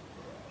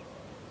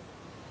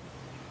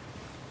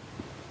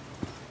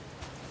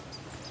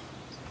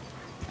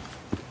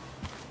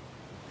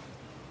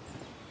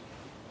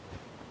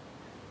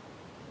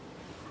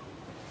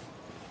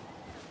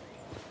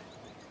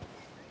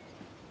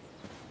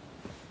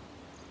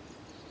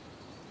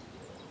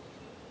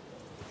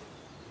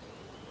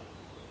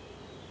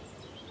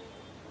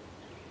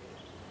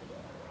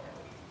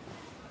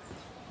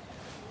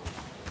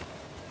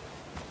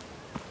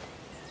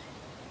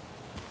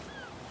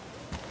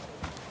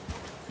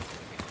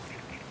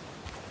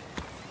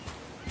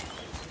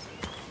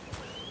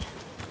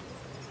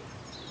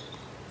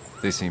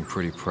 They seem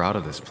pretty proud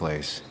of this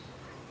place.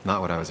 Not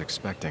what I was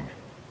expecting.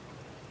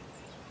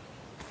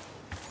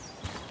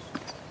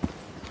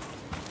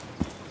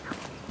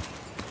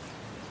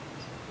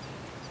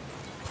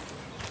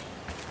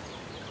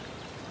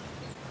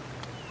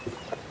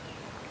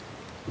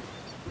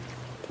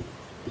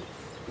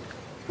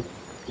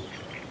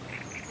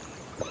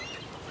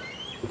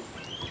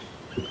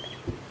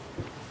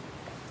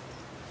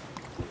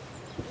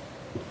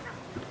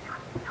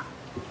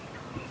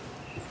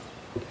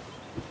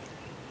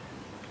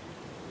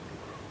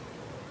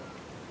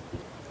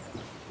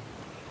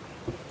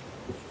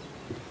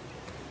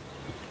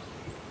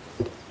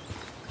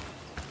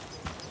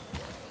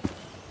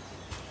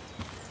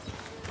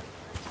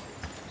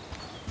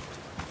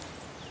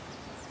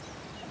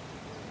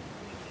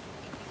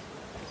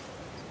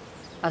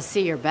 I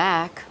see you're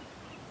back.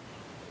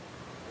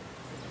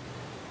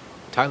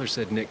 Tyler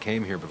said Nick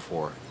came here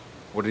before.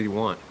 What did he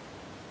want?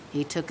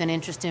 He took an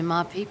interest in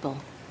my people.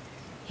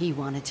 He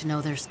wanted to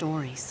know their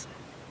stories.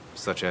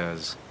 Such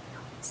as?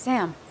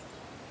 Sam.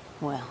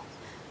 Well,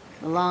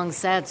 the long,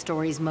 sad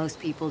stories most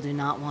people do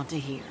not want to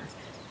hear.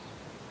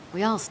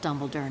 We all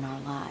stumble during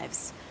our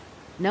lives.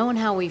 Knowing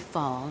how we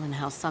fall and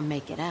how some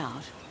make it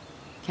out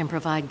can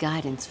provide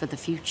guidance for the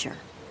future,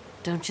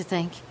 don't you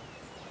think?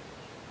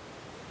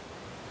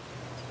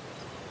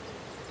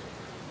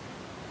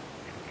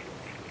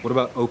 What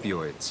about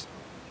opioids?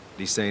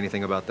 Did he say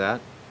anything about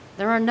that?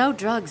 There are no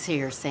drugs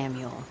here,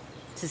 Samuel.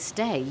 To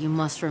stay, you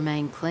must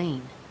remain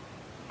clean.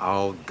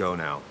 I'll go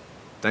now.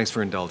 Thanks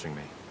for indulging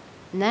me.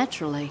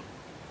 Naturally.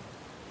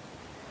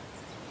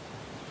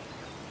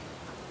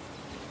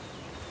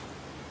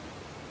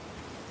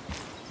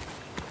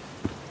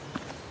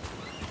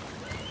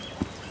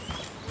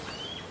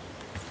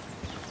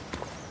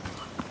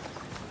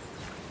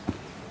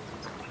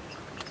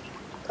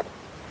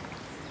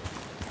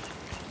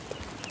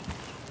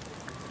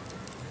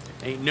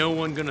 Ain't no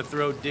one gonna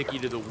throw Dickie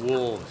to the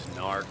wolves,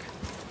 narc.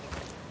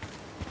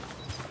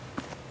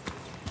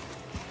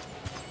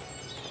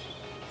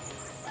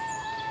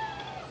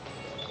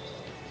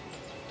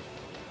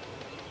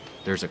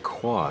 There's a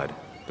quad,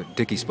 but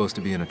Dickie's supposed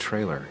to be in a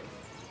trailer.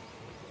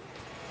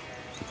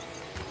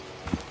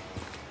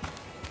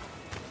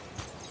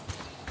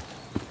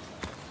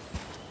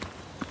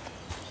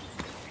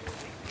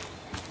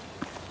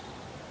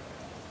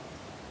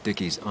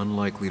 Dickie's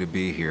unlikely to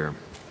be here.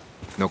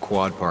 No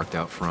quad parked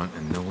out front,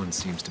 and no one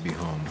seems to be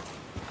home.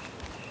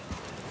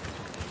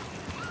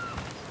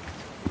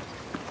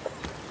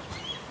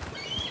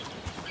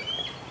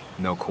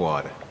 No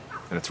quad,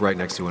 and it's right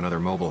next to another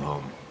mobile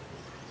home.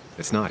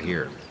 It's not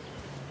here.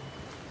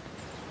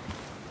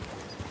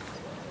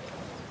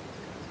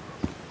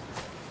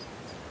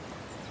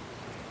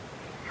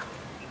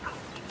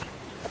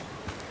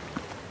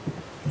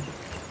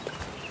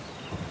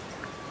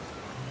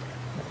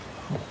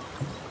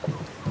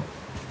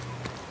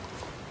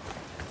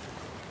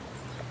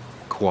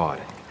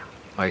 Quad.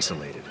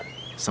 Isolated.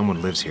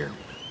 Someone lives here.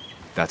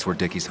 That's where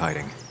Dickie's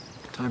hiding.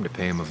 Time to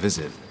pay him a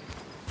visit.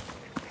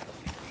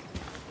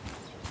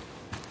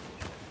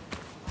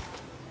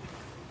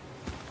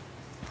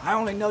 I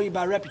only know you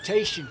by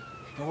reputation,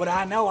 and what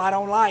I know I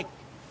don't like.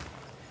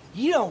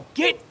 You don't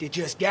get to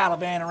just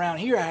gallivant around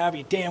here however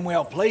you damn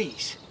well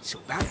please. So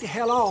back the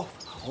hell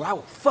off, or I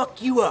will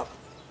fuck you up.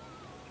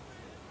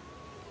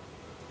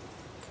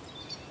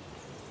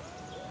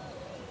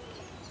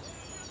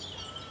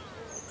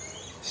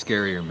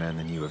 Scarier men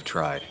than you have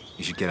tried.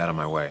 You should get out of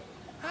my way.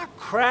 I'll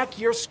crack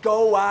your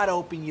skull wide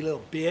open, you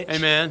little bitch. Hey,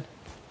 man.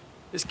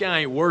 This guy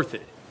ain't worth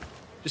it.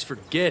 Just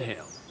forget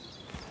him.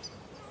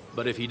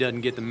 But if he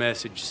doesn't get the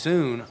message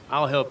soon,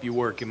 I'll help you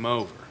work him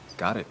over.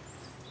 Got it.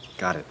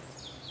 Got it.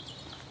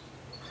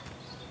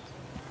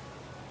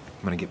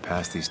 I'm gonna get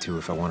past these two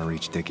if I want to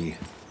reach Dickie.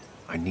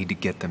 I need to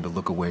get them to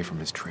look away from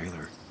his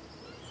trailer.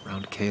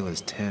 Round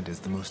Kayla's tent is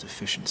the most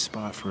efficient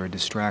spot for a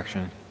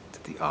distraction. It's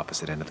at the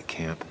opposite end of the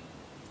camp.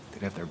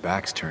 They'd have their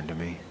backs turned to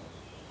me.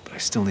 But I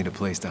still need a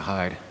place to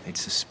hide. They'd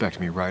suspect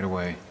me right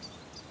away.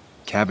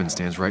 Cabin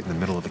stands right in the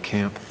middle of the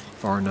camp,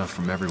 far enough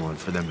from everyone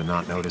for them to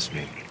not notice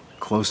me.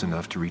 Close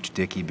enough to reach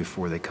Dickie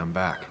before they come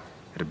back.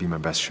 It'd be my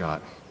best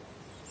shot.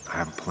 I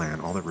have a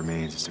plan. All that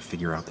remains is to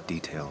figure out the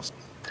details.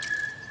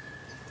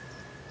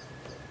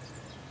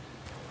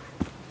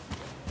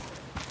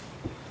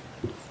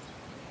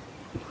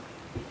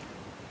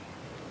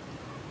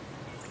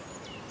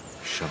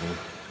 Shovel,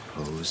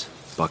 hose,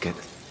 bucket.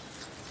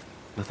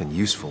 Nothing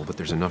useful, but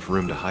there's enough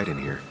room to hide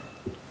in here.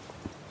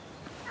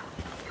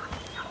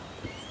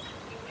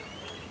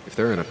 If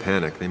they're in a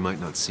panic, they might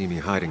not see me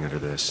hiding under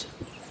this.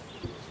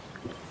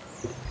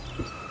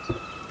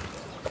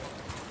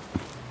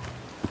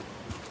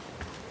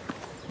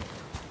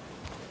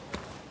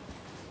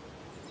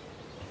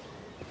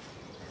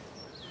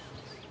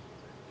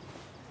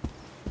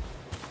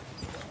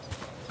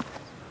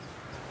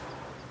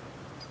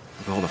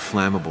 With all the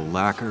flammable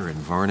lacquer and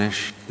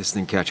varnish, this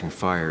thing catching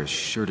fire is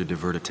sure to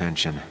divert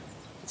attention.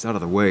 It's out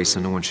of the way, so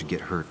no one should get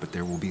hurt, but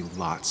there will be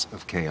lots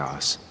of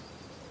chaos.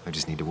 I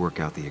just need to work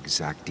out the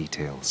exact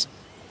details.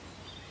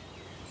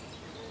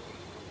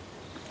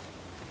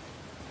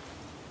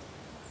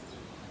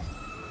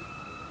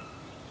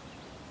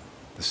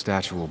 The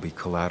statue will be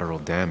collateral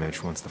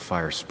damage once the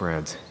fire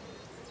spreads.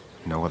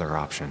 No other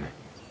option.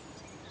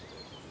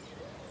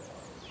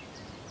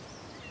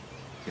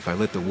 If I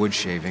lit the wood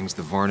shavings,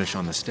 the varnish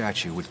on the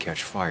statue would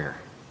catch fire.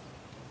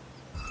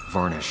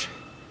 Varnish.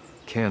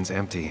 Can's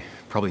empty.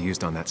 Probably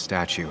used on that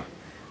statue.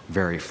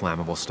 Very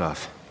flammable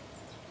stuff.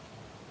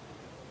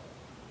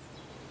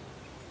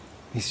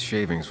 These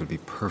shavings would be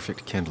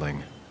perfect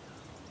kindling.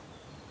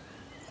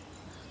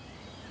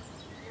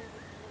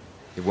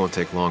 It won't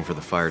take long for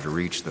the fire to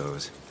reach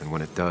those, and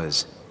when it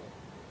does,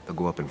 they'll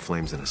go up in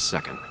flames in a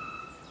second.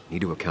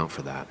 Need to account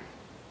for that.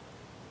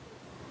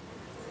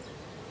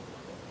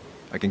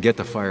 I can get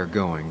the fire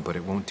going, but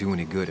it won't do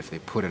any good if they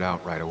put it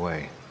out right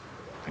away.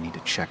 I need to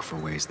check for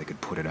ways they could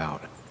put it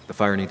out. The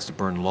fire needs to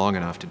burn long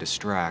enough to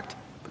distract,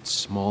 but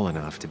small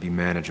enough to be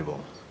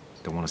manageable.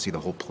 Don't want to see the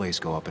whole place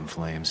go up in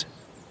flames.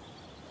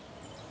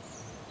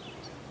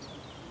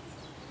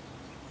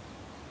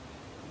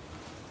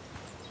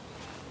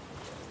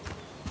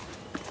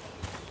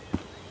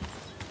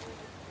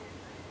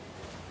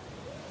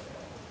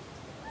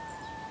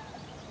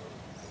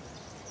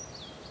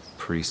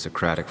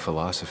 Pre-Socratic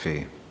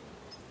philosophy.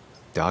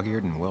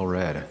 Dog-eared and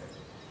well-read.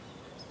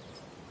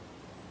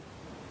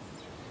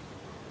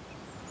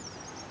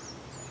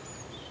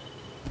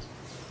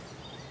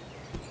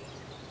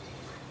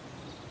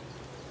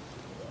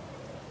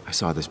 I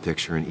saw this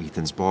picture in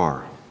Ethan's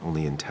bar,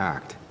 only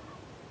intact.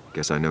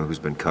 Guess I know who's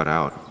been cut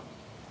out.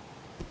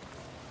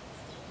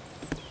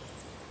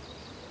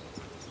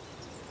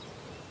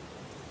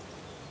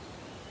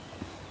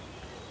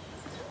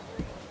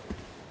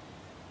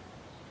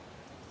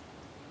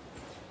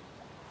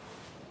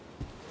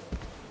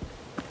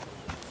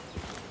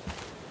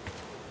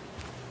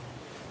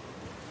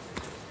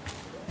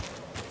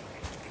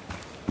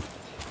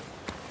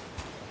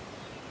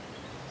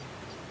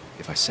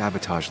 If I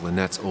sabotage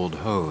Lynette's old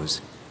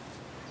hose,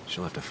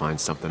 she'll have to find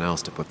something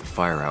else to put the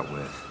fire out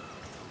with.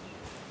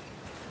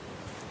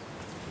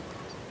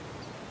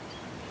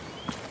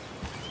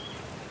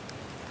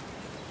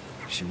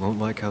 She won't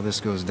like how this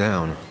goes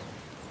down,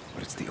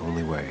 but it's the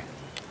only way.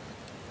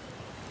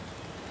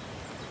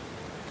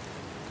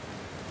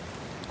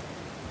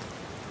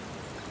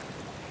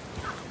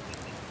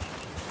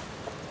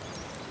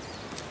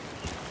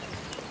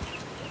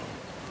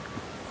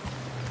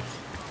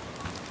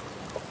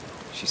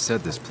 She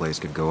said this place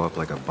could go up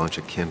like a bunch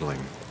of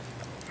kindling.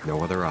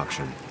 No other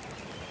option.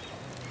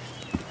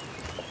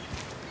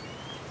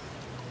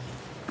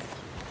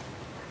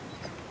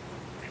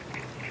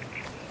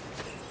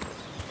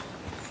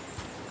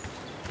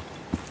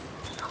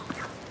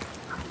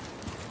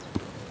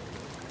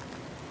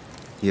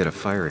 He had a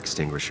fire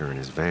extinguisher in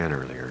his van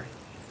earlier.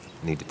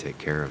 Need to take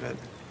care of it.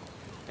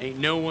 Ain't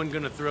no one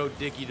gonna throw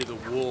Dickie to the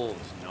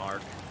wolves,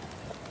 narc.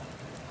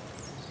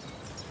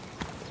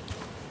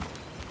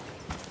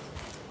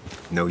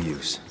 No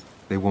use.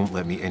 They won't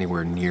let me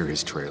anywhere near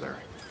his trailer.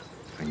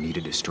 I need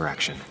a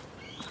distraction.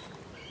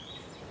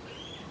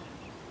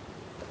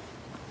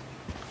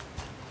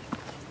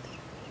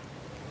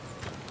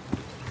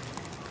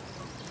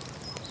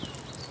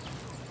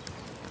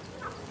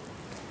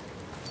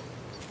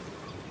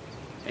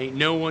 Ain't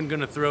no one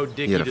gonna throw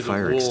Dickie He had to a the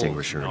fire wolves,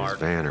 extinguisher in his narc.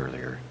 van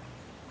earlier.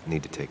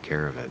 Need to take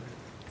care of it.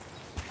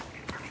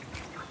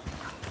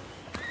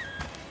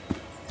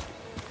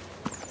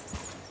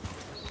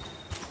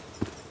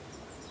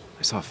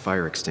 I saw a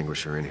fire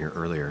extinguisher in here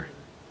earlier.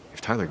 If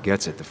Tyler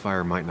gets it, the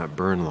fire might not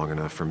burn long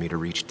enough for me to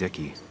reach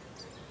Dickie.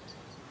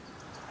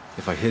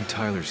 If I hid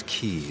Tyler's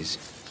keys,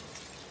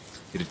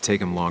 it'd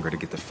take him longer to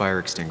get the fire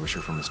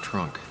extinguisher from his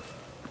trunk.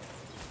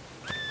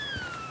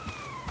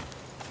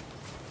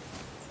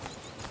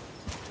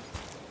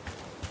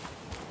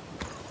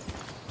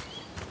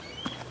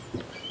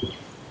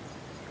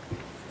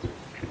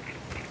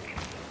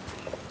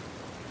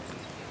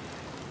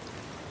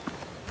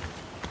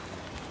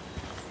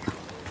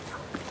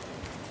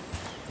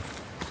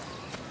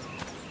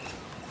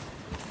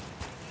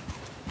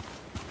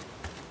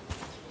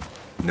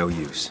 No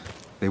use.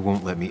 They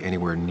won't let me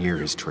anywhere near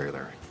his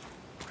trailer.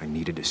 I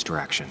need a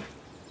distraction.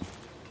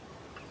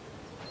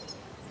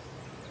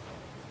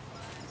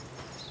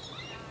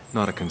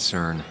 Not a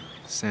concern.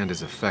 Sand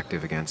is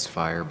effective against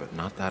fire, but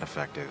not that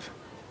effective.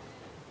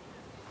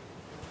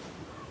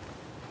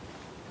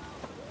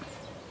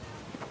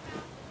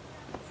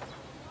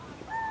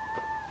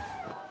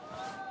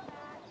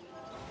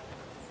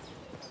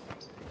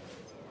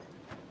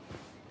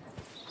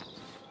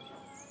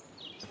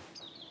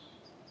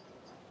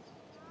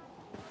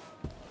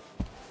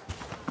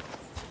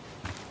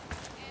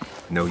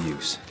 No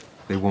use.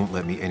 They won't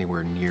let me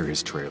anywhere near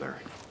his trailer.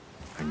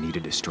 I need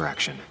a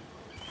distraction.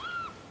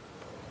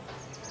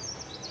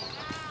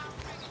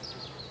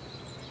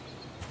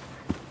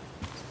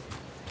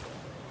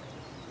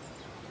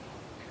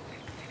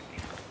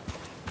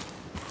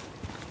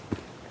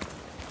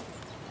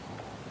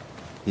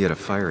 He had a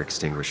fire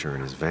extinguisher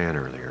in his van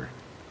earlier.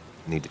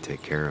 Need to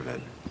take care of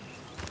it.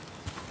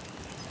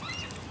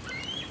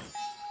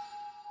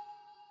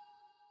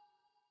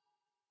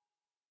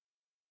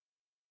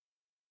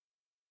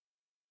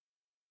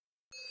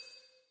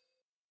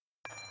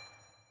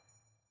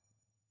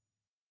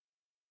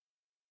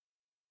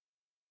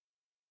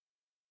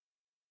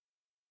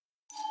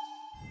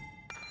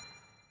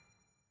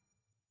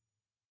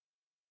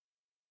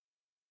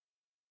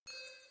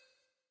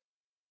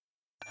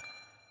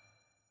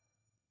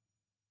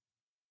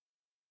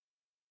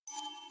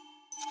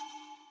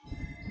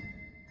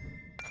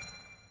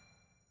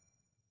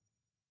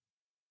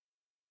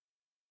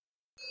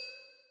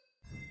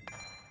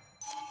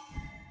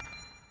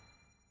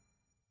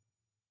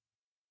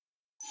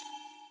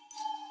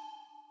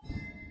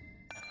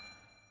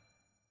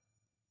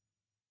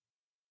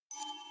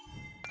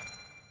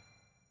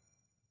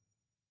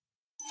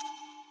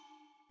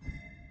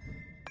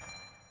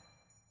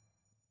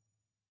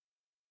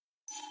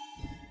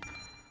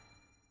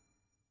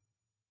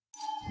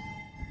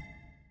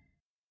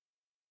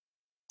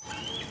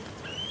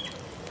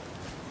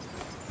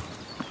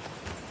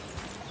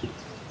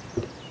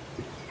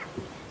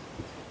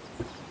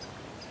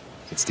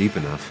 It's deep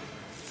enough.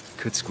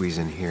 Could squeeze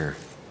in here.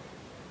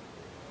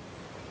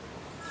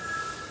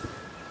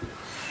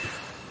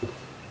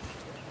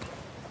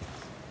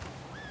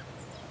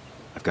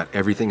 I've got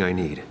everything I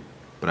need,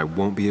 but I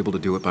won't be able to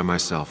do it by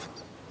myself.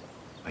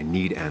 I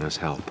need Anna's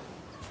help.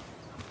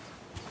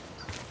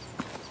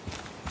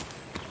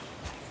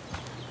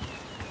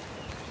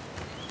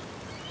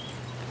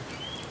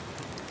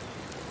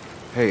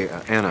 Hey,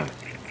 Anna.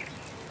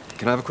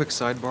 Can I have a quick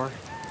sidebar?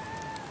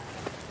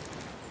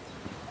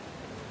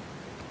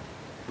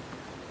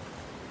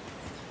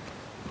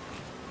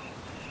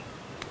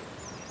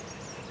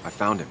 I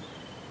found him.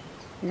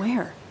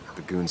 Where?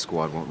 The goon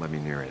squad won't let me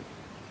near it.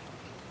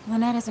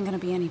 Lynette isn't gonna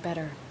be any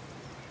better.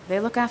 They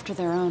look after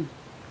their own.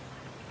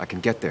 I can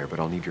get there, but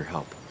I'll need your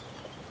help.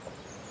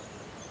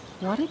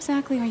 What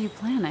exactly are you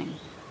planning?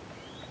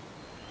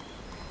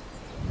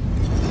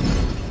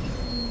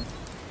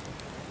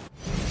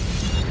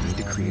 I need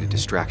to create a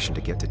distraction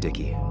to get to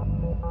Dickie.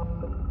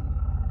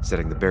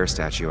 Setting the bear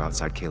statue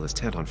outside Kayla's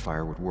tent on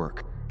fire would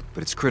work,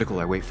 but it's critical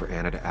I wait for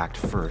Anna to act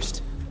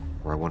first,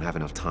 or I won't have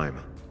enough time.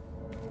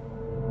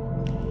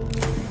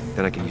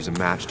 Then I can use a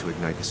match to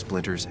ignite the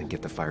splinters and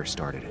get the fire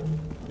started.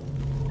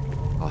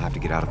 I'll have to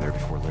get out of there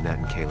before Lynette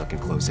and Kayla can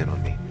close in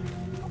on me.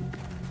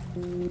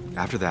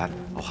 After that,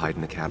 I'll hide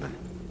in the cabin.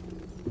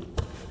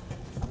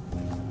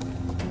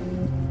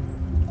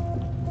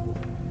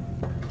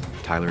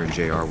 Tyler and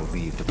JR will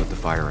leave to put the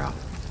fire out.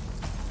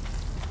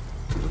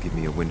 It'll give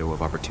me a window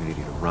of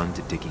opportunity to run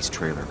to Dickie's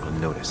trailer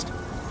unnoticed.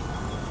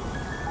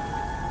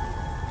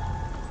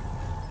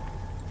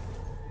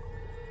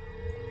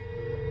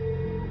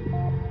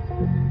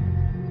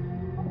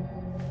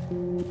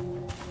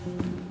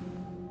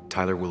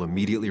 Tyler will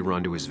immediately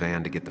run to his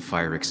van to get the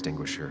fire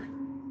extinguisher.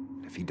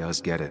 If he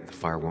does get it, the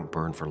fire won't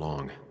burn for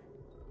long.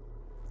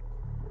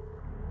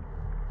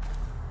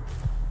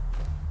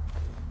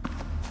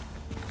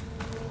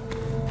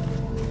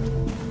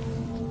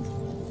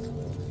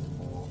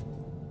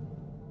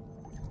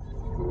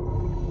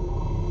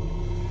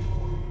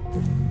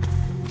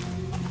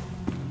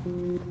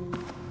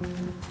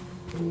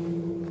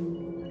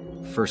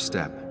 First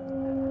step.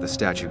 The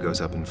statue goes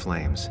up in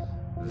flames.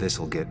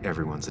 This'll get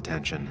everyone's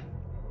attention.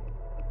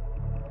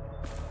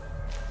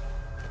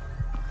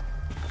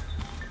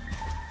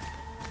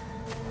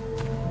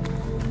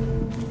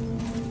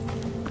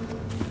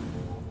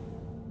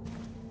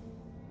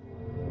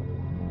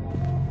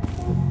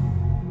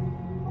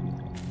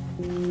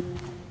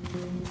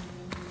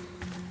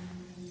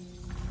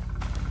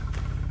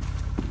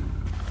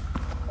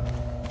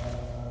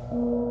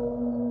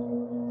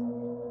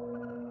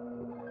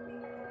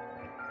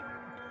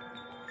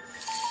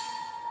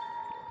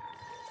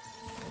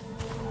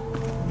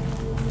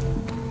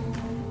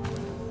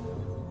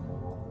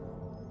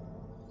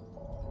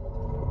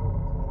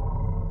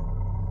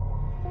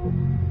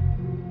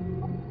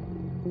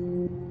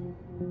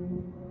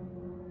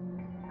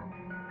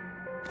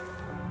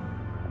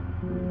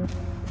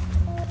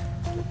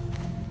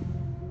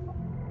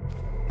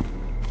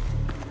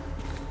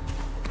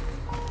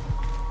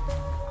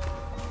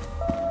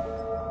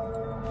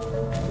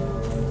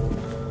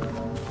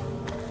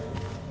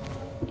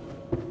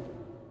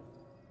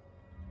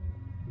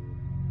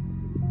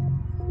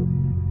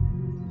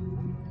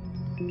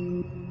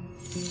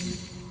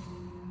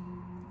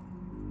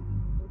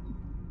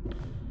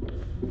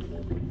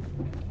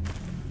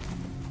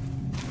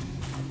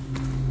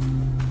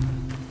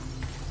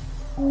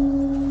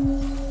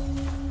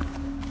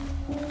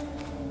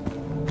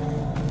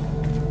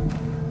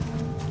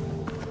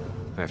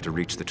 I have to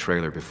reach the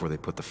trailer before they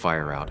put the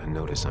fire out and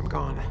notice I'm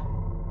gone.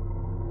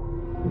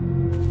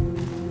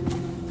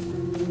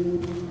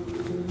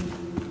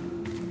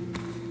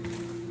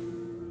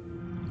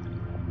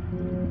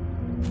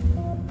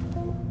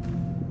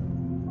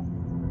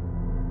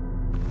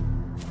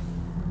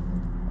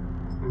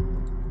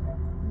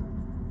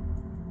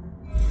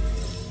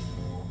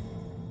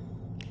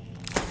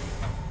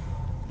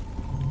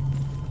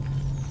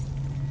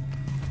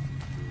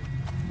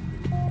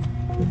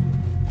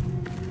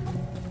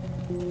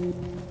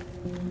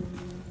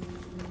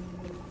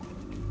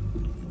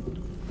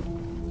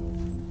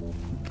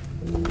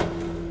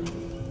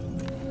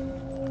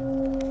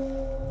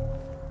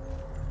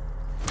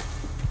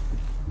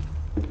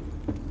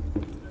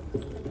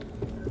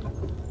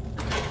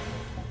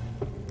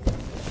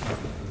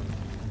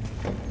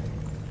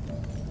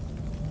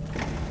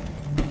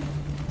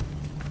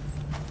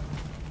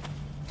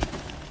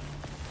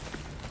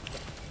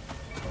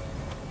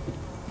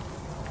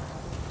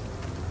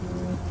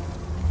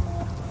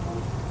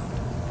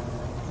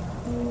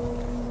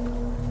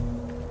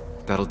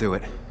 That'll do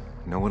it.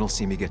 No one will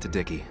see me get to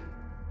Dickie.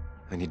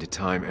 I need to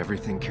time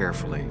everything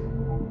carefully.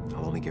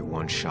 I'll only get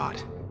one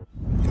shot.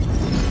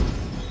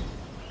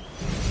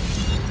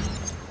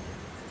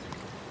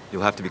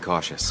 You'll have to be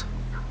cautious.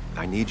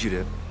 I need you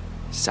to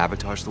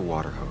sabotage the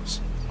water hose.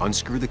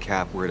 Unscrew the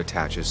cap where it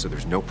attaches so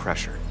there's no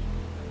pressure.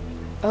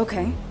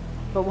 Okay,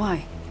 but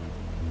why?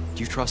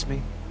 Do you trust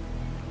me?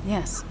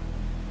 Yes.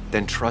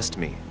 Then trust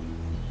me.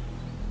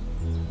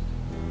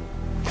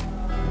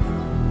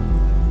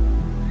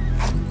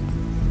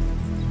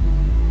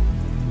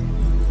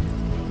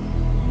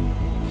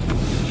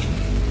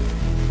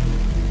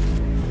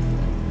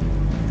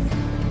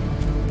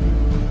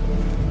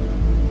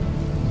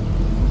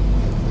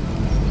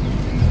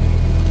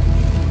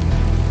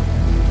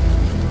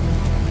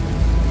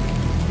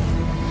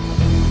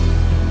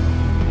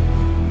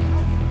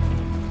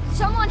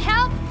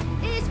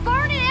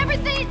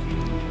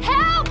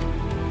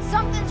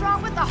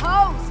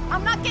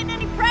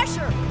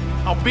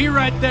 be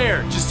right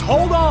there. Just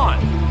hold on.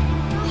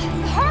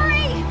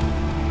 Hurry!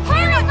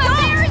 Hurry, my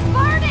bear is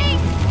burning!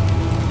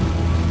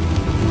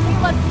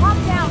 Caleb, calm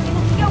down.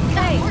 It'll be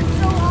okay. I worked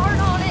so hard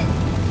on it.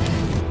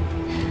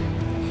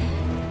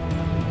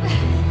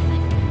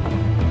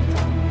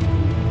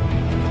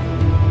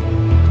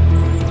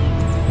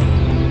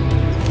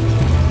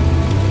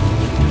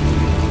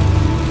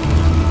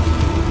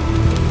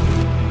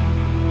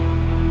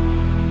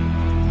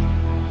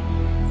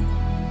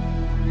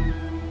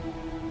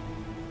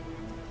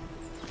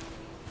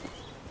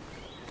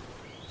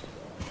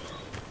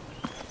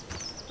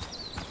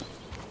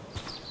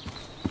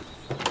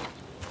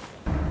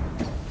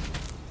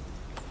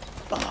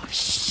 Oh,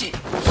 shit!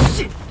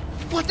 Shit!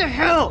 What the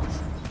hell?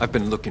 I've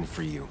been looking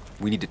for you.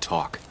 We need to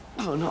talk.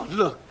 Oh, no,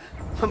 look.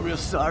 I'm real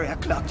sorry I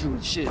clocked you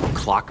and shit.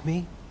 Clock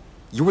me?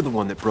 You were the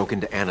one that broke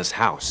into Anna's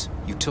house.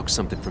 You took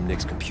something from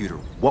Nick's computer.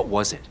 What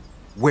was it?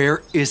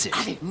 Where is it?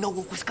 I didn't know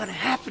what was gonna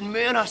happen,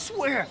 man, I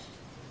swear.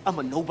 I'm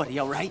a nobody,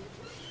 all right?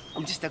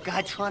 I'm just a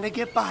guy trying to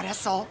get by,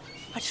 that's all.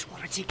 I just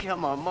want to take care of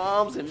my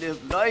moms and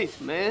live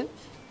life, man.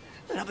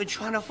 And I've been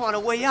trying to find a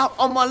way out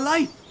all my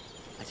life.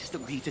 I just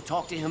agreed to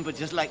talk to him for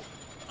just like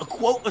a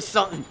quote or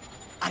something.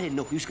 I didn't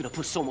know he was gonna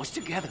put so much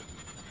together.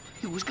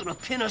 He was gonna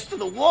pin us to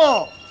the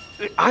wall.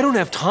 I don't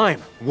have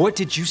time. What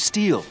did you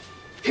steal?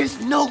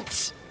 His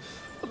notes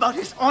about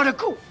his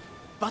article,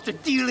 about the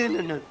dealing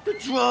and the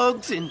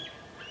drugs and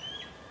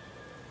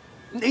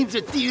names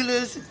of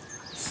dealers,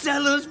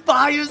 sellers,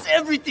 buyers,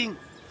 everything.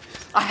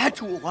 I had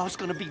to or I was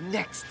gonna be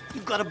next.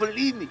 You gotta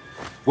believe me.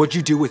 What'd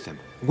you do with them?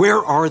 Where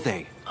are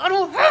they? I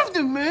don't have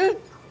them, man.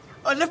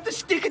 I left the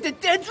stick at the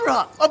dead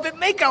drop up at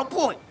Makeout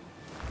Point.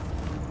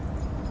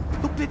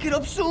 He'll pick it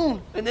up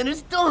soon, and then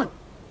it's done.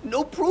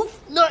 No proof,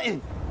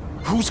 nothing.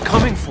 Who's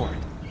coming for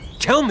it?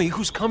 Tell me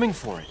who's coming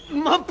for it.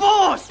 My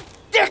boss,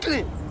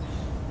 Declan.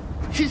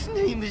 His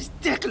name is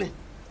Declan.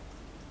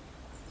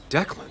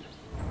 Declan?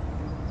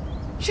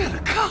 You're the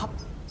cop.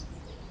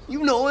 You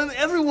know him,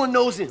 everyone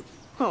knows him.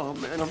 Oh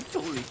man, I'm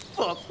totally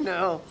fucked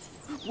now.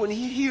 When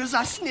he hears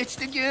I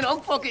snitched again, I'm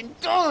fucking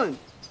done.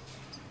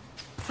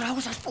 But how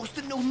was I supposed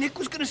to know Nick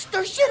was gonna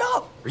stir shit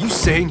up? Are you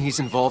saying he's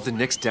involved in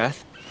Nick's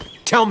death?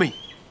 Tell me!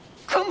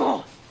 Come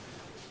on!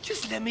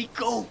 Just let me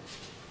go.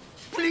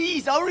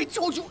 Please, I already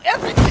told you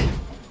everything!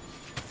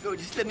 No,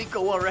 just let me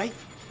go, all right?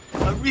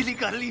 I really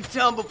gotta leave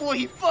town before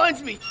he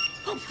finds me.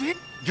 I'm fit.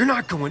 You're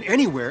not going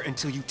anywhere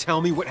until you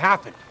tell me what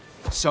happened.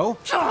 So?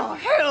 Oh,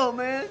 hell,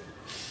 man!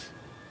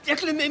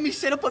 Declan made me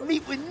set up a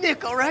meet with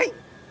Nick, all right?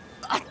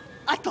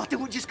 I thought they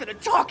were just gonna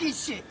talk and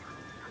shit.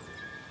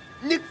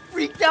 Nick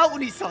freaked out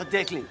when he saw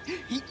Declan.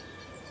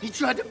 He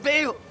tried to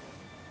bail.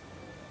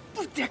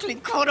 But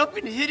Declan caught up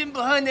and hit him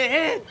behind the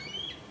head.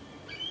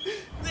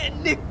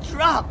 Then Nick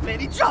dropped, man.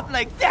 He dropped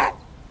like that.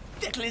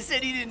 Declan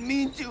said he didn't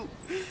mean to.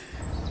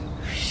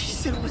 He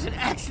said it was an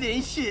accident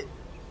and shit.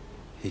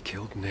 He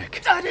killed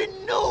Nick. I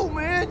didn't know,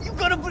 man. You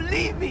gotta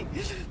believe me.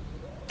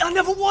 I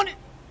never wanted...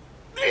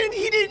 Man,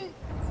 he didn't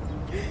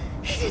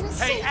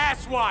say... Hey,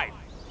 asswipe!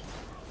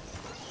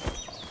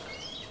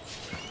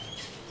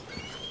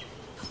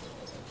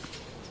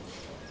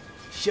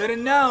 Should've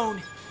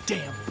known.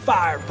 Damn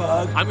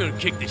firebug. I'm gonna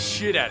kick the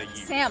shit out of you.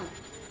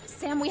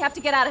 Sam, we have to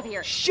get out of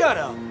here. Shut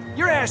up.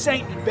 Your ass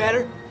ain't any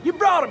better. You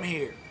brought him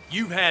here.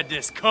 You had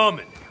this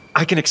coming.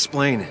 I can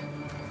explain.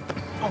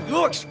 Oh,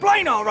 you'll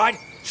explain all right.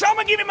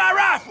 Someone give me my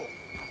rifle.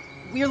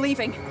 We're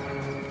leaving.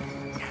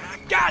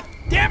 God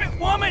damn it,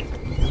 woman!